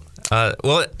 But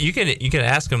well, you can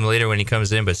ask him later when he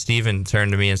comes in. But Steven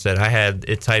turned to me and said, I had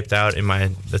it typed out in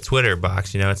the Twitter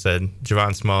box. It said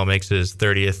Javon Small makes his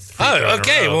 30th. Oh,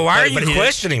 okay. Well, why are you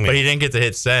questioning me? But he didn't get to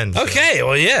hit send. So. Okay.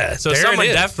 Well, yeah. So someone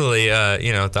definitely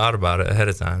thought about it ahead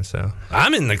of time. So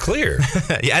I'm in the clear.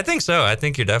 Yeah, I think so. I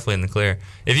think you're definitely in the clear.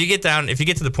 If you get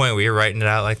to the point where you're writing it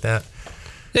out like that.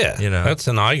 Yeah, that's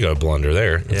an Igo blunder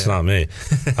there. It's not me.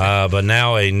 But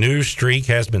now a new streak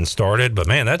has been started. But,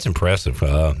 man, that's impressive.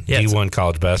 He won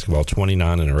college basketball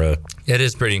 29 in a row. It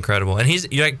is pretty incredible. And he's,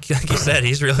 like you said,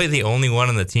 he's really the only one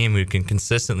on the team who can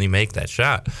consistently make that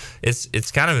shot.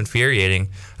 It's kind of infuriating.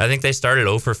 I think they started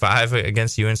 0 for 5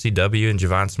 against UNCW, and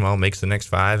Javon Small makes the next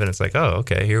 5, and it's like, oh,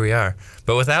 okay, here we are.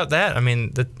 But without that, I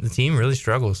mean, the team really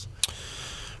struggles.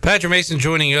 Patrick Mason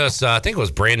joining us. I think it was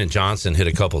Brandon Johnson hit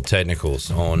a couple of technicals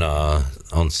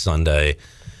on Sunday.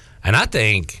 And I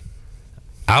think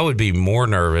I would be more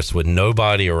nervous with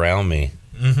nobody around me.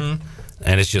 Mm-hmm.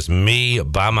 And it's just me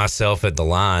by myself at the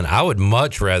line. I would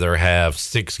much rather have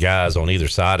 6 guys on either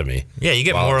side of me. Yeah, you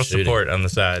get moral support on the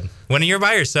side. When you're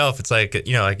by yourself, it's like,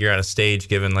 like you're on a stage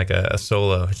giving like a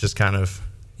solo. It's just kind of,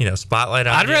 spotlight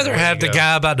on you. I'd rather have the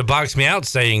guy about to box me out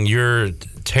saying you're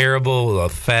terrible, a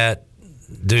fat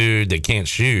dude that can't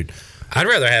shoot. I'd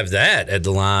rather have that at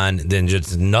the line than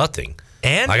just nothing.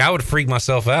 And I would freak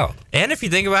myself out. And if you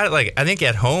think about it, I think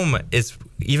at home it's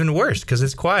even worse because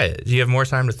it's quiet. You have more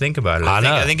time to think about it.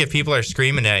 I think if people are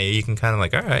screaming at you, you can kind of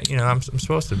like, all right, I'm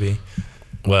supposed to be.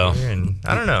 Well, and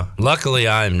I don't know. Luckily,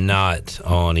 I'm not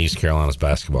on East Carolina's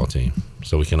basketball team,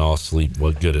 so we can all sleep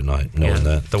good at night knowing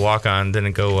that. The walk-on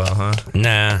didn't go well, huh?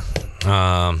 Nah.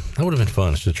 That would have been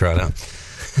fun. I should try it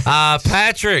out.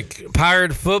 Patrick,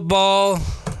 Pirate football.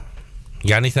 You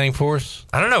got anything for us?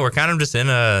 I don't know. We're kind of just in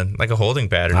a holding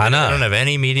pattern. I know. I don't have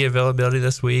any media availability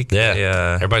this week.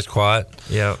 Yeah. Everybody's quiet.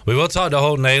 Yeah. We will talk to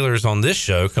Holton Ahlers on this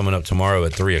show coming up tomorrow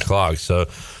at 3:00. So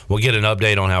we'll get an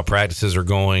update on how practices are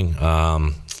going.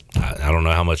 I don't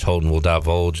know how much Holton will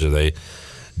divulge. Are they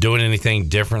doing anything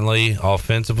differently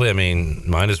offensively? I mean,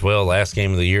 might as well last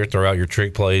game of the year throw out your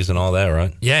trick plays and all that,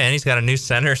 right? Yeah, and he's got a new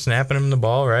center snapping him the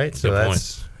ball, right? So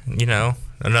that's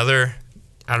another.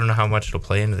 I don't know how much it'll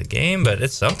play into the game, but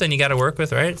it's something you got to work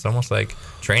with, right? It's almost like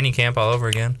training camp all over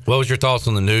again. What was your thoughts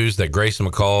on the news that Grayson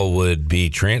McCall would be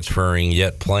transferring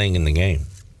yet playing in the game?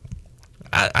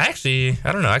 I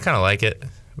don't know. I kind of like it,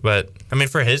 but I mean,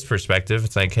 for his perspective,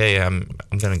 it's like, hey, I'm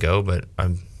gonna go, but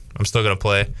I'm still gonna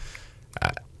play.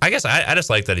 I guess I just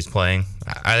like that he's playing.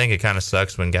 I think it kind of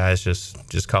sucks when guys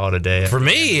just call it a day. For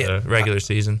me, the regular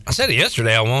season. I said it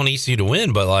yesterday. I want ECU to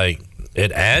win, but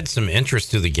it adds some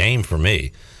interest to the game for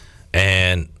me.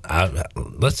 And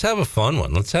let's have a fun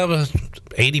one. Let's have a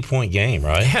 80-point game,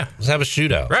 right? Yeah. Let's have a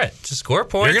shootout. Right. Just score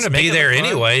points. You're going to be there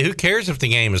anyway. Who cares if the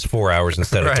game is 4 hours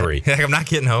instead of 3? I'm not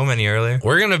getting home any earlier.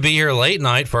 We're going to be here late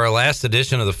night for our last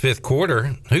edition of the 5th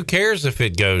quarter. Who cares if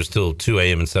it goes till 2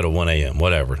 a.m. instead of 1 a.m.?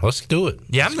 Whatever. Let's do it.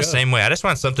 Yeah, I'm the same way. I just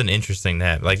want something interesting to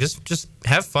have. Just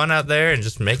have fun out there and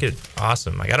just make it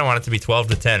awesome. I don't want it to be 12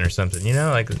 to 10 or something.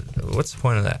 What's the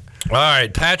point of that? All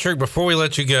right, Patrick, before we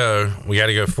let you go, we got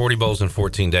to go 40 bowls in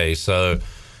 14 days. So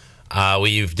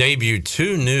we've debuted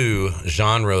 2 new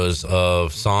genres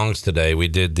of songs today. We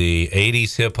did the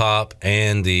 80s hip-hop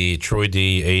and the Troy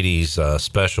D 80s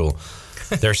special.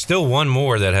 There's still one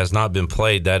more that has not been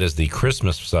played. That is the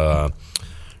Christmas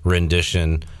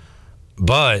rendition.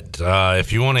 But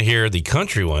if you want to hear the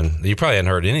country one, you probably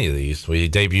hadn't heard any of these. We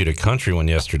debuted a country one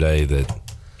yesterday that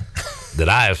that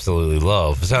I absolutely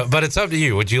love. So, but it's up to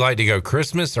you. Would you like to go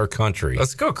Christmas or country?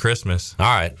 Let's go Christmas. All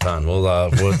right, fine.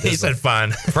 We'll He said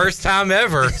fine. First time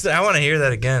ever. I want to hear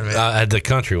that again, man. The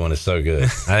country one is so good. I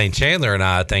think Chandler and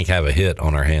I think have a hit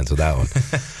on our hands with that one.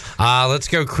 Let's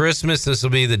go Christmas. This will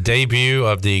be the debut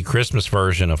of the Christmas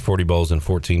version of 40 Bowls in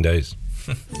 14 Days.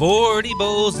 40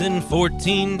 bowls in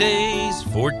 14 days,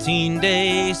 14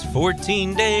 days,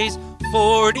 14 days,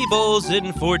 40 bowls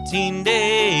in 14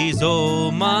 days,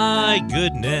 oh my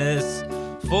goodness.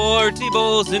 40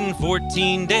 bowls in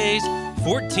 14 days,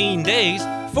 14 days,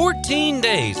 14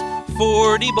 days,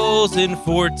 40 bowls in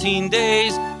 14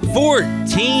 days,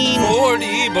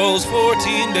 40 bowls,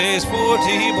 14 days,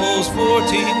 40 bowls,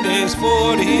 14 days,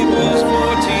 40 bowls,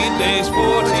 14 days,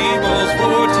 40 bowls,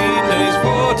 14 days,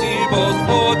 40 bowls,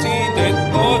 14 days,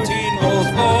 14 bowls,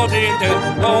 14 days,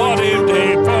 14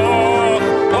 days, 40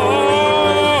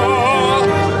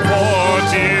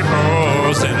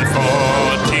 bowls in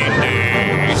 14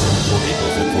 days, 40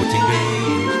 bowls in 14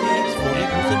 days, 40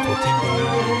 bowls in 14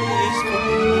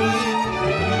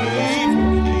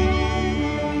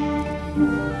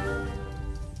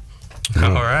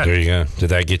 All right. There you go. Did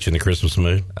that get you in the Christmas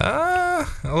mood? A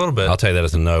little bit. I'll take that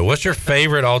as a no. What's your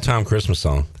favorite all-time Christmas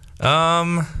song?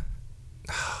 You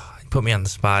put me on the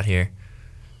spot here.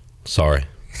 Sorry.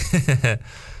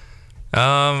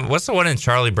 What's the one in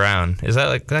Charlie Brown? Is that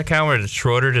like that kind where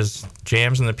Schroeder just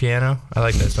jams on the piano? I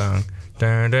like that song.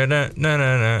 It's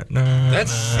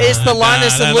the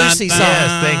Linus and Lucy song.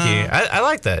 Yes, thank you. I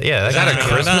like that. Yeah, Is that a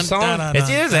Christmas song? It's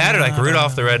either that or like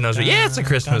Rudolph the Red-Nosed Reindeer. Yeah, it's a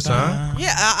Christmas song.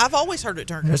 Yeah, I've always heard it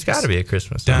during There's Christmas. got to be a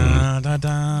Christmas song.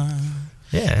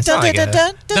 Yeah, it's not like a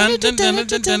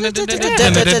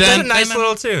nice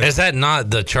little tune. Is that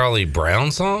not the Charlie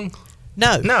Brown song?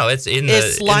 No, it's in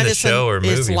the show or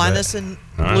movie. It's Linus and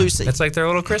Lucy. It's like their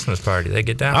little Christmas party. They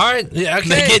get down. All right. Yeah, okay.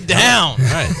 They get down. All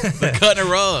right. They're cutting a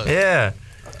rug. Yeah.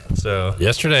 So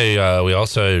yesterday we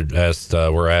also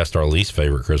were asked our least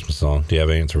favorite Christmas song. Do you have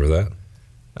an answer for that?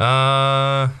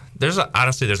 There's a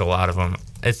lot of them.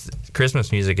 It's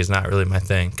Christmas music is not really my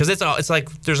thing because it's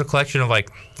like there's a collection of like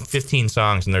 15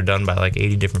 songs and they're done by like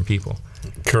 80 different people.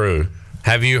 True.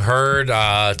 Have you heard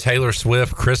Taylor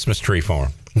Swift Christmas Tree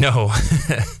Farm? No.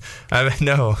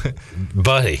 No.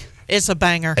 Buddy. It's a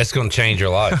banger. It's going to change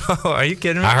your life. Oh, are you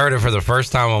kidding me? I heard it for the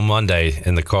first time on Monday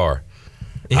in the car.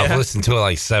 Yeah. I've listened to it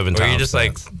like 7 times. Were you just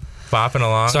like bopping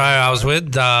along? So I was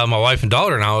with my wife and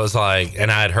daughter, and I was like,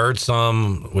 and I had heard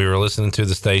some. We were listening to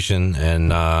the station,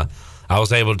 and I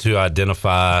was able to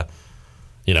identify,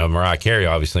 Mariah Carey,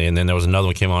 obviously. And then there was another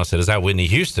one came on. I said, "Is that Whitney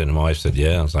Houston?" And my wife said,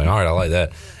 "Yeah." I was like, "All right, I like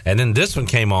that." And then this one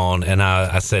came on, and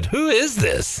I said, "Who is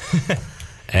this?"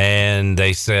 And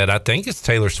they said, "I think it's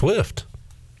Taylor Swift."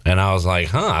 And I was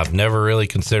like, I've never really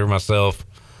considered myself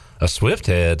a Swift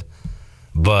head.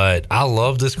 But I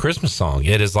love this Christmas song.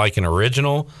 It is like an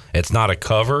original. It's not a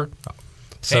cover.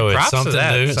 So Hey, it's props to something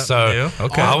that. new. Something new.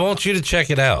 Okay. I want you to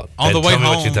check it out. On the and way tell me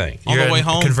home, what you think. on the way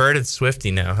home, converted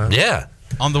Swiftie now, huh? Yeah.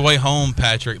 On the way home,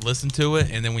 Patrick, listen to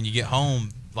it, and then when you get home,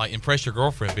 like impress your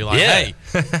girlfriend. Be like, Yeah.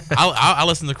 "Hey, I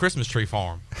listen to Christmas Tree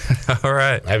Farm." All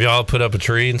right. Have y'all put up a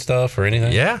tree and stuff or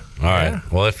anything? Yeah. All right. Yeah.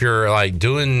 Well, if you're like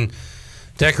doing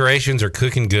decorations or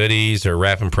cooking goodies or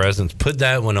wrapping presents, put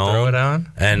that one on. Throw it on.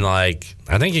 And I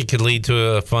think it could lead to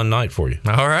a fun night for you.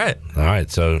 All right. All right.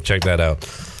 So check that out.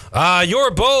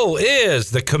 Your bowl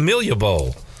is the Camellia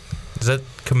Bowl. Is that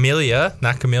camellia,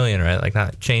 not chameleon, right? Like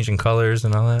not changing colors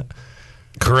and all that.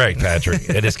 Correct, Patrick.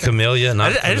 It is camellia,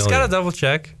 not I just got to double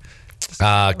check.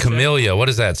 Camellia, what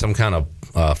is that? Some kind of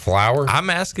flower?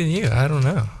 I'm asking you. I don't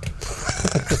know.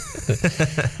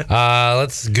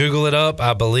 Let's Google it up.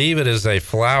 I believe it is a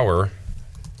flower.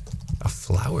 A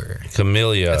flower?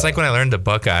 Camellia. It's like when I learned the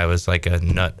Buckeye was like a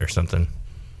nut or something.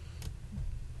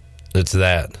 It's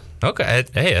that. Okay.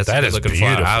 Hey, that's a good looking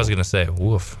beautiful. flower. I was going to say,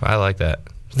 woof. I like that.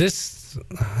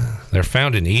 They're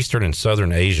found in Eastern and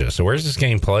Southern Asia. So where's this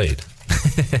game played?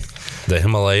 The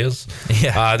Himalayas?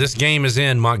 Yeah. This game is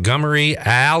in Montgomery,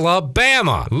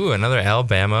 Alabama. Ooh, another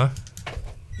Alabama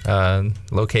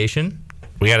location.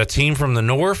 We got a team from the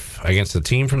north against a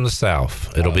team from the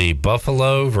south. It'll be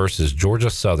Buffalo versus Georgia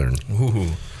Southern.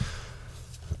 Ooh.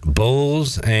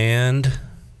 Bulls and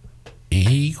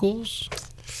Eagles?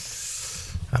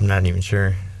 I'm not even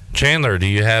sure. Chandler, do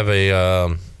you have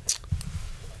a...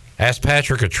 ask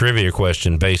Patrick a trivia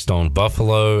question based on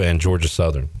Buffalo and Georgia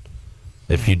Southern.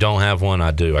 If you don't have one,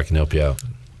 I do. I can help you out.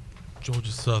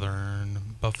 Georgia Southern,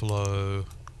 Buffalo.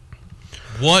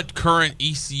 What current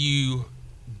ECU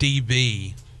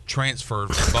DB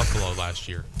transferred from Buffalo last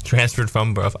year? Transferred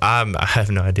from Buffalo. I have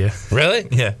no idea. Really?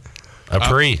 Yeah. A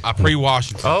pre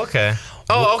Washington. Oh, okay.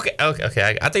 Oh,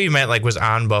 okay. I thought you meant like was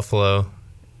on Buffalo.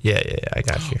 Yeah, I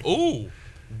got you. Ooh,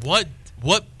 what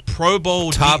Pro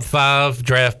Bowl top 5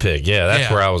 draft pick? Yeah, that's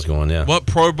where I was going. Yeah. What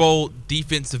Pro Bowl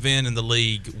defensive end in the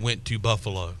league went to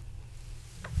Buffalo?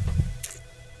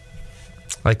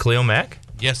 Like Khalil Mack?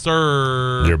 Yes,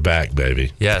 sir. You're back,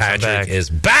 baby. Yes, Patrick is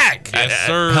back. Yes,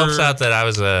 sir. Helps out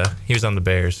that he was on the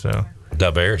Bears, so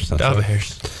the Bears.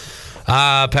 Bears.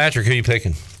 Patrick, who are you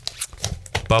picking?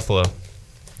 Buffalo.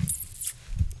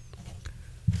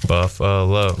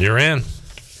 You're in.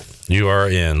 You are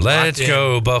in. Let's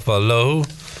go, Buffalo.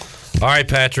 All right,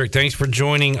 Patrick, thanks for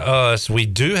joining us. We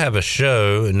do have a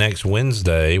show next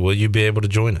Wednesday. Will you be able to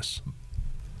join us?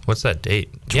 What's that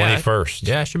date? 21st.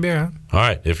 Yeah, I should be around. All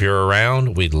right. If you're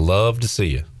around, we'd love to see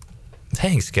you.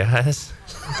 Thanks, guys.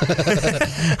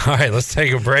 All right, let's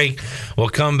take a break. We'll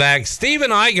come back.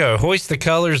 Stephen Igo,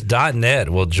 hoistthecolors.net,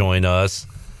 will join us.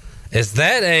 Is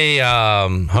that a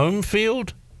home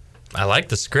field? I like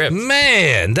the script.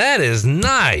 Man, that is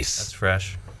nice. That's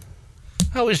fresh.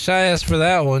 I wish I asked for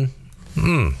that one.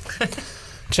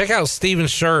 Check out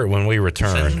Steven's shirt when we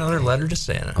return. Send another letter to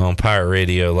Santa. On Pirate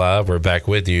Radio Live, we're back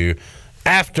with you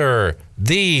after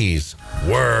these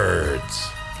words.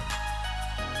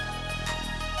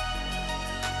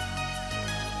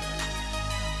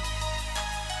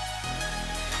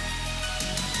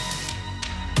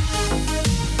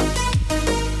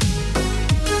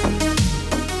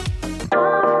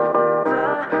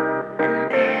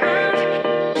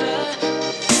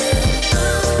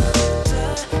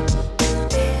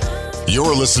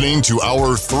 You're listening to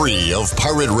Hour 3 of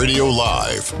Pirate Radio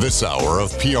Live. This hour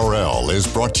of PRL is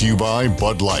brought to you by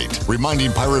Bud Light,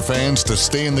 reminding Pirate fans to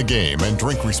stay in the game and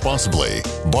drink responsibly.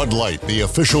 Bud Light, the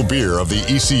official beer of the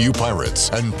ECU Pirates,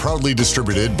 and proudly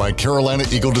distributed by Carolina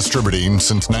Eagle Distributing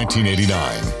since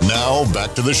 1989. Now,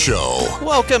 back to the show.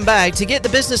 Welcome back. To get the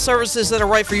business services that are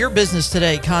right for your business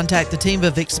today, contact the team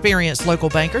of experienced local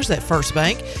bankers at First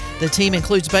Bank. The team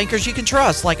includes bankers you can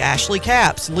trust like Ashley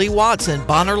Capps, Lee Watson,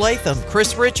 Bonner Latham,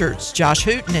 Chris Richards, Josh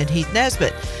Hooten, and Heath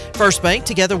Nesbitt. First Bank,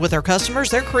 together with their customers,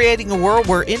 they're creating a world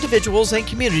where individuals and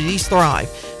communities thrive.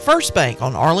 First Bank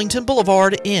on Arlington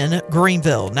Boulevard in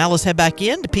Greenville. Now let's head back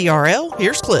in to PRL.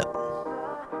 Here's Clip.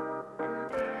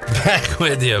 Back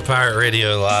with you, Pirate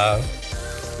Radio Live.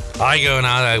 Igo and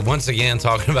I once again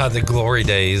talking about the glory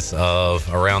days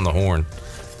of Around the Horn.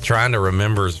 Trying to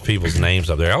remember people's names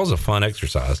up there. That was a fun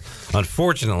exercise.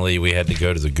 Unfortunately, we had to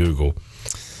go to the Google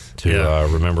to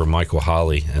remember Michael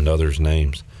Holley and others'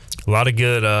 names. A lot of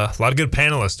good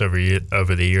panelists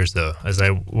over the years, though. As I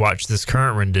watch this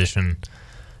current rendition,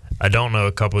 I don't know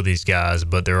a couple of these guys,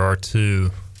 but there are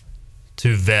two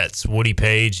vets, Woody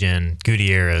Page and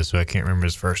Gutierrez, who I can't remember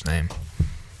his first name.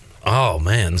 Oh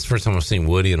man, this is the first time I've seen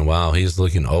Woody in a while. He's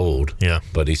looking old,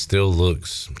 but he still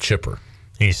looks chipper.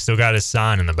 He's still got his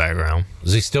sign in the background.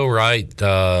 Is he still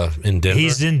in Denver?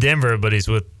 He's in Denver, but he's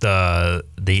with the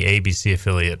ABC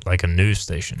affiliate, like a news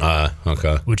station.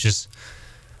 Okay. Which is...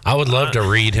 I would love to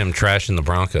read him trashing the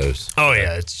Broncos. Oh,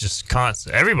 yeah. It's just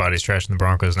constant. Everybody's trashing the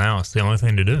Broncos now. It's the only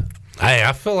thing to do. Hey,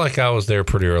 I feel like I was there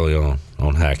pretty early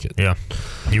on Hackett. Yeah,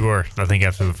 you were. I think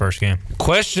after the first game.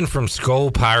 Question from Skull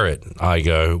Pirate,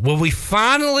 Igo. Will we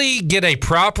finally get a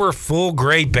proper full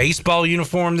gray baseball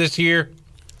uniform this year?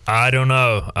 I don't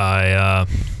know. I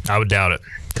would doubt it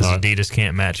because Adidas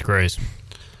can't match grays.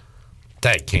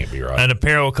 That can't be right. An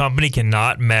apparel company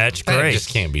cannot match grays. That just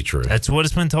can't be true. That's what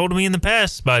has been told to me in the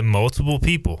past by multiple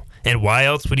people. And why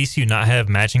else would ECU not have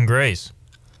matching grays?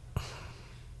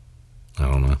 I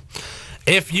don't know.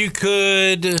 If you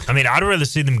could... I mean, I'd rather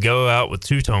see them go out with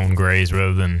two-tone grays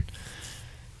rather than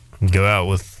go out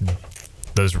with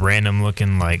those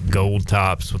random-looking, like, gold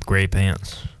tops with gray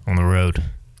pants on the road.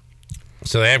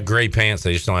 So they have gray pants,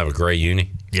 they just don't have a gray uni?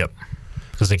 Yep.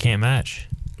 Because they can't match.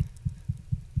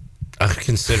 I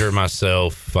consider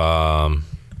myself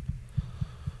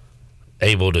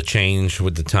able to change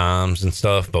with the times and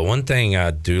stuff, but one thing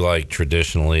I do like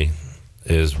traditionally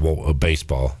is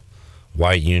baseball.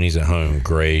 White unis at home,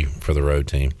 gray for the road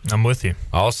team. I'm with you.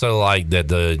 I also like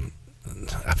that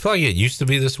I feel like it used to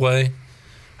be this way.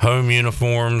 Home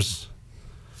uniforms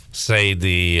say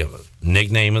the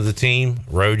nickname of the team.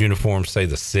 Road uniforms say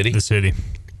the city. The city.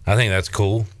 I think that's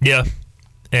cool. Yeah.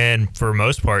 And for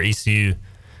most part, ECU,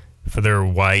 for their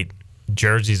white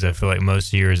jerseys, I feel like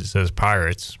most years it says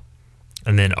Pirates.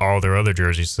 And then all their other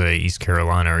jerseys say East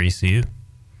Carolina or ECU.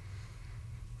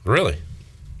 Really?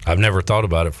 I've never thought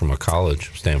about it from a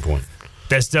college standpoint.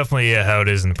 That's definitely how it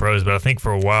is in the pros, but I think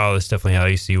for a while that's definitely how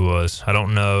ECU was. I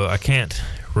don't know. I can't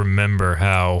remember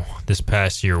how this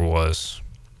past year was,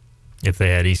 if they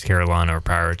had East Carolina or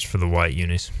Pirates for the white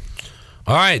unis.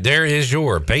 All right, there is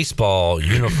your baseball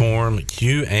uniform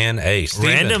Q&A.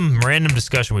 Steven. Random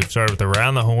discussion. We've started with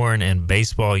Around the Horn and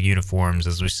baseball uniforms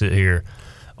as we sit here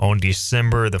on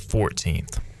December the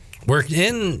 14th. We're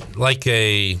in like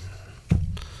there's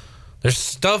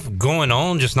stuff going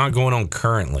on, just not going on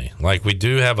currently. Like we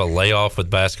do have a layoff with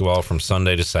basketball from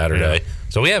Sunday to Saturday.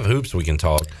 So we have hoops we can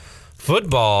talk.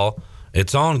 Football,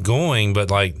 it's ongoing, but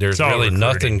like there's really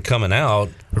nothing coming out.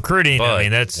 Recruiting, I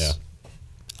mean,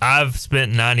 I've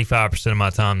spent 95% of my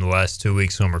time the last 2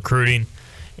 weeks on recruiting.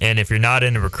 And if you're not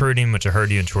into recruiting, which I heard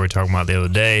you and Troy talking about the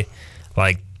other day,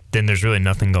 then there's really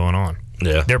nothing going on.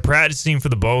 Yeah. They're practicing for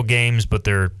the bowl games, but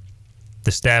the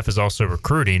staff is also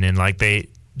recruiting, and they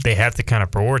have to kind of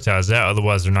prioritize that.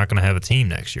 Otherwise, they're not going to have a team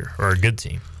next year, or a good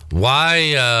team.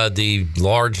 Why the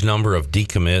large number of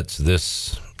decommits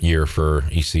this year for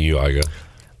ECU, Igo?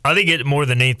 I think it more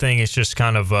than anything, it's just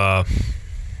kind of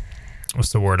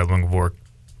what's the word I'm looking for?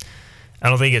 I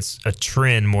don't think it's a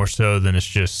trend more so than it's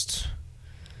just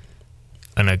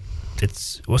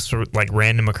it's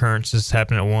random occurrences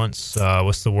happen at once.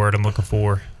 What's the word I'm looking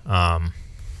for? I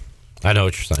know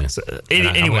what you're saying. So,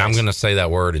 anyway, I'm going to say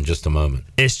that word in just a moment.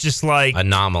 It's just like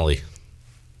anomaly.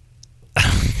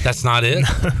 That's not it.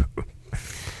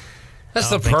 That's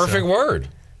the perfect word.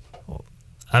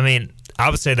 I mean,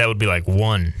 I would say that would be like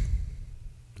one.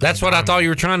 That's what I thought you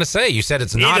were trying to say. You said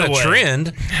it's not a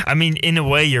trend. I mean, in a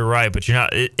way, you're right, but you're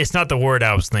not. It's not the word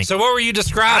I was thinking. So what were you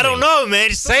describing? I don't know, man.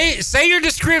 Say your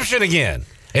description again.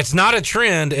 It's not a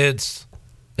trend. It's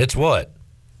what?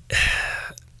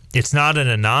 It's not an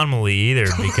anomaly either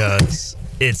because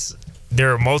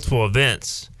there are multiple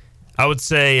events. I would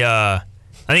say I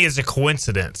think it's a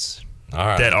coincidence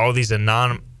that all these I'm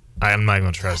not even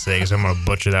going to try to say it because I'm going to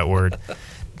butcher that word.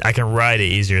 I can write it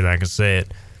easier than I can say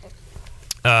it.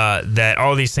 That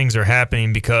all these things are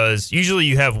happening because usually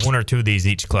you have one or two of these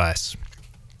each class.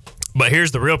 But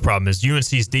here's the real problem is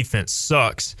UNC's defense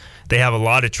sucks. They have a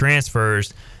lot of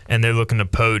transfers, and they're looking to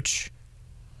poach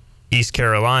East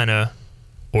Carolina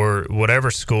or whatever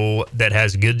school that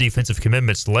has good defensive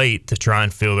commitments late to try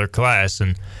and fill their class.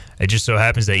 And it just so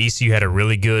happens that ECU had a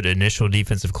really good initial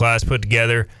defensive class put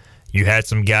together. You had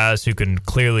some guys who can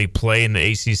clearly play in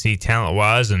the ACC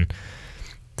talent-wise, and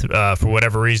for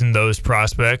whatever reason, those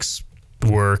prospects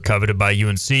were coveted by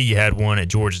UNC. You had one at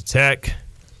Georgia Tech.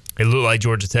 It looked like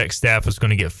Georgia Tech staff was going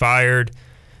to get fired.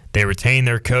 They retained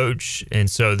their coach, and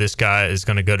so this guy is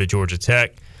going to go to Georgia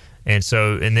Tech. And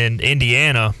then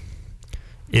Indiana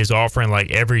is offering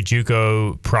like every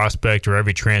JUCO prospect or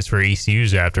every transfer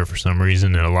ECU's after for some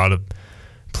reason, and a lot of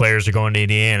players are going to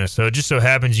Indiana. So it just so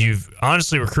happens you've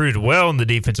honestly recruited well on the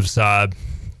defensive side,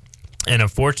 and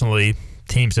unfortunately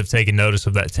teams have taken notice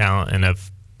of that talent and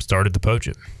have started to poach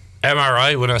it. Am I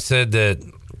right when I said that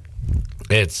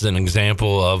it's an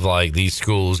example of like these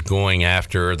schools going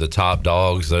after the top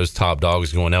dogs, those top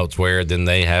dogs going elsewhere, then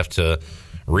they have to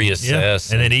reassess.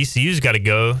 Yeah. And then ECU's got to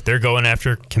go. They're going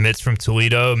after commits from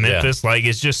Toledo, Memphis. Like,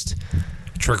 it's just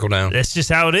trickle down. That's just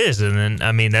how it is. And then,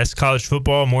 I mean, that's college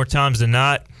football more times than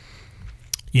not.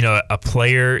 You know, a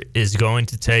player is going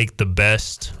to take the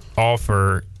best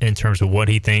offer in terms of what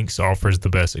he thinks offers the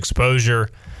best exposure.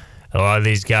 A lot of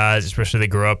these guys, especially they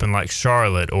grow up in like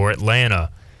Charlotte or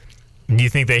Atlanta, do you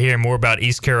think they hear more about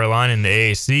East Carolina and the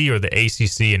AAC or the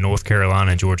ACC in North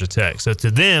Carolina and Georgia Tech? So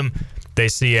to them, they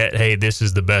see it, hey, this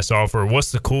is the best offer.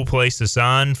 What's the cool place to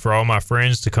sign for all my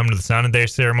friends to come to the signing day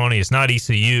ceremony? It's not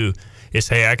ECU. It's,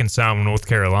 hey, I can sign with North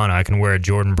Carolina. I can wear a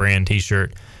Jordan Brand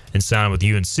T-shirt and sign with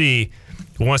UNC.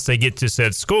 Once they get to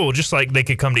said school, just like they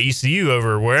could come to ECU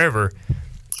over wherever,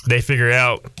 they figure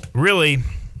out, really,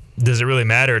 does it really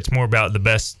matter? It's more about the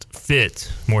best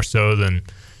fit more so than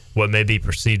what may be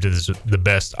perceived as the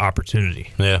best opportunity.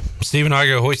 Yeah. Stephen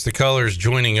Igo, Hoist the Colors,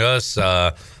 joining us.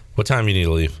 What time do you need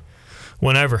to leave?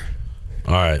 Whenever.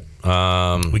 All right.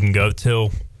 We can go till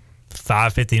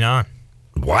 5:59.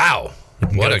 Wow.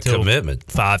 What a commitment.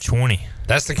 5:20.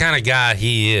 That's the kind of guy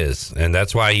he is, and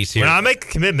that's why he's here. When I make a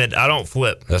commitment, I don't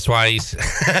flip. That's why he's...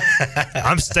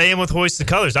 I'm staying with Hoist the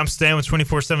Colors. I'm staying with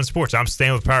 24/7 Sports. I'm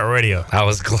staying with Pirate Radio. I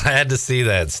was glad to see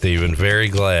that, Stephen. Very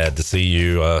glad to see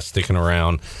you sticking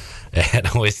around at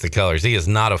Hoist the Colors. He is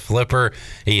not a flipper.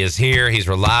 He is here. He's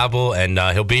reliable, and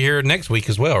he'll be here next week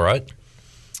as well, right?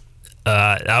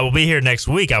 I will be here next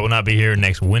week. I will not be here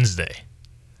next Wednesday.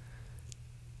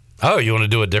 Oh, you want to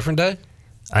do a different day?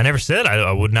 I never said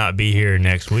I would not be here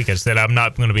next week. I said I'm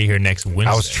not going to be here next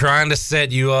Wednesday. I was trying to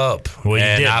set you up,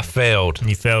 and I failed.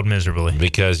 You failed miserably.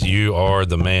 Because you are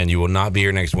the man. You will not be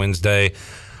here next Wednesday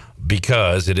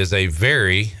because it is a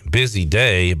very busy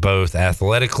day, both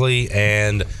athletically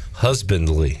and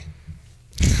husbandly.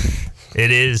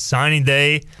 It is signing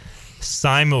day,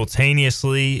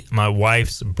 simultaneously my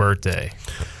wife's birthday.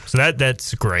 So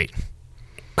that's great.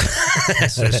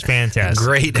 It's fantastic.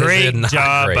 Great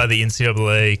job great. by the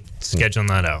NCAA scheduling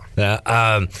that out.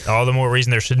 All the more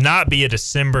reason there should not be a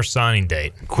December signing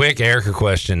date. Quick Erica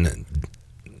question.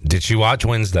 Did she watch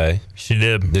Wednesday? She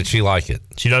did. Did she like it?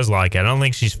 She does like it. I don't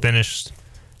think she's finished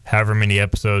however many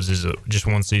episodes. Is it just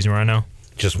one season right now?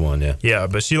 Just one, yeah. Yeah,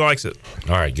 but she likes it.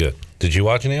 All right, good. Did you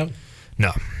watch any of it?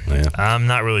 No. Yeah. I'm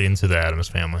not really into the Addams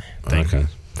Family. Okay,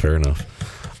 fair enough.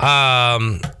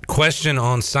 Question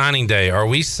on signing day. Are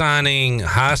we signing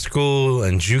high school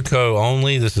and JUCO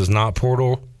only? This is not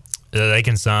portal? They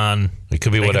can sign. It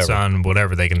could be whatever. They can sign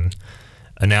whatever. They can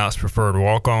announce preferred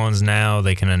walk-ons now.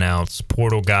 They can announce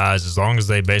portal guys as long as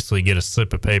they basically get a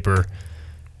slip of paper.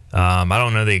 I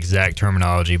don't know the exact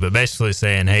terminology, but basically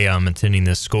saying, hey, I'm attending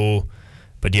this school.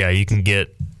 But yeah, you can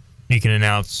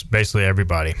announce basically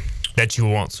everybody that you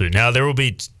want to. Now there'll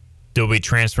be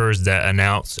transfers that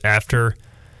announce after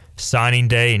signing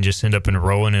day and just end up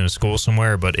enrolling in a school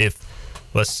somewhere. But if,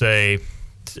 let's say,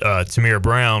 Tamir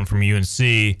Brown from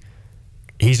UNC,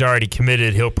 he's already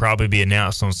committed, he'll probably be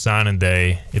announced on signing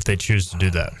day if they choose to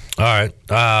do that. All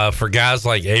right. For guys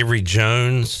like Avery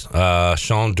Jones,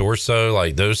 Sean Dorso,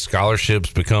 like those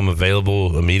scholarships become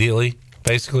available immediately,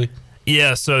 basically?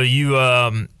 Yeah, so you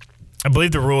I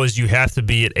believe the rule is you have to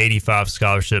be at 85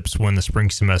 scholarships when the spring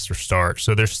semester starts.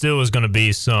 So there still is going to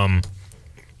be some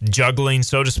juggling,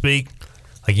 so to speak.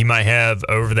 Like you might have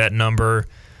over that number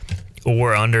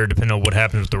or under, depending on what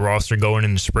happens with the roster going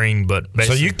in the spring. But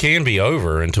so you can be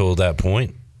over until that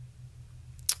point?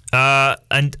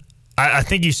 And I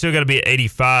think you still got to be at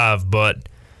 85, but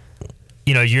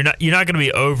you're not going to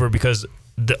be over because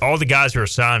all the guys who are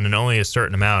signed and only a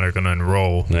certain amount are going to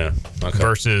enroll. Yeah. Okay.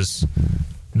 Versus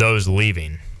those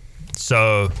leaving.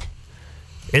 So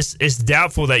it's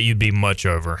doubtful that you'd be much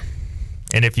over.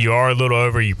 And if you are a little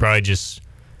over, you probably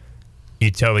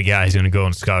you tell the guy he's going to go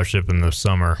on scholarship in the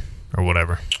summer or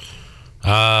whatever.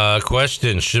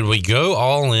 Question: should we go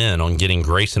all in on getting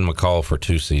Grayson McCall for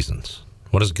 2 seasons?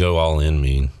 What does go all in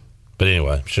mean? But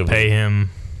anyway, should pay him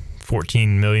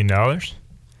 $14 million?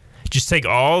 Just take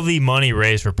all the money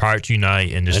raised for Pirates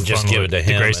Unite and just give it to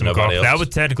him Grayson and nobody McCall. That else?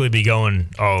 would technically be going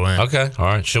all in. Okay, all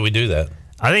right. Should we do that?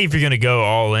 I think if you're going to go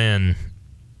all in,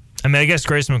 I mean, I guess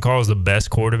Grayson McCall is the best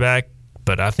quarterback,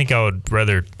 but I think I would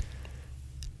rather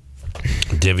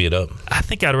divvy it up. I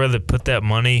think I'd rather put that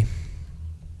money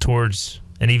towards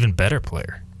an even better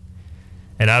player.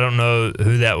 And I don't know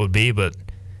who that would be, but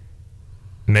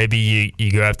maybe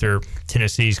you go after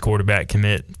Tennessee's quarterback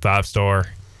commit, 5-star.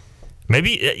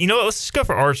 Maybe, let's just go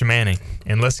for Arch Manning,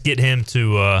 and let's get him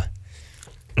to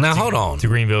hold on. To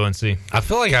Greenville and see. I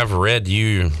feel like I've read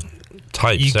you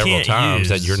type several times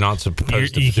that you're not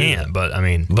supposed to You do can't, that. but I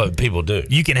mean. But people do.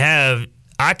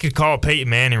 I could call Peyton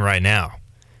Manning right now.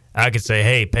 I could say,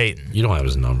 hey, Peyton. You don't have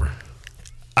his number.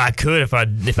 I could if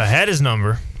I had his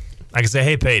number. I could say,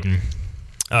 hey, Peyton,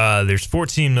 there's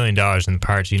 $14 million in the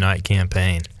Pirates Unite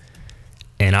campaign.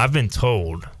 And I've been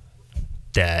told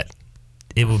that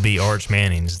it will be Arch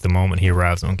Manning's the moment he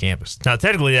arrives on campus. Now,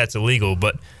 technically, that's illegal,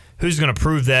 but who's going to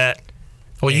prove that?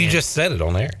 Well, you just said it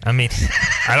on there. I mean,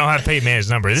 I don't have Peyton Manning's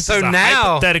number. This is a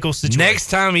hypothetical situation. Next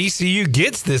time ECU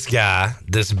gets this guy,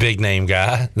 this big name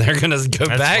guy, they're going to go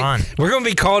back. Fine. We're going to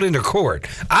be called into court.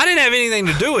 I didn't have anything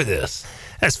to do with this.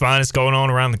 That's fine. It's going on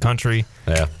around the country.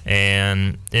 Yeah.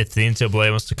 And if the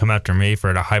NCAA wants to come after me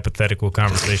for a hypothetical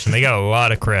conversation, they got a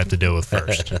lot of crap to deal with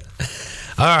first.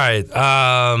 All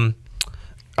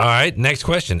right. Next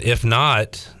question. If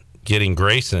not getting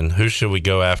Grayson, who should we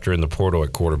go after in the portal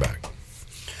at quarterback?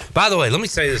 By the way, let me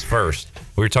say this first.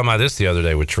 We were talking about this the other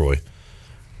day with Troy.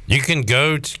 You can you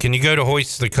go to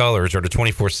Hoist the Colors or to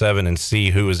 24/7 and see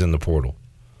who is in the portal?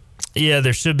 Yeah,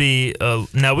 there should be.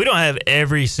 Now, we don't have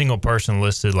every single person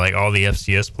listed, like all the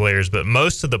FCS players, but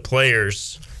most of the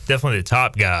players, definitely the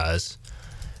top guys,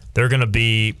 they're going to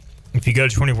be, if you go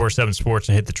to 24/7 Sports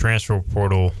and hit the transfer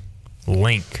portal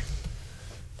link,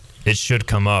 it should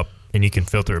come up and you can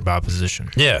filter it by position.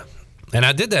 Yeah. And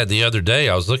I did that the other day.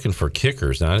 I was looking for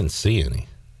kickers and I didn't see any.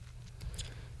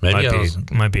 Maybe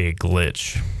might be a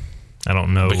glitch. I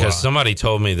don't know. Because somebody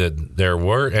told me that there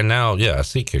were, and now, I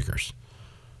see kickers.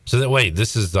 So wait,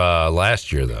 this is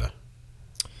last year though.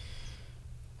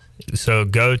 So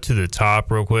go to the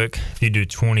top real quick. If you do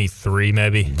 23,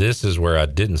 maybe. This is where I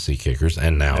didn't see kickers,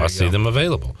 and now I see them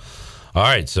available. All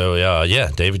right, so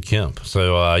David Kemp.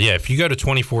 So if you go to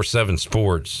 24/7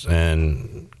 Sports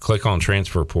and click on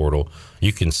Transfer Portal,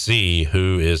 you can see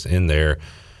who is in there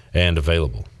and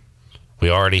available. We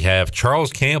already have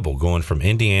Charles Campbell going from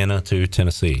Indiana to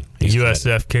Tennessee. He's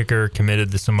USF kicker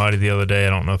committed to somebody the other day. I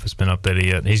don't know if it's been updated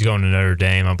yet. He's going to Notre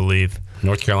Dame, I believe.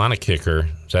 North Carolina kicker,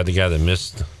 is that the guy that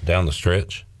missed down the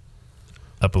stretch?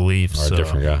 I believe or so. A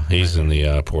different guy. He's in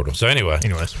the portal. So anyways,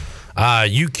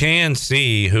 you can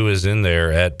see who is in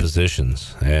there at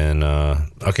positions. And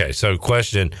okay, so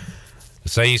question: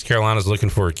 say East Carolina's looking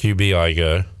for a QB,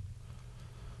 Igo.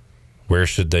 Where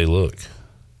should they look?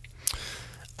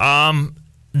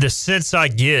 The sense I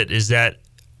get is that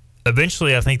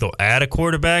eventually I think they'll add a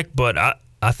quarterback, but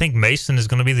I think Mason is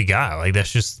going to be the guy. Like,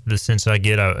 that's just the sense I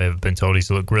get. I've been told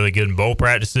he's looked really good in bowl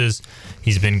practices.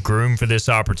 He's been groomed for this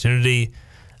opportunity.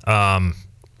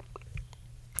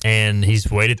 And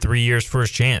he's waited 3 years for his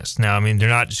chance. Now, I mean, they're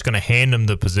not just going to hand him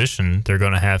the position. They're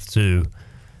going to have to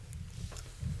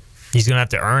 – he's going to have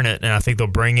to earn it, and I think they'll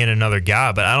bring in another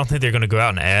guy. But I don't think they're going to go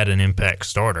out and add an impact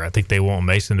starter. I think they want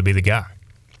Mason to be the guy.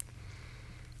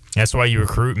 That's why you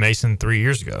recruit Mason 3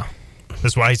 years ago.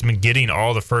 That's why he's been getting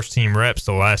all the first-team reps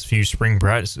the last few spring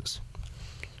practices.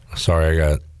 Sorry, I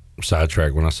got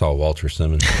sidetracked when I saw Walter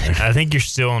Simmons. I think you're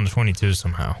still on the 22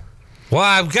 somehow. Well,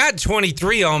 I've got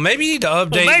 23 on. Maybe you need to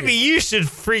update. Well, maybe you should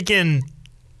freaking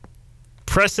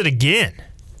press it again.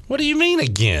 What do you mean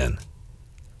again?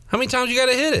 How many times you got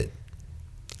to hit it?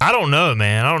 I don't know,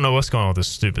 man. I don't know what's going on with this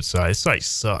stupid site. This site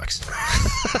sucks.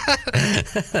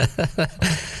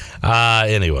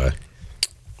 Anyway.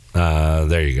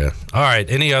 There you go. All right.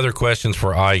 Any other questions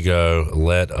for Igo?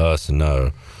 Let us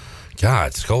know.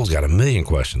 God, Skull's got a million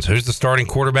questions. Who's the starting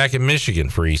quarterback at Michigan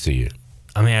for ECU?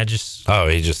 I mean, he just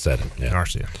said it. Yeah.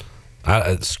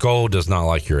 RCA. Skull does not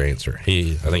like your answer.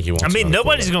 I think he wants. I mean,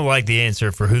 nobody's going to like the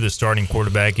answer for who the starting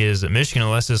quarterback is at Michigan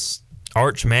unless it's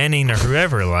Arch Manning or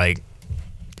whoever. Like,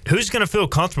 who's going to feel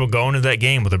comfortable going to that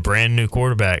game with a brand new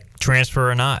quarterback,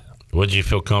 transfer or not? Would you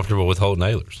feel comfortable with Holton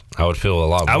Ahlers? I would feel a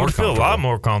lot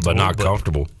more comfortable. But not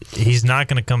comfortable. He's not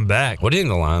going to come back. What do you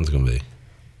think the line's going to be?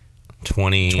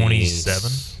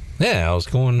 27? Yeah, I was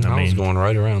going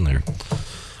right around there.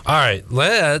 All right,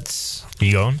 let's...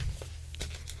 You going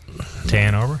to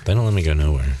Ann Arbor? They don't let me go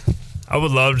nowhere. I would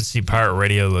love to see Pirate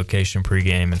Radio location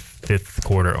pregame and fifth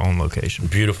quarter on location.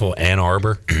 Beautiful Ann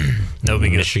Arbor. No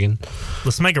big Michigan.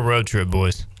 Let's make a road trip,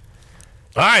 boys.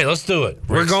 All right, let's do it.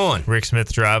 We're going. Rick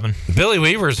Smith driving. Billy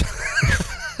Weaver's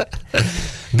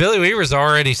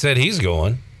already said he's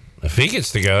going. If he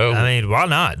gets to go. I mean, why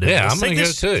not? Dude? Yeah, I'm going to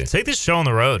go too. Take this show on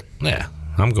the road. Yeah,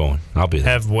 I'm going. I'll be there.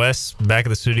 Have Wes back at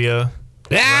the studio.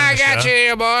 Yeah, I got you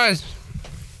here, boys.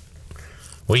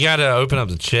 We got to open up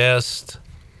the chest.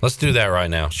 Let's do that right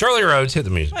now. Shirley Rhodes, hit the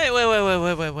music. Wait. Where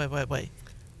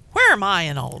am I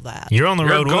in all of that? You're on the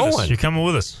road with us. You're coming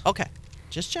with us. Okay.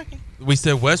 Just checking. We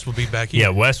said Wes will be back here. Yeah,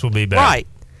 Wes will be back. Right.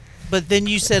 But then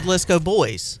you said, let's go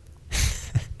boys.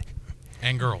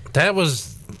 And girl. That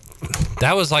was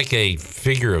like a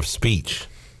figure of speech.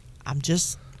 I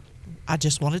just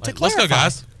wanted to clarify. Let's go,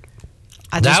 guys.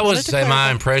 That was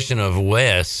my impression of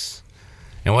Wes.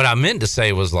 And what I meant to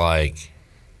say was like,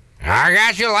 I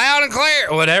got you loud and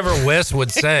clear. Whatever Wes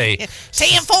would say.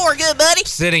 10-4, good buddy.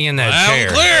 Sitting in that loud chair.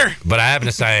 And clear. But I happen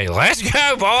to say, let's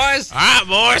go, boys. All right,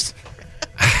 boys.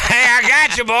 Hey, I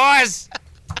got you, boys.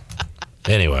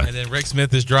 Anyway. And then Rick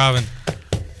Smith is driving.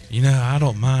 You know, I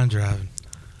don't mind driving.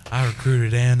 I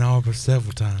recruited Ann Arbor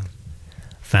several times.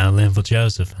 Found Linville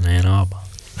Joseph in Ann Arbor.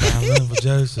 Found Linville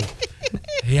Joseph.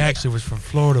 He actually was from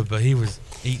Florida, but he was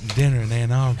eating dinner in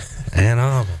Ann Arbor. Ann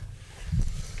Arbor.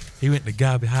 He went to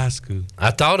Gobby High School.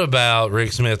 I thought about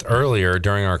Rick Smith earlier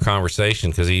during our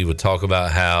conversation because he would talk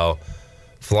about how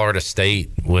Florida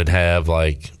State would have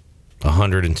like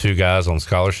 102 guys on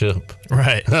scholarship.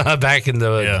 Right. back in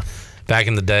the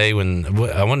day when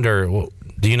I wonder,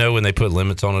 do you know when they put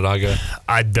limits on it, Igo?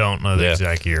 I don't know the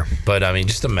exact year. But I mean,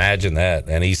 just imagine that.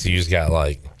 And ECU's got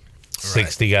like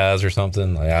 60 guys or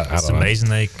something. Like, I it's don't know. amazing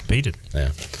they competed.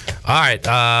 Yeah. All right.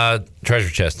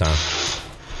 Treasure chest time.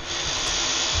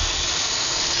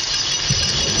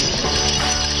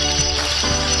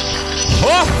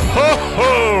 Ho, ho,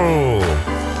 ho!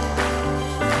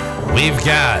 We've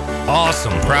got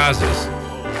awesome prizes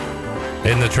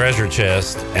in the treasure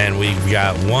chest, and we've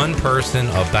got one person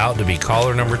about to be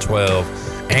caller number 12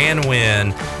 and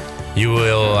win. You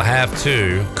will have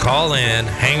to call in,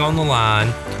 hang on the line,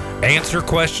 answer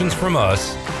questions from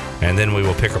us, and then we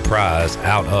will pick a prize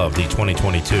out of the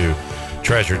 2022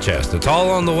 treasure chest. It's all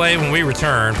on the way when we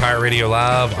return. Pirate Radio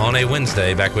Live on a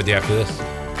Wednesday. Back with you after this.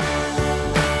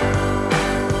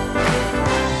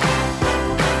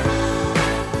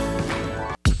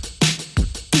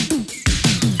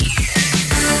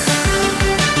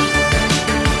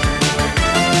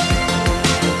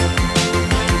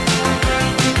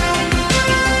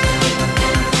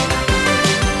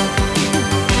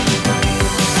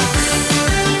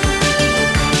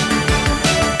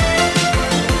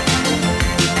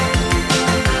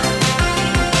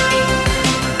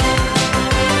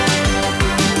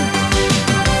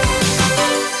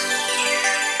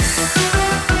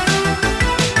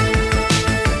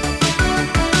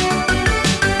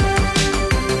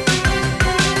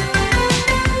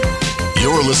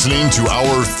 listening to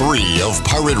Hour 3 of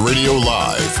Pirate Radio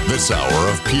Live. This hour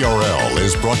of PRL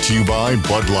is brought to you by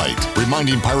Bud Light,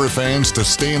 reminding Pirate fans to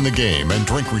stay in the game and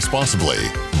drink responsibly.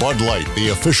 Bud Light, the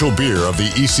official beer of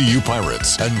the ECU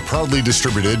Pirates, and proudly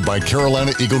distributed by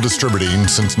Carolina Eagle Distributing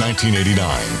since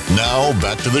 1989. Now,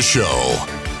 back to the show.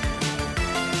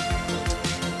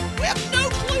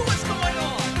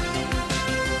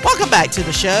 Welcome back to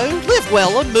the show. Live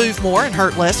well and move more and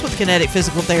hurt less with Kinetic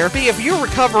Physical Therapy. If you're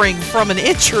recovering from an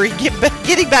injury,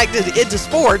 getting back into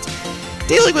sports,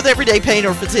 dealing with everyday pain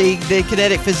or fatigue, the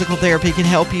Kinetic Physical Therapy can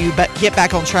help you get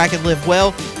back on track and live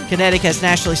well. Kinetic has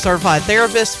nationally certified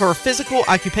therapists for physical,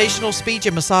 occupational, speech,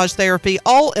 and massage therapy,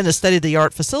 all in a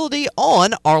state-of-the-art facility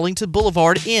on Arlington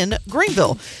Boulevard in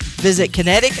Greenville. Visit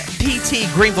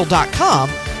kineticptgreenville.com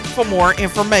for more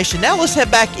information. Now let's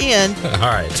head back in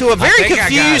to a very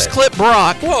confused Clip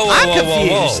Brock. I'm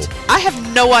confused. I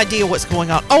have no idea what's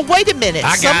going on. Oh, wait a minute.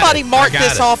 Somebody marked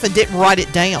this off and didn't write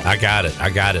it down. I got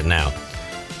it now.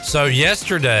 So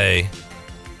yesterday,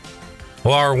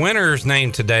 our winner's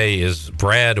name today is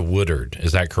Brad Woodard.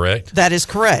 Is that correct? That is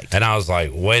correct. And I was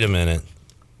like, wait a minute.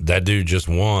 That dude just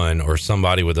won, or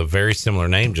somebody with a very similar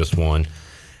name just won.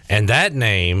 And that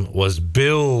name was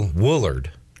Bill Woolard,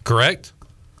 correct?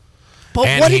 But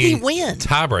and what did he win?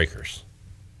 Tiebreakers.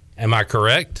 Am I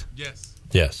correct? Yes.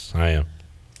 Yes, I am.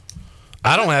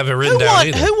 I don't have it written down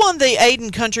either. Who won the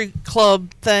Aiden Country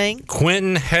Club thing?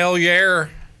 Quentin Hellier.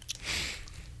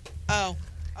 Oh,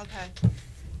 okay.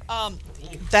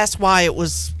 That's why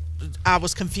I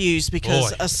was confused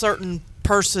because a certain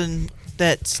person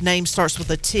that's name starts with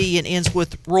a T and ends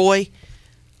with Roy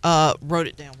wrote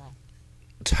it down wrong.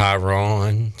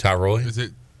 Tyroy? Is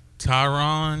it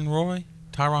Tyron Roy?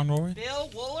 Bill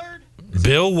Woolard?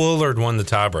 Bill Woolard won the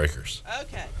tiebreakers.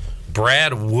 Okay.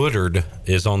 Brad Woodard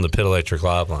is on the Pit Electric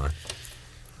Live line.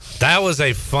 That was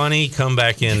a funny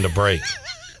comeback in to break.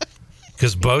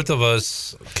 Because both of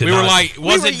us could We were like,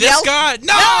 was it this guy?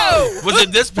 No! Was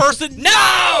it this person?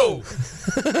 No!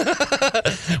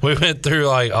 We went through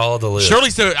like all the lists. Shirley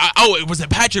said, was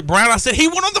it Patrick Brown? I said, he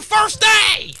won on the first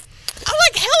day. I'm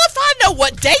like, hell if I know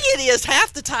what day it is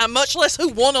half the time, much less who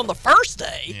won on the first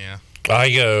day. Yeah.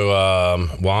 I go,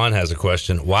 Juan has a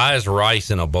question. Why is Rice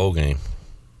in a bowl game?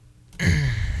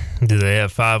 Do they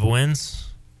have 5 wins?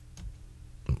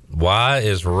 Why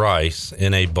is Rice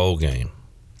in a bowl game?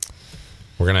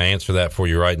 We're going to answer that for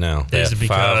you right now. Is it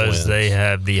because they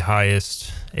have the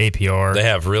highest APR? They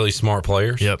have really smart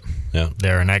players? Yep. Yeah.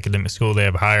 They're an academic school. They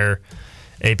have higher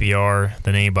APR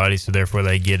than anybody, so therefore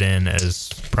they get in as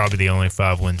probably the only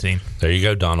 5-win team. There you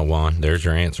go, Donald Juan. There's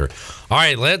your answer. All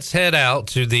right, let's head out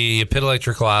to the Pit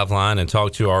Electric Live line and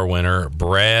talk to our winner,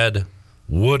 Brad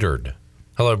Woodard.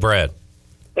 Hello, Brad.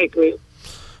 Hey, Clint.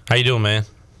 How you doing, man?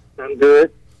 I'm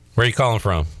good. Where are you calling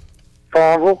from?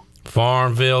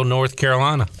 Farmville, North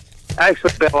Carolina.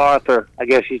 Actually, Bell Arthur, I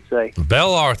guess you'd say.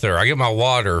 Bell Arthur. I get my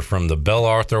water from the Bell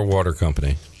Arthur Water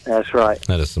Company. That's right.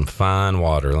 That is some fine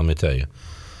water, let me tell you.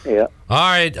 Yeah. All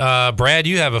right, Brad,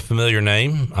 you have a familiar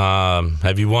name.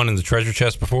 Have you won in the treasure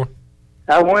chest before?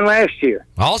 I won last year.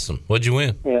 Awesome. What'd you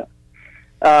win? Yeah.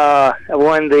 I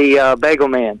won the Bagel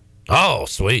Man. Oh,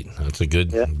 sweet. That's a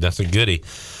goodie.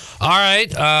 All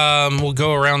right, we'll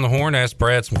go around the horn, ask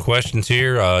Brad some questions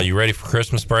here. You ready for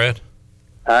Christmas, Brad?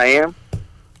 I am.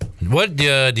 What do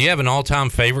you have an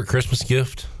all-time favorite Christmas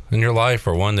gift in your life,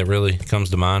 or one that really comes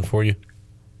to mind for you?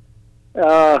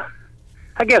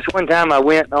 I guess one time I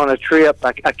went on a trip.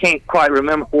 I can't quite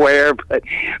remember where, but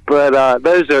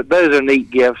those are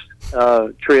neat gifts,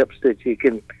 trips that you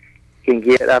can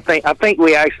get. I think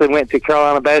we actually went to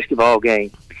Carolina basketball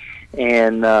game,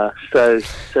 and so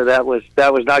that was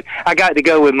nice. I got to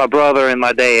go with my brother and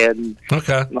my dad. And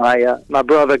okay. My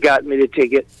brother got me the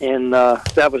ticket, and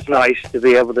that was nice to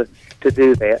be able to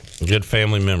do that. Good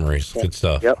family memories. Good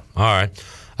stuff. Yep. All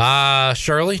right.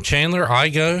 Shirley, Chandler,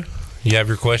 Igo, you have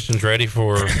your questions ready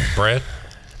for Brad?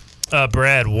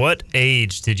 Brad, what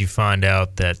age did you find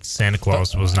out that Santa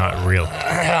Claus was not real?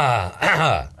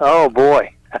 Oh,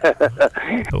 boy.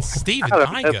 Steven,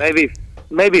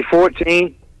 maybe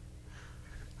 14.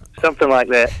 Something like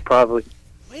that, probably.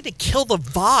 Way to kill the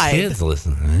vibe. Kids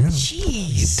listen. Man. Jeez. What are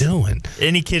you doing?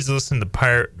 Any kids listen to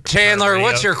Pirate Chandler, Radio?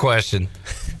 what's your question?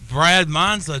 Brad,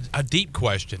 mine's a deep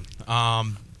question.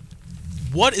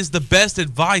 What is the best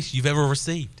advice you've ever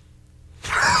received?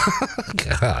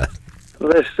 God.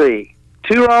 Let's see.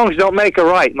 2 wrongs don't make a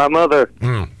right. My mother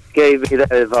gave me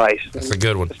that advice. That's a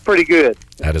good one. It's pretty good.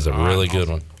 That is a really good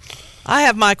one. I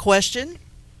have my question.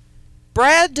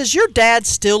 Brad, does your dad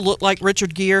still look like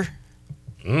Richard Gere?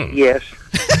 Yes.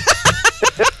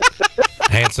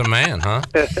 Handsome man, huh?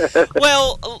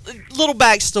 Well, a little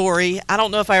backstory. I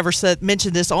don't know if I ever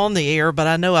mentioned this on the air, but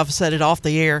I know I've said it off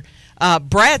the air.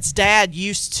 Brad's dad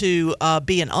used to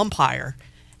be an umpire.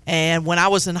 And when I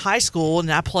was in high school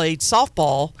and I played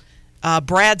softball,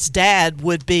 Brad's dad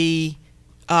would be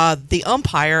the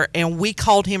umpire, and we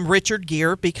called him Richard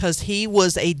Gere because he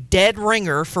was a dead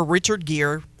ringer for Richard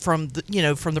Gere from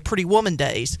the Pretty Woman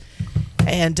days.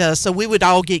 And so we would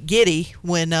all get giddy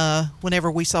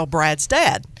whenever we saw Brad's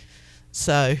dad.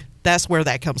 So that's where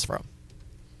that comes from.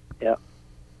 Yeah.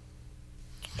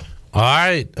 All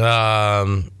right.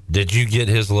 Did you get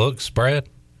his looks, Brad?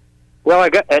 Well, I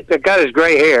got his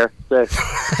gray hair. So.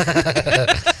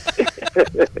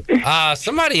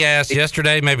 Somebody asked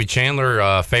yesterday, maybe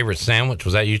Chandler, favorite sandwich.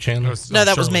 Was that you, Chandler? No,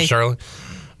 that was me. Shirley.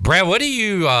 Brad, what are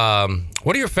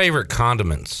your favorite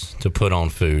condiments to put on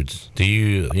foods? Do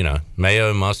you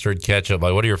mayo, mustard, ketchup?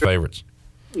 Like, what are your favorites?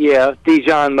 Yeah,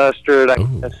 Dijon mustard. I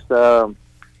guess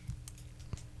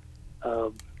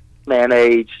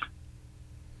mayonnaise,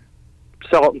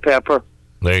 salt and pepper.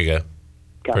 There you go.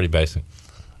 Pretty basic.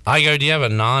 Igo, do you have a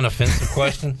non-offensive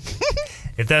question?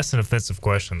 If that's an offensive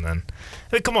question, then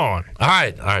come on. All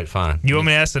right, fine. You want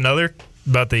me to ask another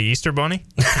about the Easter Bunny?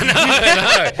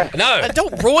 No.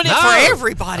 Don't ruin it for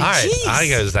everybody. All right, Jeez.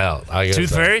 Igo's out.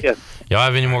 Tooth Fairy? Yes. Y'all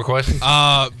have any more questions?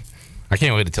 I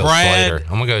can't wait to tell Brad, Slater.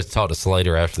 I'm going to go talk to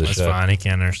Slater after the show. That's fine. He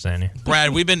can't understand you.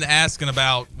 Brad, we've been asking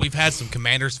about, we've had some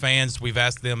Commanders fans. We've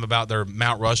asked them about their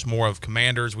Mount Rushmore of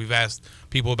Commanders. We've asked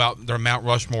people about their Mount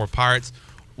Rushmore of Pirates.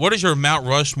 What is your Mount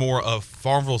Rushmore of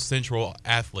Farmville Central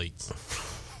athletes?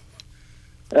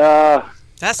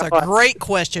 That's a great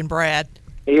question, Brad.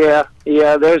 Yeah.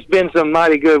 There's been some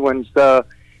mighty good ones. Comes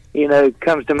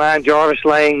to mind Jarvis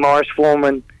Lang, Morris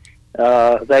Foreman.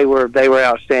 They were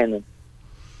outstanding.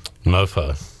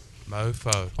 Mofo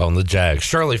on the Jags.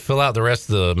 Shirley, fill out the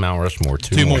rest of the Mount Rushmore.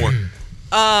 Two more.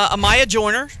 Amaya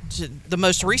Joyner, the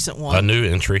most recent one. A new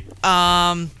entry.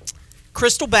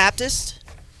 Crystal Baptist.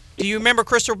 Do you remember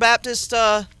Crystal Baptist,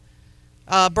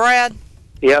 Brad?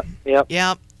 Yep.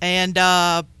 And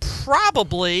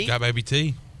probably got Baby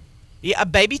T. Yeah,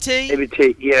 Baby T. Baby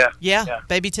T. Yeah,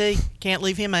 Baby T. Can't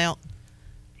leave him out.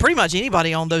 Pretty much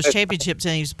anybody on those championship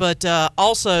teams, but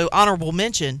also honorable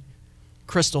mention,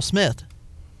 Crystal Smith.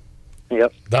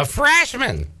 Yep. The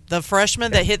freshman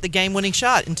that hit the game-winning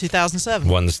shot in 2007.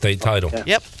 Won the state title.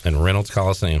 Yep. In Reynolds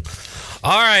Coliseum.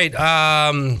 All right.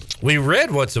 We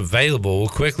read what's available. We'll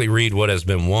quickly read what has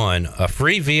been won. A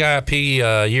free VIP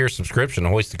year subscription to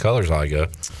Hoist the Colors, Igo.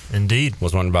 Indeed.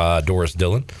 Was won by Doris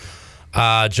Dillon.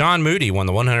 John Moody won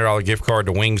the $100 gift card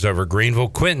to Wings Over Greenville.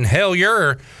 Quentin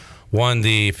Hellier won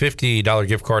the $50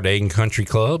 gift card to Aiken Country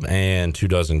Club and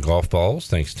 24 golf balls,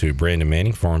 thanks to Brandon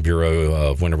Manning, Farm Bureau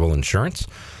of Winterville Insurance.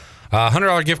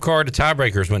 $100 gift card to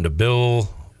Tiebreakers went to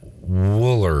Bill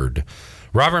Woolard.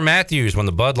 Robert Matthews won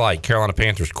the Bud Light Carolina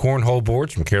Panthers cornhole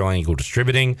boards from Carolina Eagle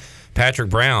Distributing. Patrick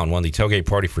Brown won the tailgate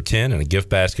party for 10 and a gift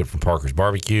basket from Parker's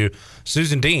Barbecue.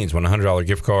 Susan Deans won a $100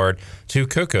 gift card to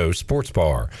Coco Sports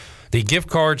Bar. The gift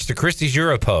cards to Christie's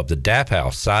Europub, the Dap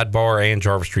House, Sidebar, and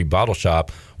Jarvis Street Bottle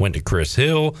Shop went to Chris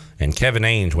Hill, and Kevin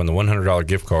Ainge won the $100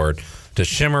 gift card to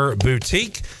Shimmer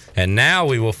Boutique. And now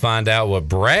we will find out what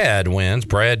Brad wins.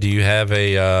 Brad, do you have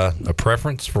a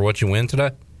preference for what you win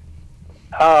today?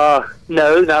 No,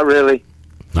 not really.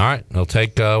 All right, I'll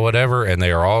take whatever, and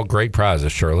they are all great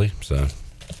prizes, Shirley. So,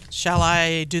 shall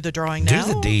I do the drawing now?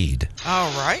 Do the deed. All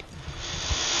right.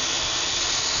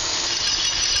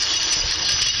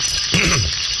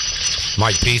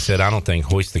 Mike P said, "I don't think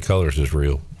Hoist the Colors is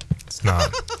real." It's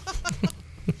not.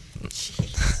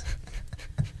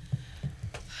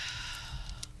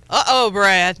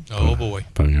 Brad. Oh boy.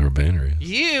 Pony River Banner.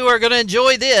 You are going to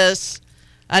enjoy this.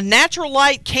 A Natural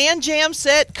Light Can Jam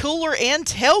set, cooler, and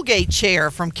tailgate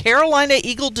chair from Carolina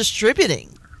Eagle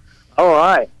Distributing. All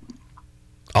right.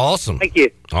 Awesome. Thank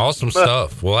you. Awesome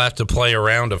stuff. We'll have to play a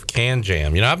round of Can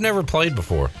Jam. I've never played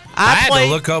before. I had to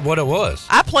look up what it was.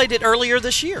 I played it earlier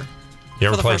this year. You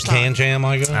ever played Can Jam,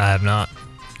 I have not.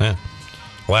 Yeah.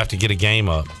 We'll have to get a game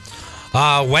up.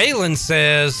 Waylon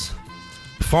says,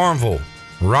 Farmville,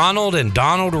 Ronald and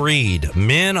Donald Reed,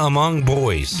 men among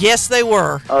boys. Yes, they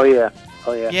were. Oh, yeah.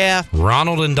 Yeah.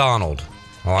 Ronald and Donald.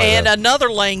 And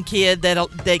another Lang kid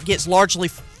that gets largely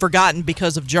forgotten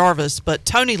because of Jarvis, but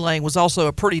Tony Lang was also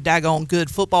a pretty daggone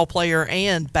good football player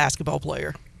and basketball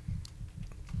player.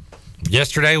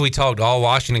 Yesterday we talked all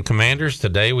Washington Commanders.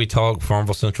 Today we talked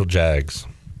Farmville Central Jags.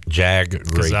 Jag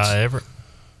greats.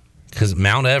 Because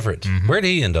Mount Everett. Mm-hmm. Where'd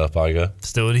he end up, Igo?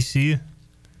 Still at ECU.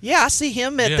 Yeah, I see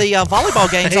him at the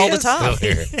volleyball games all the time.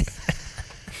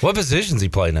 What positions he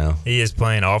play now? He is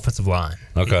playing offensive line.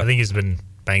 Okay. I think he's been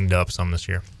banged up some this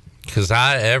year.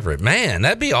 Keziah Everett. Man,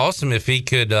 that'd be awesome if he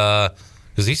could,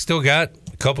 because he's still got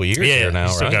a couple years here now,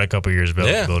 he's still right? got a couple years of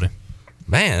eligibility.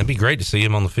 Man, it'd be great to see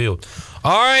him on the field.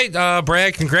 All right,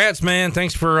 Brad, congrats, man.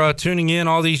 Thanks for tuning in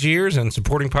all these years and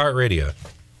supporting Pirate Radio.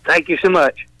 Thank you so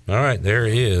much. All right, there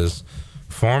is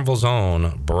Farmville's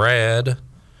own Brad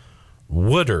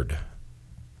Woodard,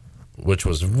 which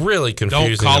was really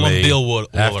confusing Don't call to him me Bill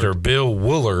Woolard. after Bill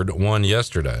Woolard won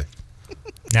yesterday.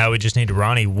 Now we just need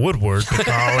Ronnie Woodward to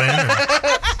call in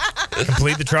and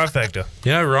complete the trifecta.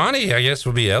 You know, Ronnie, I guess,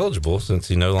 would be eligible since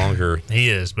he no longer... He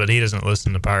is, but he doesn't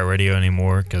listen to Pirate Radio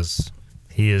anymore because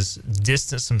he has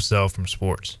distanced himself from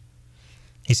sports.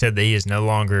 He said that he is no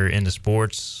longer into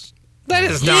sports. That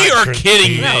is not not You're true.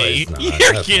 kidding No, me. it's not.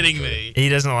 You're That's kidding not me. He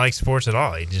doesn't like sports at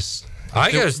all. He just...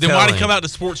 Then why did he come out to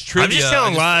sports trivia? I'm just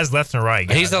telling lies left and right,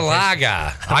 guys. He's a lie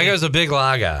guy. Igo's a big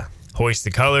lie guy. Hoist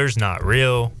the colors, not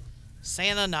real.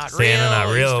 Santa not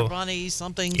real. Easter Bunny,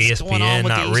 something's ESPN, going on with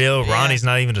not these. real. Yeah. Ronnie's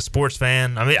not even a sports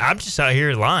fan. I mean, I'm just out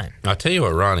here lying. I'll tell you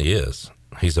what Ronnie is.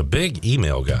 He's a big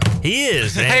email guy. He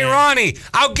is. Hey, Ronnie,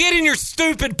 I'll get in your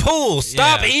stupid pool.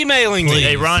 Stop emailing me.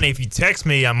 Hey, Ronnie, if you text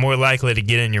me, I'm more likely to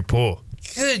get in your pool.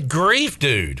 Good grief,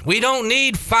 dude. We don't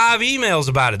need 5 emails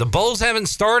about it. The bowls haven't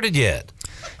started yet.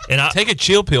 And Take a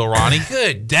chill pill, Ronnie.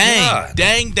 Good dang, God.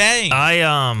 dang.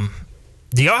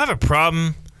 Do y'all have a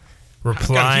problem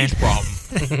replying? I've got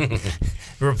a huge problem.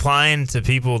 replying to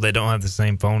people that don't have the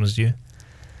same phone as you?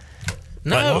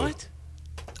 No. What?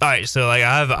 All right, so like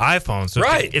I have an iPhone. So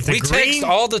Right. if the We green, text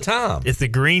all the time. If the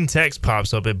green text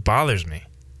pops up, it bothers me,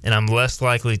 and I'm less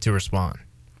likely to respond.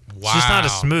 It's just not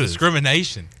as smooth.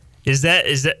 Discrimination.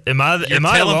 Am I telling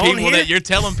alone people here? you're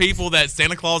telling people that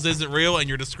Santa Claus isn't real and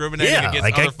you're discriminating against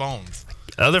like other phones.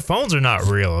 Other phones are not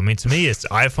real. I mean, to me, it's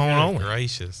iPhone only.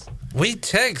 Gracious. We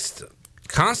text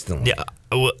constantly. Yeah.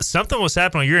 Well, something was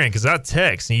happening on your end because I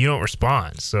text and you don't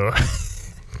respond. So,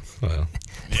 well,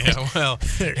 Yeah, well,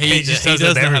 He he just does does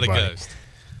know that how to to everybody.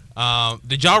 ghost.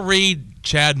 Did y'all read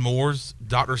Chad Moore's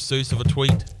Dr. Seuss of a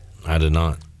tweet? I did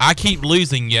not. I keep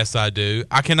losing, yes I do.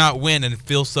 I cannot win and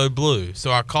feel so blue. So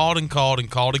I called and called and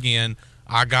called again.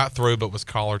 I got through, but was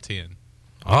caller 10.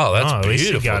 Oh, that's at least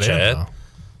you beautiful, got in, Chad. though.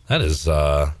 That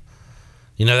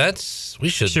is, we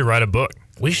should write a book.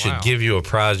 We should Wow. give you a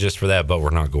prize just for that, but we're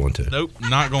not going to. Nope,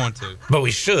 not going to. But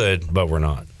we should, but we're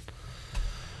not.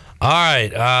 All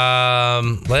right,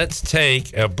 let's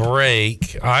take a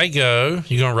break. You going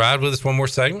to ride with us one more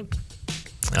segment?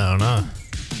 I don't know.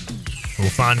 We'll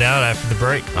find out after the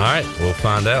break. All right, we'll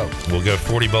find out. We'll go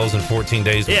 40 bowls in 14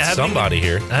 days with somebody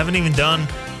here. I haven't even done.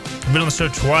 I've been on the show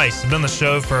twice. I've been on the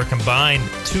show for a combined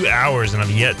 2 hours, and I've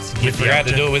yet to get We forgot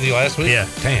to do it with you last week? Yeah.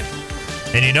 Damn.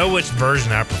 And you know which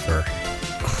version I prefer?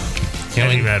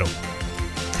 Heavy metal.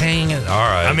 Dang it. All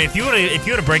right. I mean, if you want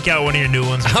to break out one of your new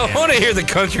ones, you I can. want to hear the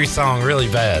country song really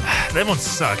bad. That one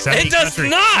sucks. I It hate does country.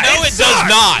 not. No, it does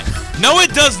not. No,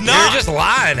 it does not. You're just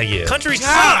lying again. Country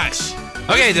Gosh. sucks.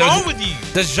 Okay, What's wrong with you?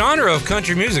 The genre of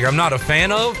country music I'm not a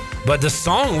fan of, but the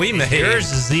song we made.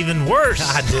 Yours is even worse.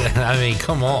 I mean,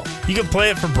 come on. You can play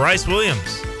it for Bryce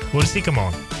Williams. What does he come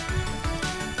on?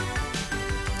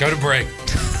 Go to break.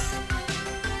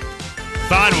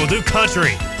 Fine, we'll do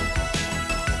country.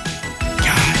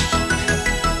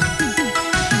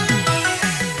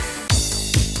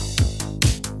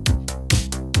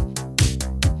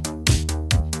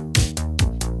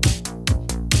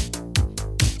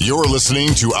 You're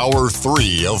listening to Hour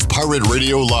 3 of Pirate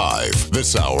Radio Live.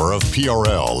 This hour of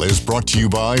PRL is brought to you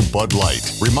by Bud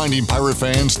Light, reminding Pirate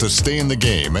fans to stay in the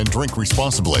game and drink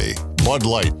responsibly. Bud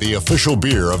Light, the official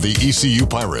beer of the ECU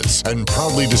Pirates, and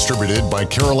proudly distributed by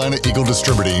Carolina Eagle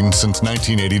Distributing since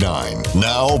 1989.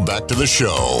 Now, back to the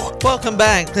show. Welcome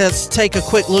back. Let's take a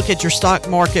quick look at your stock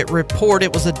market report.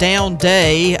 It was a down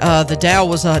day. The Dow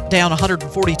was down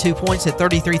 142 points at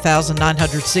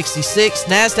 33,966.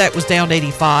 NASDAQ was down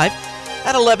 85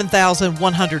 at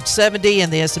 11,170,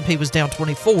 and the S&P was down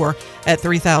 24 at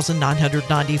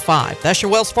 3,995. That's your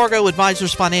Wells Fargo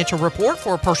Advisors Financial Report.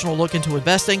 For a personal look into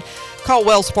investing, call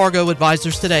Wells Fargo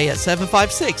Advisors today at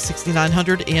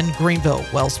 756-6900 in Greenville.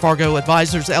 Wells Fargo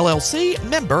Advisors, LLC,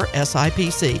 member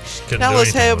SIPC. Couldn't Now do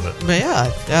let's anything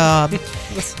have,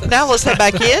 with it. now let's head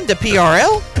back into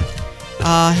PRL.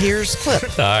 Here's Clip.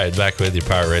 All right, back with you,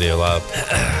 Pirate Radio Live.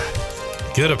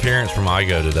 Good appearance from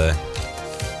Igo today.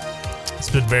 It's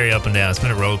been very up and down. It's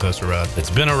been a roller coaster ride. It's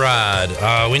been a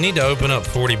ride. We need to open up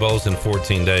 40 bowls in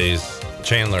 14 days.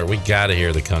 Chandler, we got to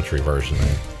hear the country version,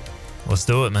 man. Let's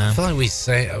do it, man. I feel like we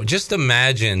say, just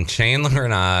imagine Chandler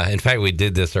and I, in fact, we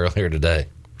did this earlier today.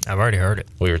 I've already heard it.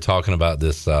 We were talking about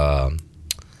this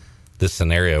this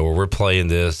scenario where we're playing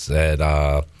this at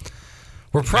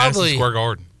we're probably Madison Square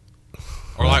Garden,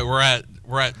 or like we're at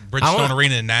Bridgestone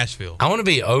Arena in Nashville. I want to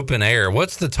be open air.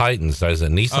 What's the Titans? Is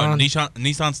it Nissan?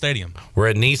 Nissan Stadium. We're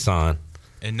at Nissan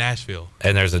in Nashville,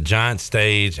 and there's a giant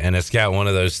stage, and it's got one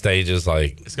of those stages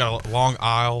like it's got a long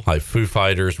aisle, like Foo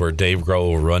Fighters, where Dave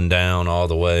Grohl will run down all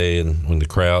the way, and when the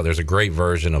crowd. There's a great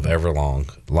version of Everlong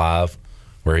live,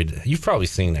 where you've probably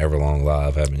seen Everlong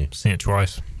live, haven't you? Seen it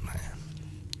twice.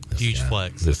 Huge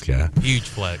flex. This guy. Huge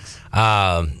flex.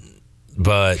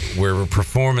 But we're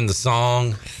performing the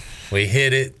song. We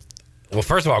hit it. Well,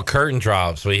 first of all, curtain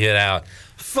drops. We hit out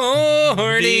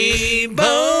 40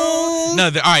 bones. No,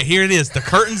 all right, here it is. The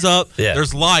curtain's up. Yeah.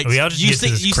 There's lights. We all just You get to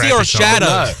this see crappy our song.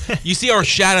 shadows. You see our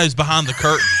shadows behind the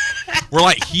curtain. We're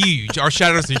like huge. Our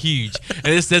shadows are huge.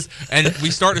 And it says, and we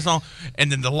start the song,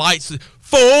 and then the lights,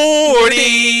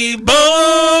 40 bones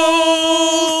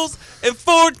in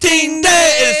 14 days.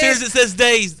 And as soon as it says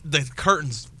days, the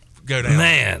curtains go down.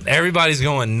 Man, everybody's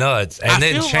going nuts. And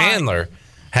then Chandler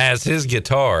has his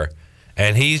guitar,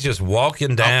 and he's just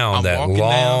walking down I'm that walking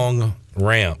long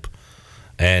ramp,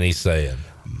 and he's saying,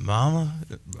 Mama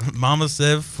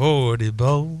said 40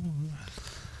 bones.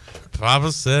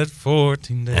 Papa said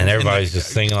 14 days. and everybody's just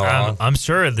singing along. I'm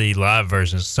sure the live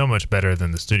version is so much better than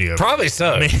the studio. Probably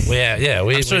so. I mean, Yeah.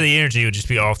 I'm sure the energy would just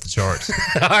be off the charts.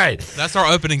 All right. That's our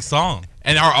opening song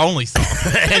and our only song.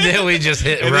 And then we just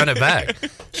run it back.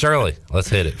 Shirley, let's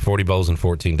hit it. 40 bowls in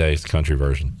 14 days, country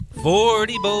version.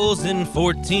 40 bowls in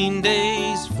 14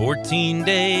 days, 14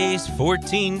 days,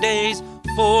 14 days,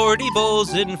 40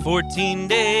 bowls in 14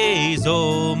 days,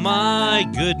 oh my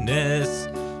goodness.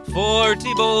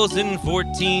 40 bowls in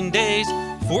 14 days,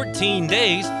 14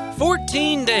 days,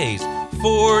 14 days,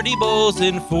 40 bowls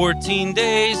in 14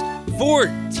 days,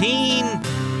 14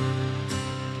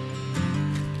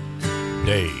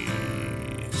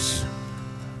 days.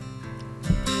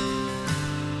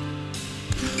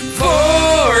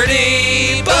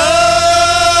 40 bowls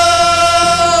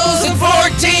in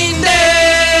 14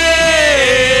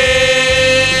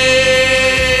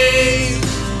 days.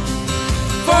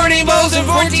 40 bowls in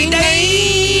 14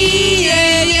 days.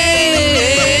 Yeah.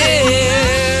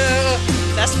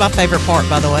 That's my favorite part,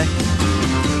 by the way.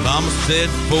 Mama said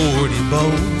 40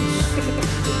 bowls.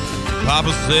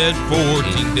 Papa said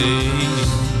 14 days.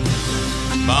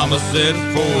 Mama said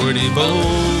 40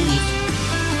 bowls.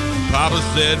 Papa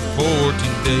said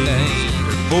 14 days.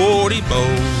 40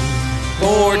 bowls.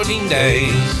 14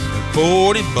 days.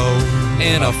 40 bowls.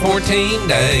 In a 14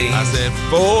 days. I said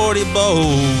 40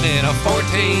 bowls. In a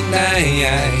 14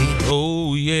 days.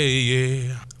 Oh,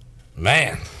 yeah.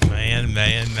 Man. I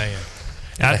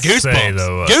have to say,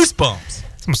 though, Goosebumps.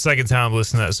 It's my second time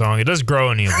listening to that song. It does grow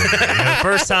on you a bit.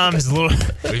 First time is a little.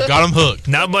 We've got them hooked.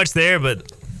 Not much there,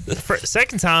 but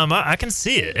second time I can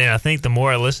see it, and I think the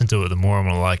more I listen to it, the more I'm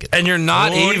gonna like it. And you're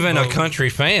not even a country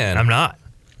fan. I'm not.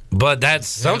 But that's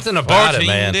something about it, 14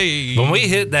 man. days. When we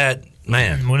hit that,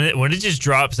 man. When it just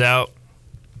drops out,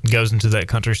 goes into that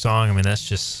country song. I mean, that's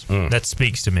just that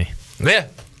speaks to me.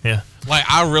 Yeah. Like,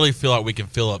 I really feel like we can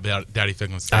fill up Daddy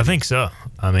Ficklen's Stadium. I think so.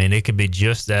 I mean, it could be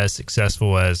just as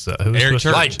successful as who was supposed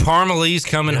to like Parmalee's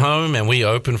coming home, and we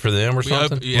open for them or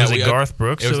something. Was it Garth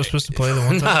Brooks that was supposed to play the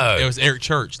one time? No, it was Eric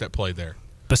Church that played there.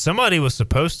 But somebody was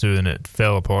supposed to, and it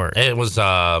fell apart. It was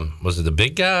it the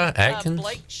big guy, Atkins?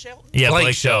 Blake Shelton. Yeah,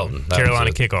 Blake Shelton. That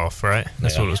Carolina was it. Kickoff, right?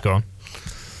 That's Yeah. what it was called.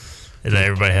 That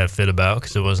everybody had a fit about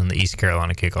because it wasn't the East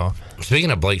Carolina Kickoff. Speaking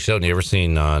of Blake Shelton, you ever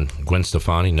seen Gwen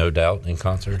Stefani, No Doubt, in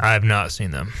concert? I have not seen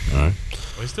them. All right. Well,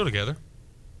 they're still together.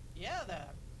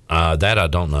 That I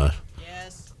don't know.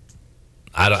 Yes.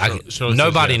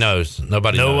 Nobody knows.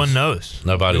 Nobody knows. No one knows.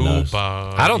 Nobody knows.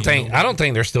 Nobody I don't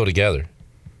think they're still together.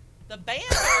 The band,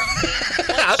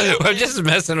 I'm just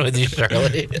messing with you,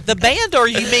 Shirley. The band, or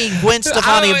you mean Gwen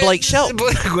Stefani and Blake Shelton?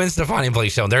 Gwen Stefani and Blake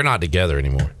Shelton. They're not together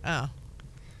anymore. Oh,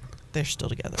 they're still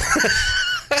together.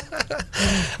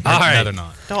 All right. No, they're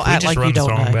not. Don't act like you don't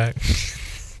know. Back.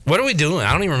 What are we doing?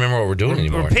 I don't even remember what we're doing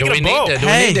anymore. picking Do we a ball.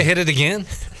 need to hit it again?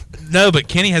 No, but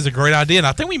Kenny has a great idea, and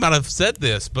I think we might have said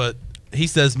this, but he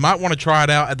says might want to try it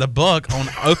out at the Buck on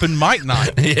open mic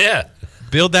night. Yeah.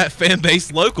 Build that fan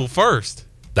base local first.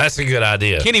 That's a good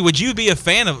idea. Kenny, would you be a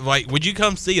fan of, would you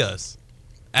come see us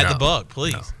at the Buck,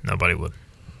 please? No, nobody would.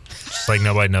 Just like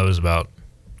nobody knows about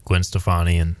Gwen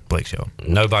Stefani and Blake Shelton.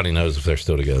 Nobody knows if they're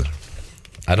still together.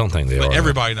 I don't think they are. But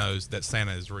everybody knows that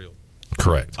Santa is real.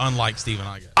 Correct. Unlike Stephen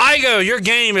Igo. Igo, your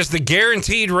game is the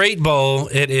Guaranteed Rate Bowl.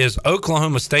 It is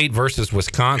Oklahoma State versus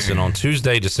Wisconsin on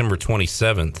Tuesday, December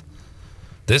 27th.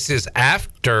 This is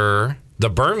after The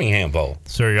Birmingham Bowl.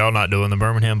 So are y'all not doing the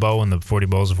Birmingham Bowl and the 40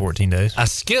 bowls in 14 days? I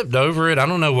skipped over it. I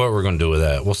don't know what we're going to do with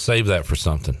that. We'll save that for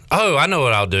something. Oh, I know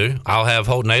what I'll do. I'll have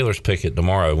Holton Ahlers pick it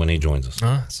tomorrow when he joins us.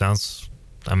 Might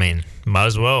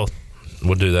as well.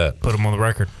 We'll do that. Put him on the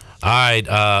record. All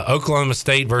right, Oklahoma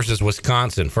State versus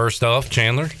Wisconsin. First off,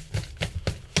 Chandler.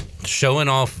 Showing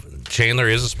off. Chandler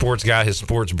is a sports guy, his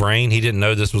sports brain. He didn't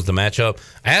know this was the matchup.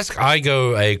 Ask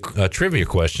Igo a trivia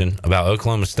question about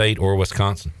Oklahoma State or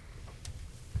Wisconsin.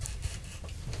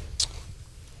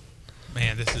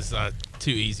 Man, this is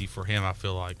too easy for him, I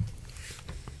feel like.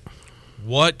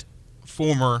 What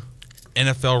former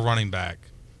NFL running back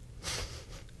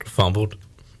fumbled?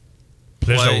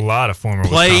 There's a lot of former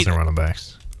Wisconsin running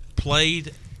backs.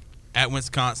 Played at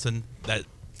Wisconsin that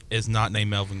is not named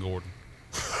Melvin Gordon.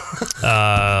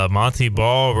 Monty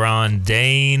Ball, Ron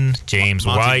Dane, James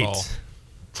White. Ball.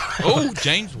 Oh,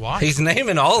 James White. He's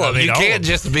naming all of them. You can't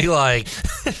just be like,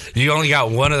 you only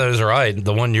got one of those right,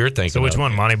 the one you're thinking So which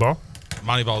one, Monty Ball?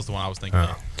 Monty Ball is the one I was thinking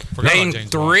of. Name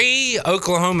 3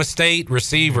 Oklahoma State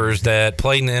receivers that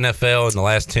played in the NFL in the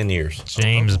last 10 years.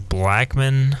 James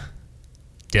Blackman,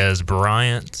 Des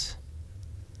Bryant,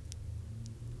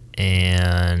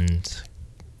 and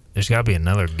there's got to be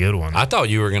another good one. I thought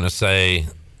you were going to say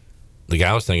the guy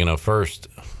I was thinking of first.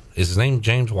 Is his name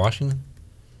James Washington?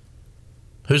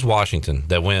 Who's Washington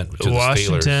that went to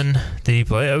Washington, the Steelers? Did he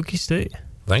play Okie State?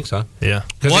 I think so. Yeah.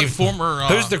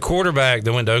 Who's the quarterback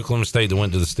that went to Oklahoma State that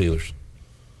went to the Steelers?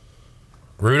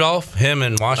 Rudolph? Him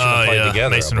and Washington played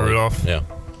together. Mason Rudolph. Yeah.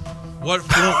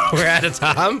 We're out of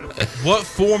time. What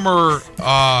former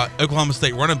Oklahoma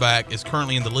State running back is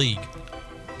currently in the league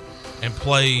and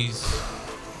plays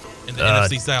in the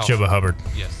NFC South? Chuba Hubbard.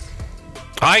 Yes.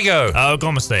 I go.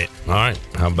 Oklahoma State. All right.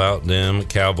 How about them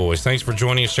Cowboys? Thanks for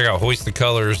joining us. Check out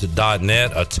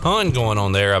hoistthecolors.net. A ton going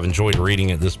on there. I've enjoyed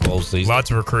reading it this bowl season. Lots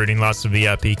of recruiting, lots of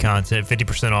VIP content.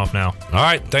 50% off now. All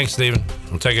right. Thanks, Stephen.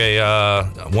 We'll take a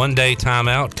one-day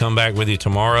timeout. Come back with you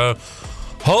tomorrow.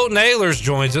 Holton Ahlers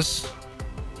joins us.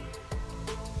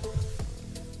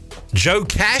 Joe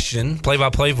Cashin,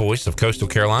 play-by-play voice of Coastal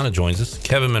Carolina, joins us.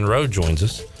 Kevin Monroe joins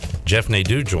us. Jeff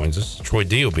Nadeau joins us. Troy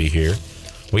D will be here.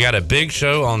 We got a big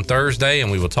show on Thursday, and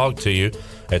we will talk to you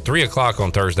at 3 o'clock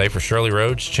on Thursday for Shirley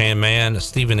Rhodes, Chan Man,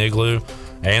 Stephen Igloo,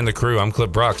 and the crew. I'm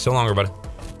Clip Brock. So long, everybody.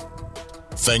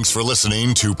 Thanks for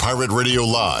listening to Pirate Radio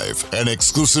Live, an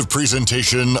exclusive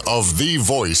presentation of the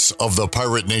voice of the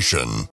Pirate Nation.